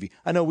watch TV.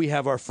 I know we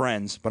have our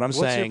friends, but I'm What's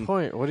saying your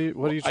point? What are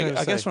you trying to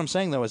say? I guess what I'm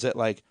saying, though, is that,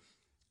 like,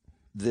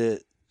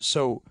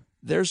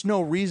 there's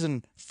no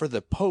reason for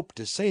the Pope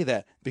to say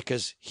that,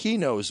 because he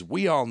knows,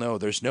 we all know,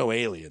 there's no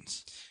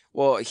aliens.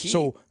 Well,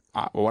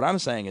 What I'm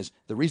saying is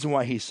the reason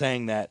why he's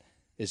saying that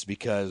is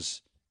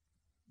because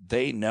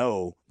they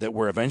know that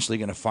we're eventually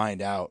going to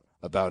find out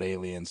about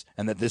aliens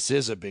and that this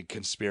is a big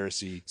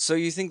conspiracy. So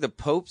you think the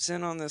Pope's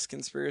in on this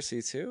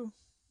conspiracy too?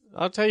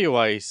 I'll tell you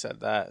why he said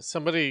that.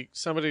 Somebody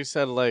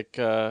said, like,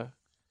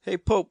 Hey,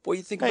 Pope, what do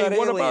you think Hey, about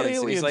what aliens? about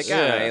And he's like,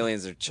 aliens? Yeah.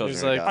 aliens are children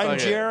He's of like, God. I'm Fuck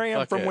it. Jerry. I'm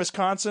Fuck from it.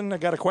 Wisconsin. I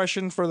got a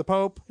question for the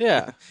Pope.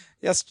 yeah,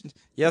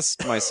 Yes,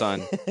 my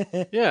son.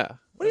 yeah.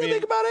 What do you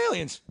think about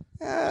aliens?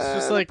 It's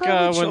just They're like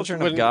probably when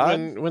children of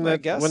God, when I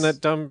that guess. when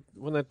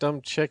that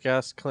dumb chick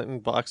asked Clinton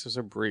boxers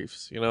or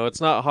briefs. You know, it's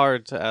not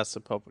hard to ask the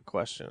Pope a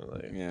question.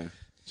 Like, Yeah.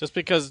 just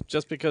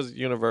because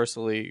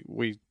universally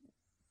we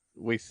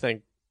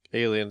think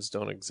aliens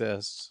don't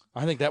exist.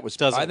 I think that was.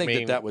 Doesn't I think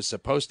mean- that was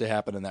supposed to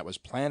happen, and that was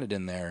planted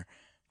in there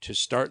to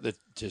start.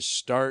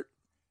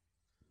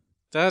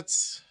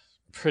 That's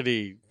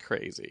pretty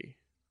crazy.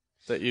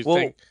 That you Well,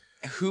 think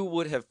who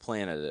would have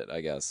planted it,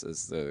 I guess,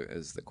 is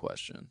the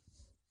question.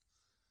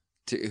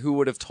 Who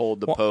would have told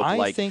the Pope, I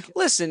like,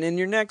 listen, in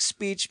your next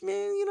speech,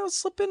 man,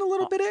 slip in a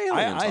little bit of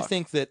alien talk. I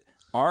think that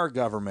our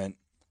government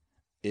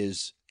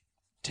is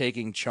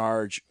taking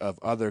charge of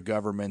other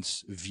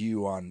governments'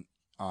 view on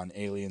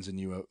aliens and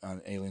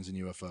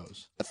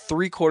UFOs.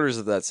 3/4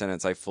 of that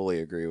sentence I fully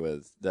agree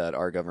with, that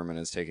our government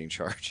is taking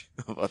charge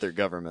of other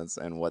governments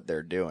and what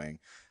they're doing.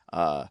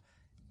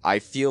 I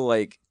feel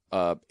like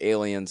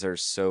aliens are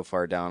so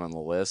far down on the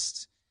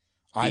list.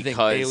 I think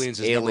aliens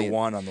is number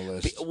one on the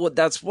list. Well,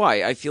 that's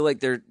why I feel like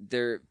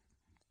they're.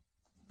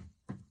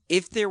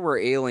 If there were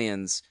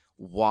aliens,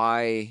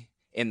 why?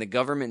 And the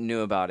government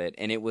knew about it,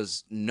 and it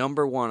was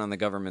number one on the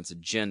government's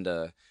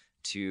agenda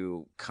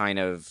to kind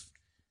of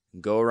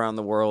go around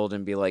the world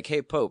and be like,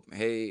 "Hey, Pope.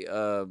 Hey,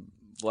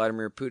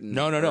 Vladimir Putin."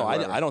 No.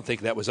 I don't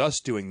think that was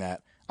us doing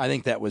that. I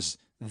think that was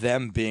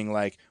them being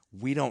like,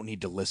 we don't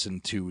need to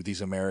listen to these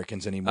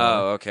Americans anymore.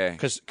 Oh, okay.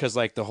 Because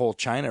like the whole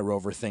China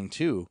rover thing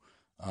too.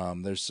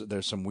 There's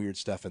some weird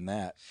stuff in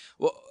that.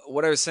 Well,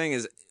 what I was saying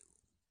is,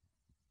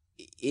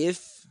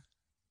 if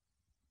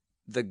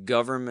the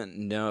government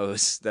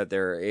knows that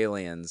there are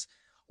aliens,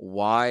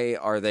 why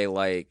are they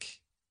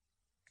like,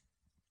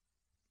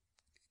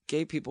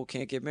 gay people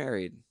can't get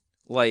married?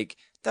 Like,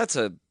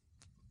 they're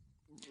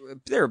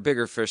a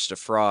bigger fish to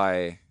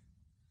fry.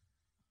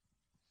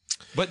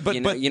 But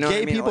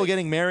gay people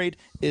getting married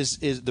is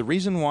the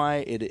reason why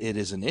it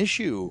is an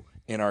issue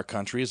in our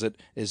country.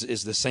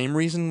 Is the same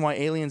reason why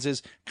aliens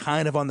is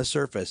kind of on the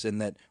surface, in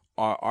that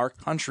our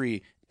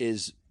country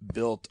is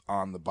built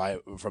on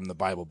from the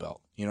Bible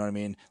Belt. You know what I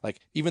mean? Like,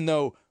 even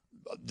though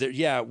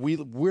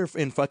we're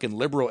in fucking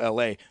liberal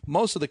LA,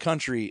 most of the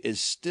country is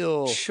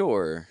still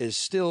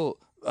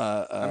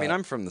I mean,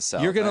 I'm from the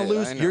South. You're gonna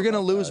lose. You're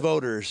gonna lose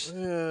voters.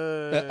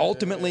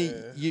 Ultimately,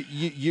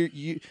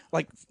 you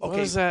like. Okay, what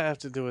does that have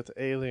to do with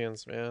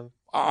aliens, man?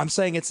 I'm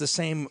saying it's the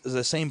same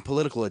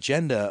political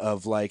agenda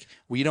of like,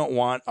 we don't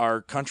want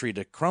our country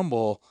to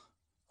crumble,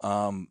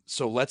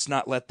 so let's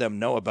not let them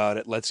know about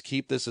it. Let's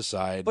keep this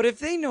aside. But if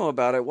they know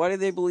about it, why do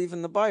they believe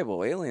in the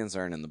Bible? Aliens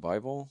aren't in the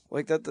Bible.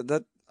 Like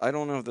that I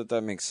don't know if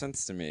that makes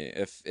sense to me.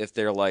 If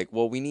they're like,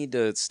 well, we need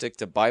to stick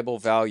to Bible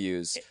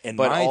values,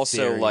 but also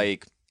theory,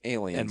 like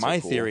aliens. In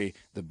my theory,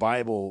 the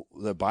Bible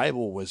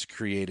was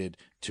created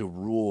to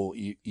rule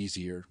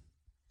easier.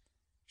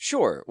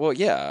 Sure. Well,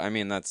 yeah. I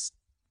mean, that's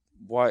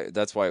why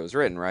it was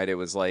written, right? It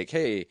was like,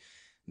 hey,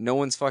 no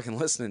one's fucking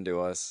listening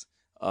to us.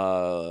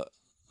 I'm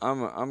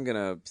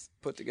gonna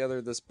put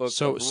together this book.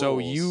 So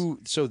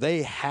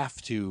they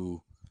have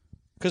to,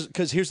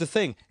 because here's the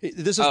thing.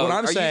 This is what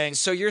I'm saying.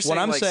 So you're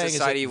saying like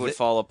society would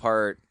fall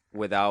apart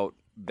without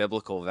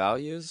biblical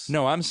values?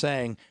 No, I'm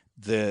saying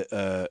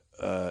the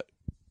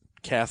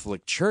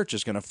Catholic Church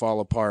is going to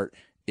fall apart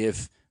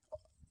if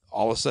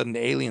all of a sudden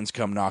aliens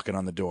come knocking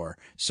on the door.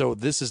 So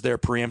this is their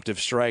preemptive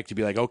strike to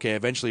be like, okay,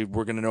 eventually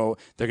they're going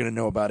to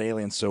know about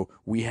aliens. So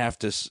we have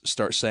to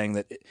start saying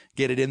that,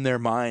 get it in their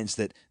minds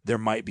that there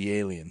might be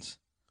aliens.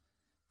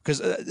 Because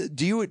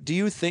do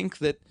you think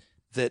that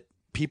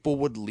people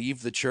would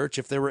leave the church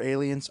if there were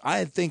aliens?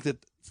 I think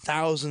that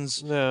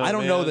thousands. No, I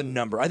don't know the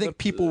number. I think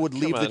people would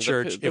leave the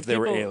church if there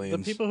were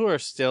aliens. The people who are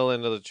still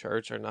into the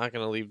church are not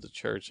going to leave the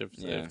church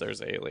if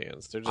there's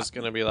aliens. They're just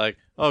going to be like,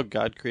 oh,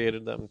 God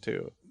created them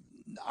too.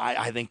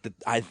 I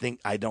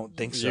don't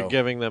think so. You're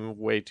giving them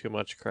way too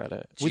much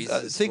credit.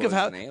 Think of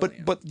how,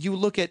 but you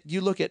look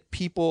at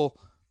people,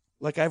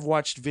 like I've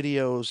watched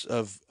videos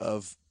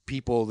of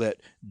people that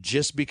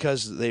just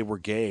because they were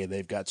gay,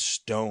 they've got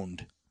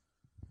stoned.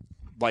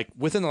 Like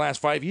within the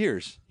last 5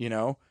 years,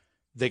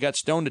 they got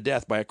stoned to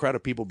death by a crowd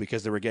of people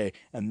because they were gay,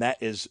 and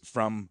that is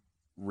from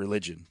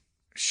religion.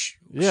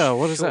 Yeah,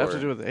 what does that have to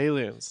do with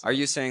aliens? Are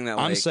you saying that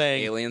I'm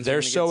saying aliens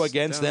they're so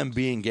against them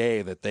being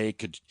gay that they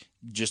could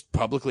just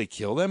publicly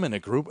kill them in a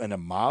group and a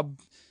mob?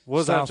 What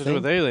does that have to do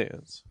with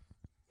aliens?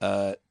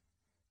 The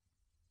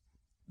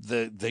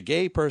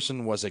gay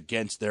person was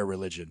against their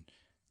religion.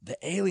 The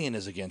alien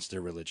is against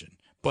their religion,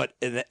 but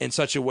in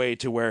such a way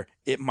to where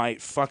it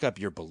might fuck up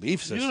your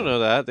belief system. You don't know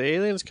that. The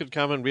aliens could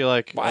come and be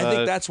like, I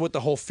think that's what the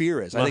whole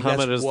fear is. Muhammad I think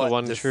that's is the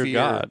one true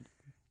God.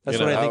 That's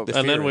what I think the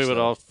fear is. And then we would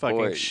all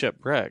fucking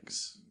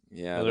shipwrecks.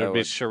 Yeah, there'd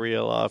be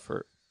Sharia law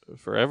for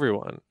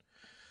everyone.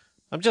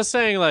 I'm just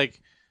saying,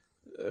 like,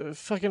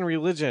 fucking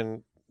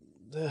religion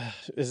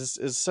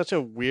is such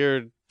a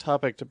weird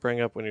topic to bring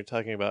up when you're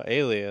talking about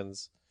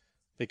aliens,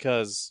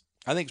 because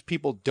I think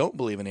people don't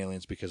believe in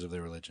aliens because of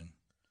their religion.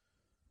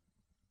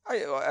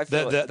 I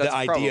feel like that's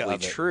idea probably of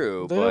it.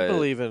 True. They don't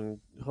believe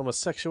in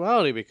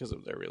homosexuality because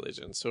of their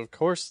religion, so of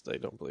course they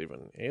don't believe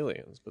in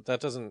aliens. But that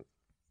doesn't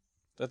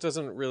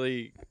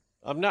really.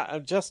 I'm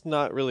just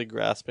not really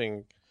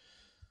grasping.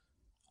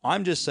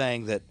 I'm just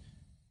saying that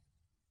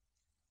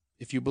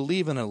if you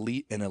believe in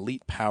an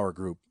elite power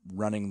group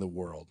running the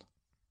world,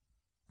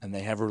 and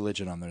they have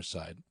religion on their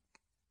side,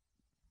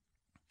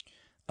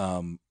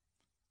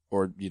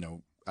 or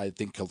I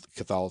think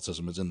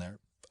Catholicism is in there.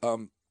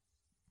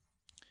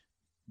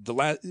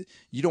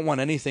 You don't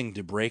want anything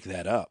to break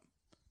that up.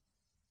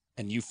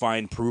 and you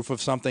find proof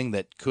of something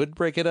that could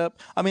break it up.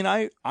 I mean,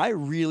 I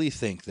really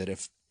think that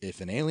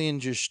if an alien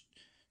just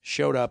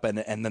showed up and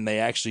then they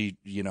actually,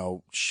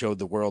 showed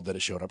the world that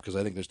it showed up, because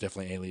I think there's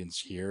definitely aliens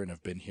here and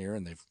have been here,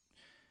 and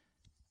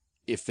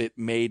if it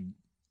made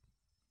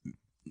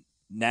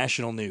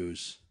national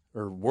news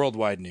or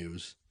worldwide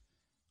news,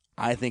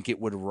 I think it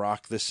would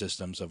rock the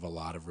systems of a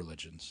lot of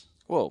religions.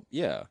 Well,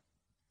 yeah.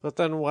 But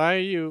then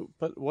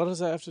but what does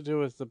that have to do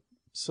with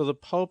so the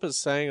Pope is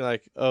saying,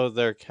 like, oh,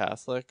 they're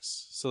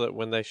Catholics, so that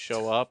when they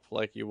show up,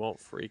 like, you won't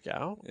freak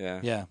out?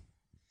 Yeah. Yeah.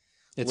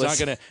 It's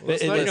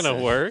It's not going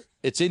to work.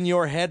 It's in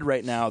your head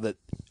right now that,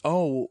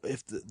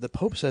 if the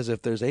Pope says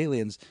if there's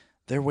aliens,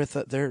 they're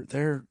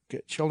they're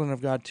children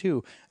of God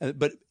too.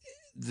 But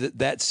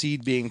that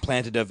seed being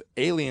planted of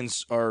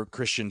aliens are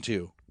Christian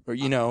too.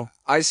 Or,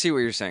 I see what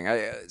you're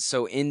saying.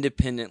 So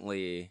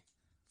independently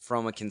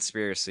from a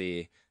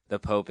conspiracy, the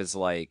Pope is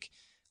like,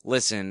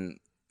 listen,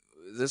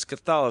 this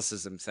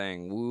Catholicism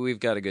thing, we've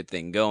got a good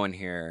thing going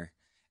here.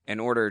 In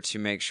order to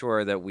make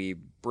sure that we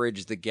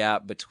bridge the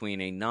gap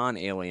between a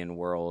non-alien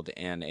world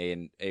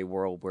and a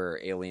world where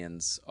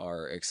aliens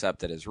are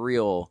accepted as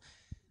real,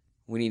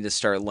 we need to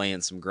start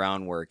laying some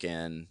groundwork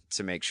in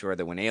to make sure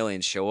that when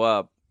aliens show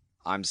up,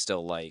 I'm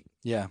still like,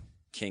 yeah,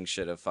 king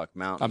should have fucked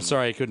mountain. I'm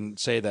sorry I couldn't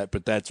say that,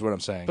 but that's what I'm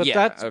saying.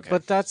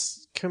 But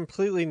that's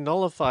completely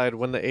nullified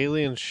when the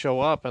aliens show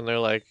up and they're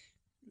like,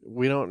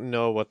 we don't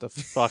know what the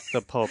fuck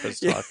the Pope is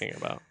talking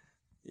about.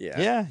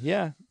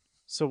 Yeah.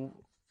 So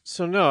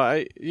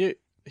no,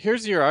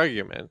 here's your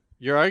argument.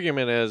 Your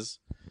argument is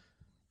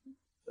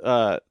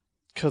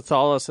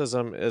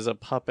Catholicism is a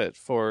puppet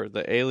for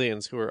the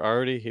aliens who are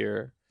already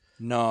here.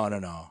 No.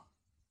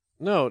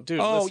 No, dude.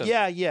 Oh, listen.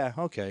 yeah,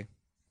 okay.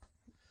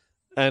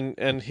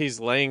 And he's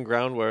laying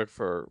groundwork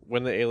for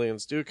when the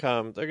aliens do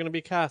come, they're going to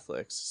be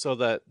Catholics, so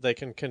that they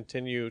can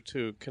continue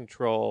to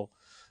control,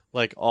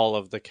 like, all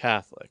of the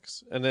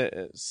Catholics. And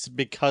it's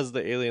because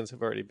the aliens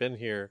have already been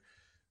here,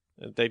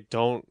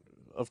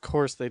 of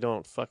course they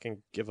don't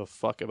fucking give a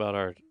fuck about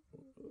our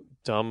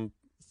dumb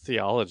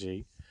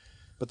theology.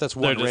 But that's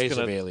one race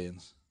of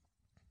aliens.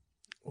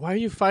 Why are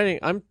you fighting?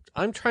 I'm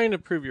trying to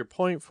prove your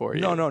point for you.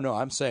 No.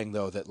 I'm saying,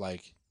 though, that,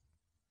 like,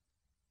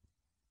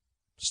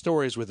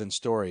 stories within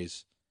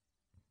stories,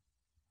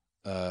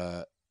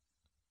 that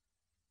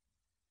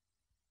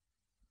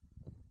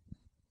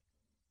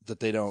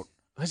they don't.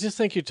 I just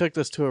think you took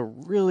this to a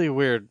really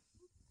weird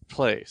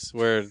place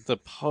where the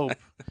Pope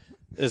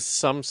is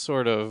some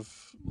sort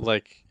of,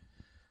 like,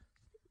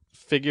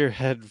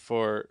 figurehead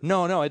for.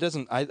 No, it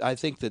doesn't. I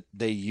think that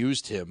they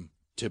used him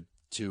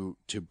to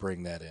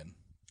bring that in.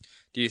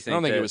 Do you think? I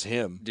don't think it was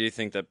him. Do you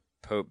think that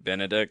Pope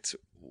Benedict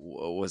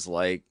was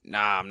like,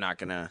 nah, I'm not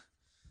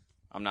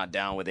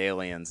down with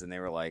aliens, and they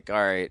were like, all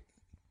right,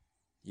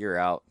 you're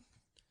out.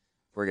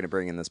 We're gonna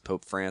bring in this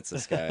Pope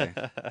Francis guy.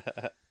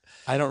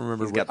 I don't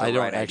remember. I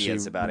don't actually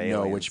know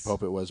aliens. which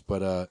Pope it was,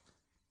 but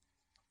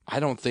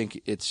I don't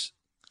think it's.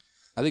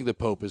 I think the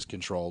Pope is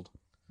controlled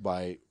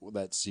by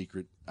that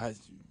secret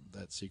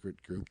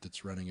group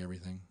that's running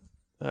everything.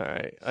 All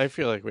right, I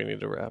feel like we need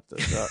to wrap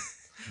this up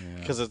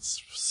because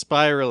it's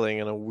spiraling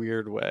in a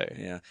weird way.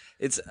 Yeah,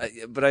 it's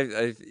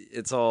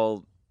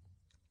all.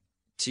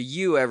 To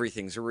you,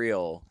 everything's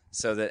real,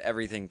 so that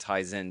everything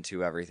ties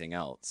into everything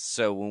else.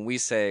 So when we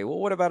say, well,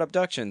 what about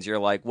abductions? You're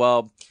like,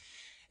 well,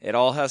 it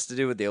all has to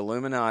do with the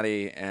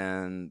Illuminati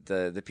and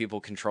the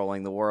people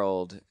controlling the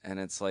world.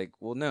 And it's like,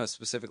 well, no,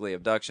 specifically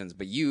abductions.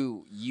 But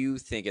you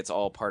think it's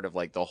all part of,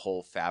 like, the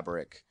whole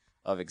fabric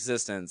of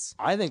existence.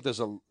 I think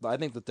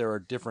that there are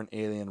different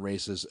alien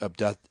races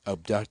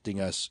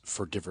abducting us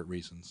for different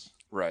reasons.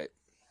 Right.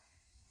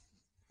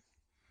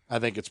 I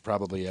think it's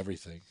probably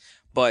everything.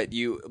 But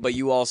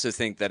you also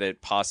think that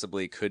it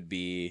possibly could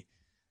be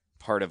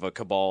part of a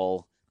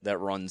cabal that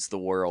runs the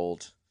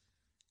world,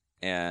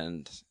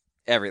 and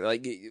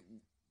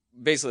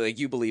basically, like,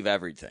 you believe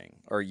everything,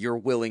 or you're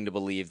willing to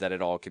believe that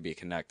it all could be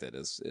connected.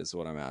 Is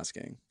what I'm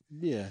asking.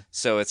 Yeah.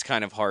 So it's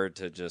kind of hard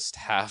to just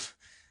have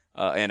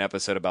an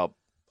episode about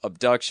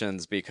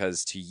abductions,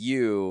 because to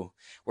you,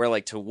 where,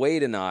 like, to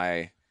Wade and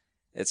I,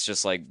 it's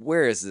just like,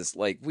 where is this?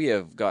 Like, we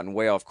have gotten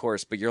way off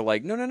course, but you're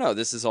like, no,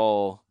 this is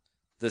all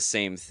the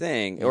same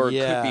thing, or it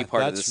could be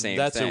part of the same thing.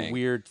 That's a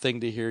weird thing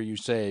to hear you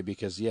say,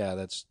 because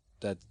that's.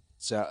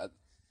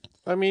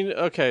 I mean,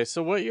 okay,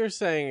 so what you're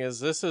saying is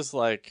this is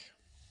the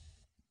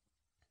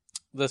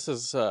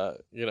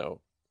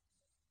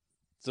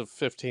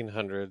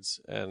 1500s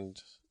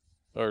and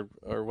or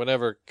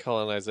whatever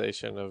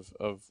colonization of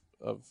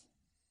the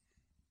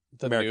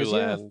America's, new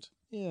land.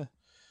 Yeah.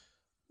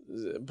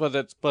 But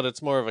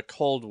it's more of a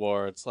Cold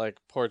War. It's like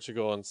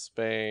Portugal and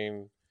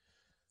Spain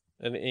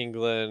and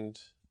England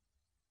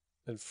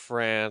and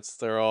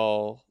France.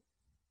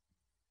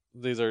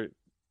 These are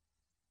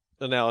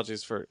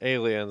analogies for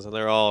aliens, and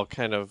they're all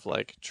kind of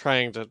like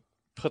trying to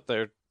put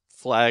their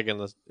flag in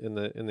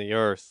the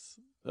earth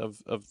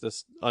of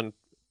this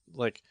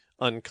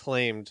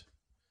unclaimed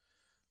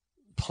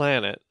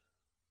planet.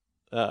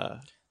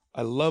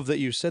 I love that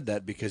you said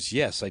that because,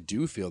 yes, I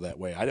do feel that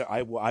way.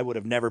 I would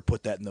have never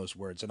put that in those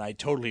words, and I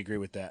totally agree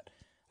with that.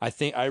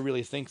 I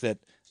really think that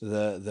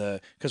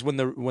because when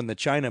the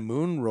China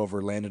moon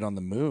rover landed on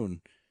the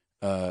moon,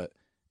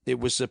 it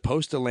was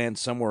supposed to land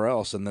somewhere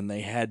else, and then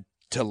they had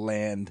to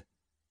land.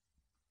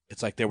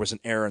 It's like there was an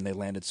error, and they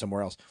landed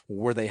somewhere else.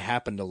 Where they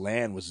happened to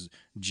land was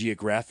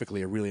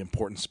geographically a really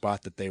important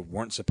spot that they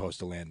weren't supposed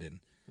to land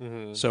in.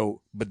 Mm-hmm.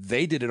 So, but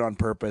they did it on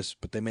purpose,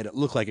 but they made it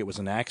look like it was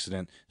an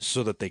accident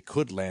so that they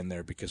could land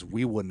there because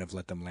we wouldn't have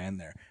let them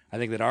land there. I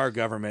think that our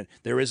government,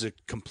 there is a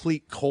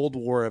complete Cold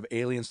War of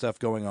alien stuff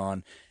going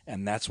on,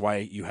 and that's why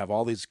you have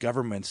all these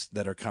governments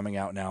that are coming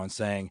out now and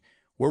saying,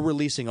 we're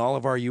releasing all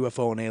of our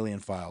UFO and alien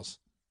files.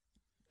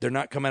 They're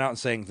not coming out and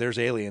saying there's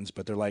aliens,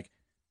 but they're like,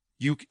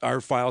 our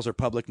files are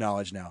public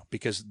knowledge now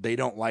because they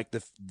don't like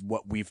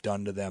what we've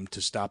done to them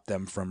to stop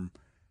them from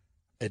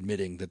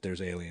admitting that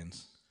there's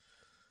aliens.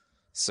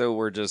 So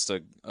we're just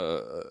a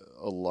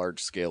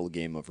large scale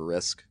game of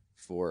Risk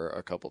for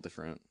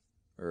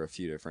a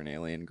few different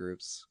alien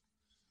groups.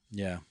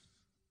 Yeah.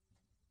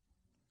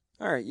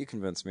 All right, you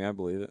convinced me. I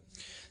believe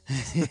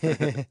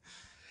it.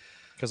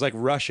 Because like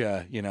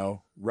Russia,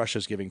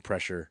 Russia's giving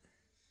pressure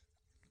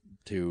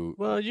to.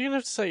 Well, you're gonna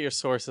have to say your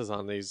sources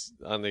on these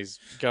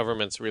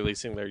governments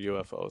releasing their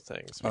UFO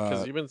things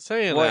because you've been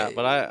saying that,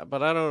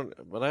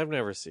 but I've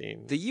never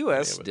seen. The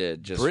U.S.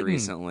 did just Britain,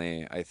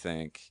 recently, I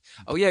think.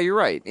 Oh yeah, you're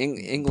right.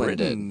 England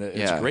did.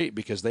 It's great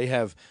because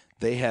they've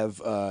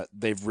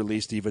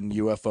released even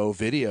UFO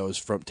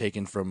videos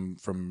taken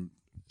from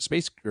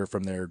space or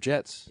from their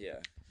jets. Yeah,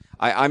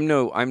 I'm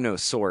no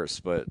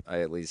source, but I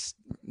at least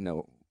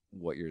know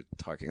what you're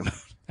talking about.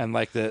 And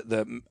like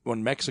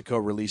when Mexico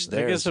released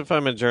theirs, I guess if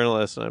I'm a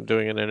journalist and I'm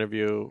doing an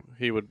interview,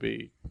 he would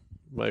be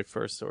my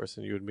first source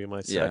and you would be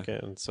my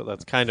second. So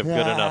that's kind of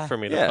good enough for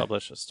me to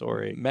publish a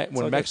story.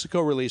 When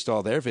Mexico released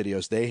all their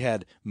videos, they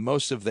had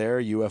most of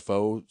their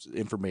UFO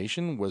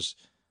information was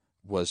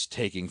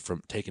taken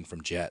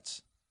from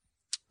jets.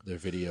 Their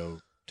video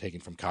taken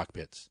from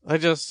cockpits.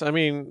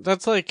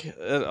 That's like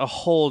a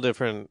whole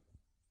different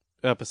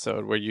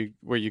episode where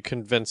you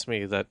convince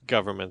me that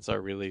governments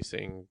are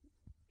releasing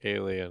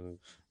alien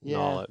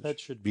knowledge. That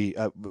should be.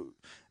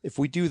 If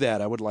we do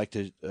that, I would like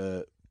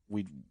to.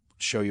 We'd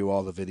show you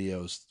all the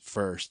videos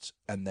first,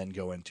 and then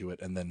go into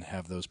it, and then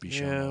have those be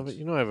shown. Yeah,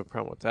 but I have a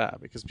problem with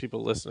that because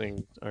people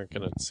listening aren't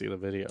going to see the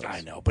videos. I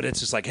know, but it's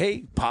just like,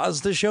 hey,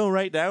 pause the show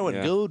right now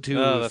and go to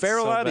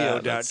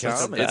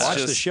feralaudio.com and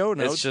watch the show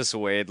notes. It's just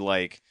Wade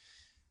like,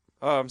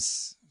 oh, I'm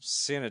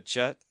seeing a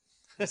jet.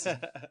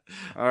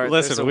 All right,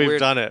 listen, we've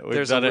done it.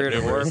 We've done it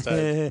numerous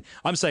times.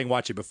 I'm saying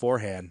watch it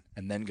beforehand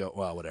and then go.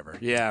 Well, whatever.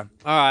 Yeah.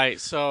 All right.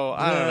 So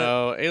I don't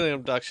know. Alien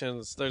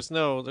abductions. There's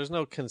no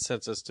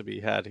consensus to be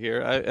had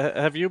here.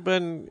 Have you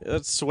been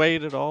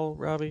swayed at all,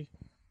 Robbie?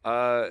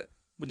 Did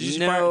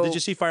you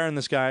see Fire in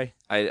the Sky?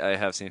 I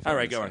have seen. Fire all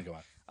right, go on.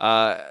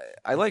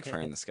 I like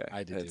Fire in the Sky.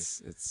 I do.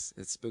 It's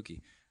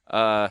spooky.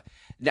 Now,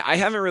 I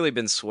haven't really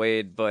been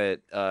swayed,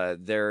 but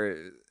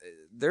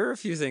there are a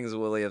few things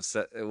Willie has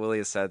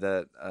said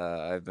that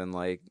I've been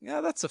like,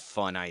 yeah, that's a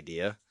fun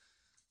idea.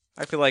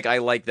 I feel like I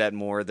like that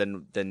more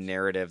than the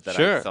narrative that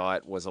I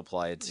thought was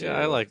applied to. Yeah,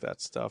 I like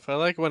that stuff. I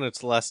like when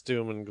it's less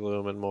doom and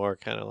gloom and more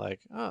kind of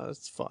like, oh,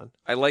 it's fun.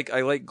 I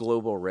like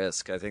global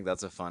risk. I think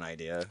that's a fun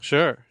idea.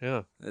 Sure,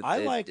 yeah.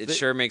 It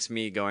sure makes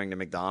me going to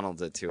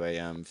McDonald's at 2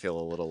 a.m. feel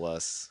a little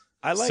less.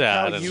 I like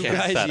sad how you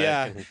guys,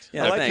 I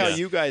like how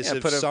you guys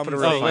have summed it.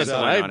 Oh, listen,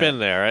 I've been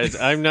there.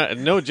 I'm not.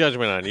 No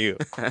judgment on you.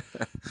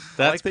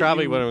 That's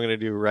probably what I'm going to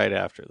do right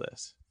after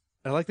this.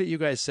 I like that you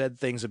guys said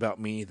things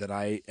about me that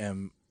I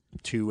am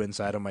too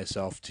inside of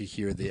myself to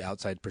hear the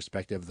outside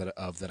perspective that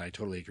I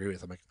totally agree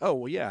with. I'm like, oh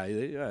well,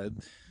 yeah,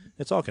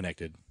 it's all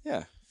connected.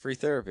 Yeah, free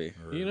therapy.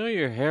 You know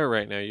your hair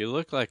right now. You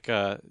look like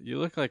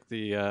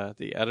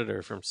the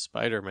editor from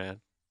Spider-Man.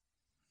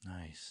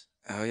 Nice.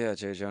 Oh yeah,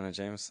 J. Jonah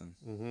Jameson.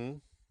 Mm-hmm.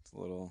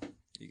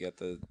 You got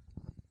the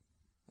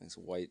nice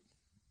white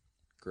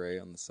gray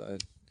on the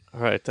side.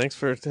 All right, thanks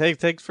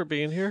for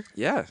being here.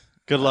 Yeah.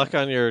 Good luck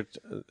on your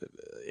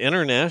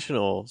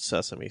international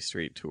Sesame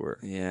Street tour.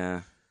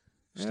 Yeah.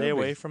 Stay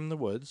away from the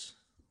woods.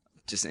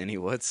 Just any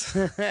woods.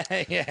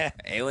 Yeah.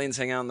 Aliens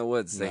hang out in the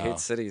woods. They hate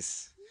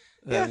cities.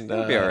 And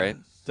it'll be all right.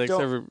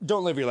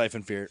 Don't live your life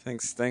in fear.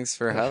 Thanks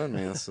for having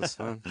me. This was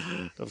fun.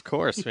 Of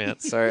course, man.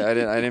 Sorry, I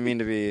didn't mean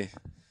to be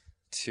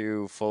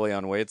too fully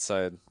on Wade's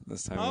side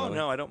this time. Oh,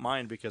 no, I don't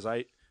mind because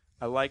I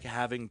like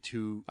having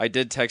to... I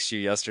did text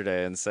you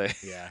yesterday and say,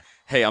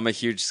 hey, I'm a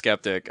huge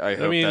skeptic. I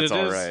hope that's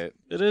all right.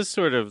 It is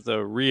sort of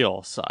the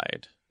real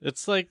side.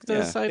 It's like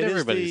the side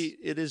everybody's...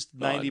 It is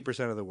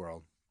 90% of the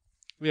world.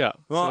 Yeah.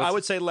 Well, I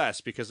would say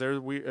less because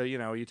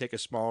you take a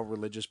small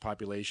religious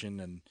population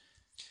and...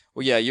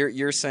 Well, yeah,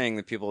 you're saying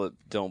that people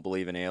that don't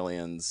believe in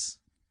aliens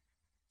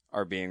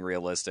are being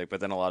realistic, but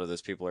then a lot of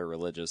those people are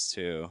religious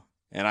too.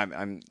 And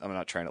I'm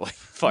not trying to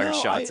fire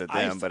shots at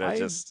them, but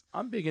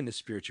I'm big into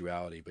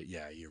spirituality. But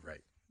yeah, you're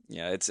right.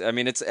 Yeah, it's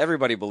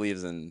everybody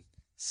believes in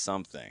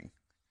something.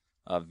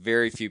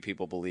 Very few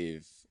people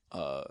believe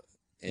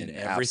in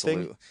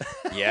everything?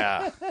 absolute.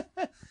 Yeah.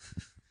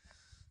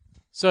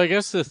 So I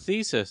guess the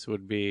thesis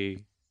would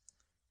be,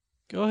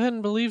 go ahead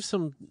and believe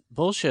some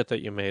bullshit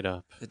that you made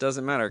up. It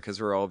doesn't matter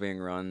because we're all being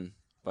run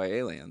by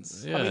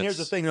aliens. Yeah, I mean, here's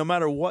the thing. No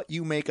matter what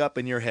you make up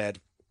in your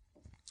head,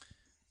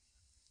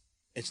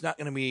 it's not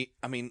going to be,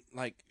 I mean,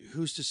 like,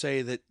 who's to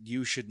say that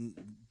you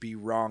shouldn't be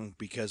wrong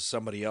because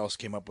somebody else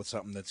came up with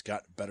something that's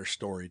got a better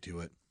story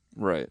to it?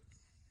 Right.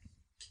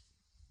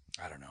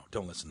 I don't know.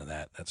 Don't listen to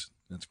that. That's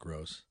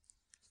gross.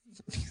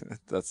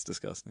 That's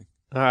disgusting.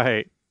 All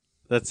right.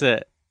 That's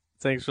it.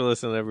 Thanks for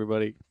listening,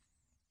 everybody.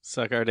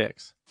 Suck our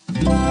dicks.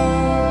 Feral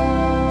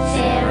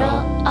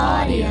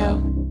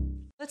Audio.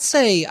 Let's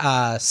say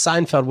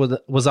Seinfeld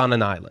was on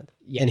an island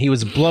and he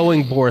was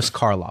blowing Boris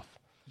Karloff.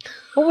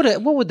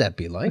 What would that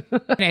be like?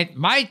 It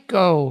might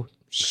go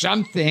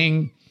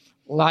something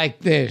like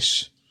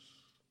this.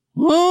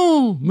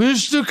 Oh,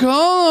 Mr.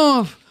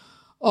 Karloff,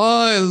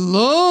 I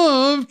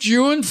loved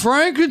you in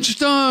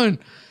Frankenstein,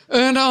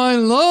 and I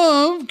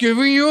love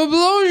giving you a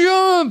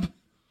blowjob.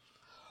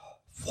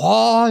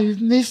 Why,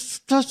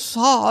 Mr.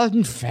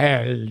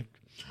 Seinfeld,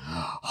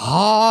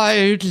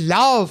 I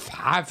love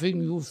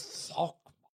having you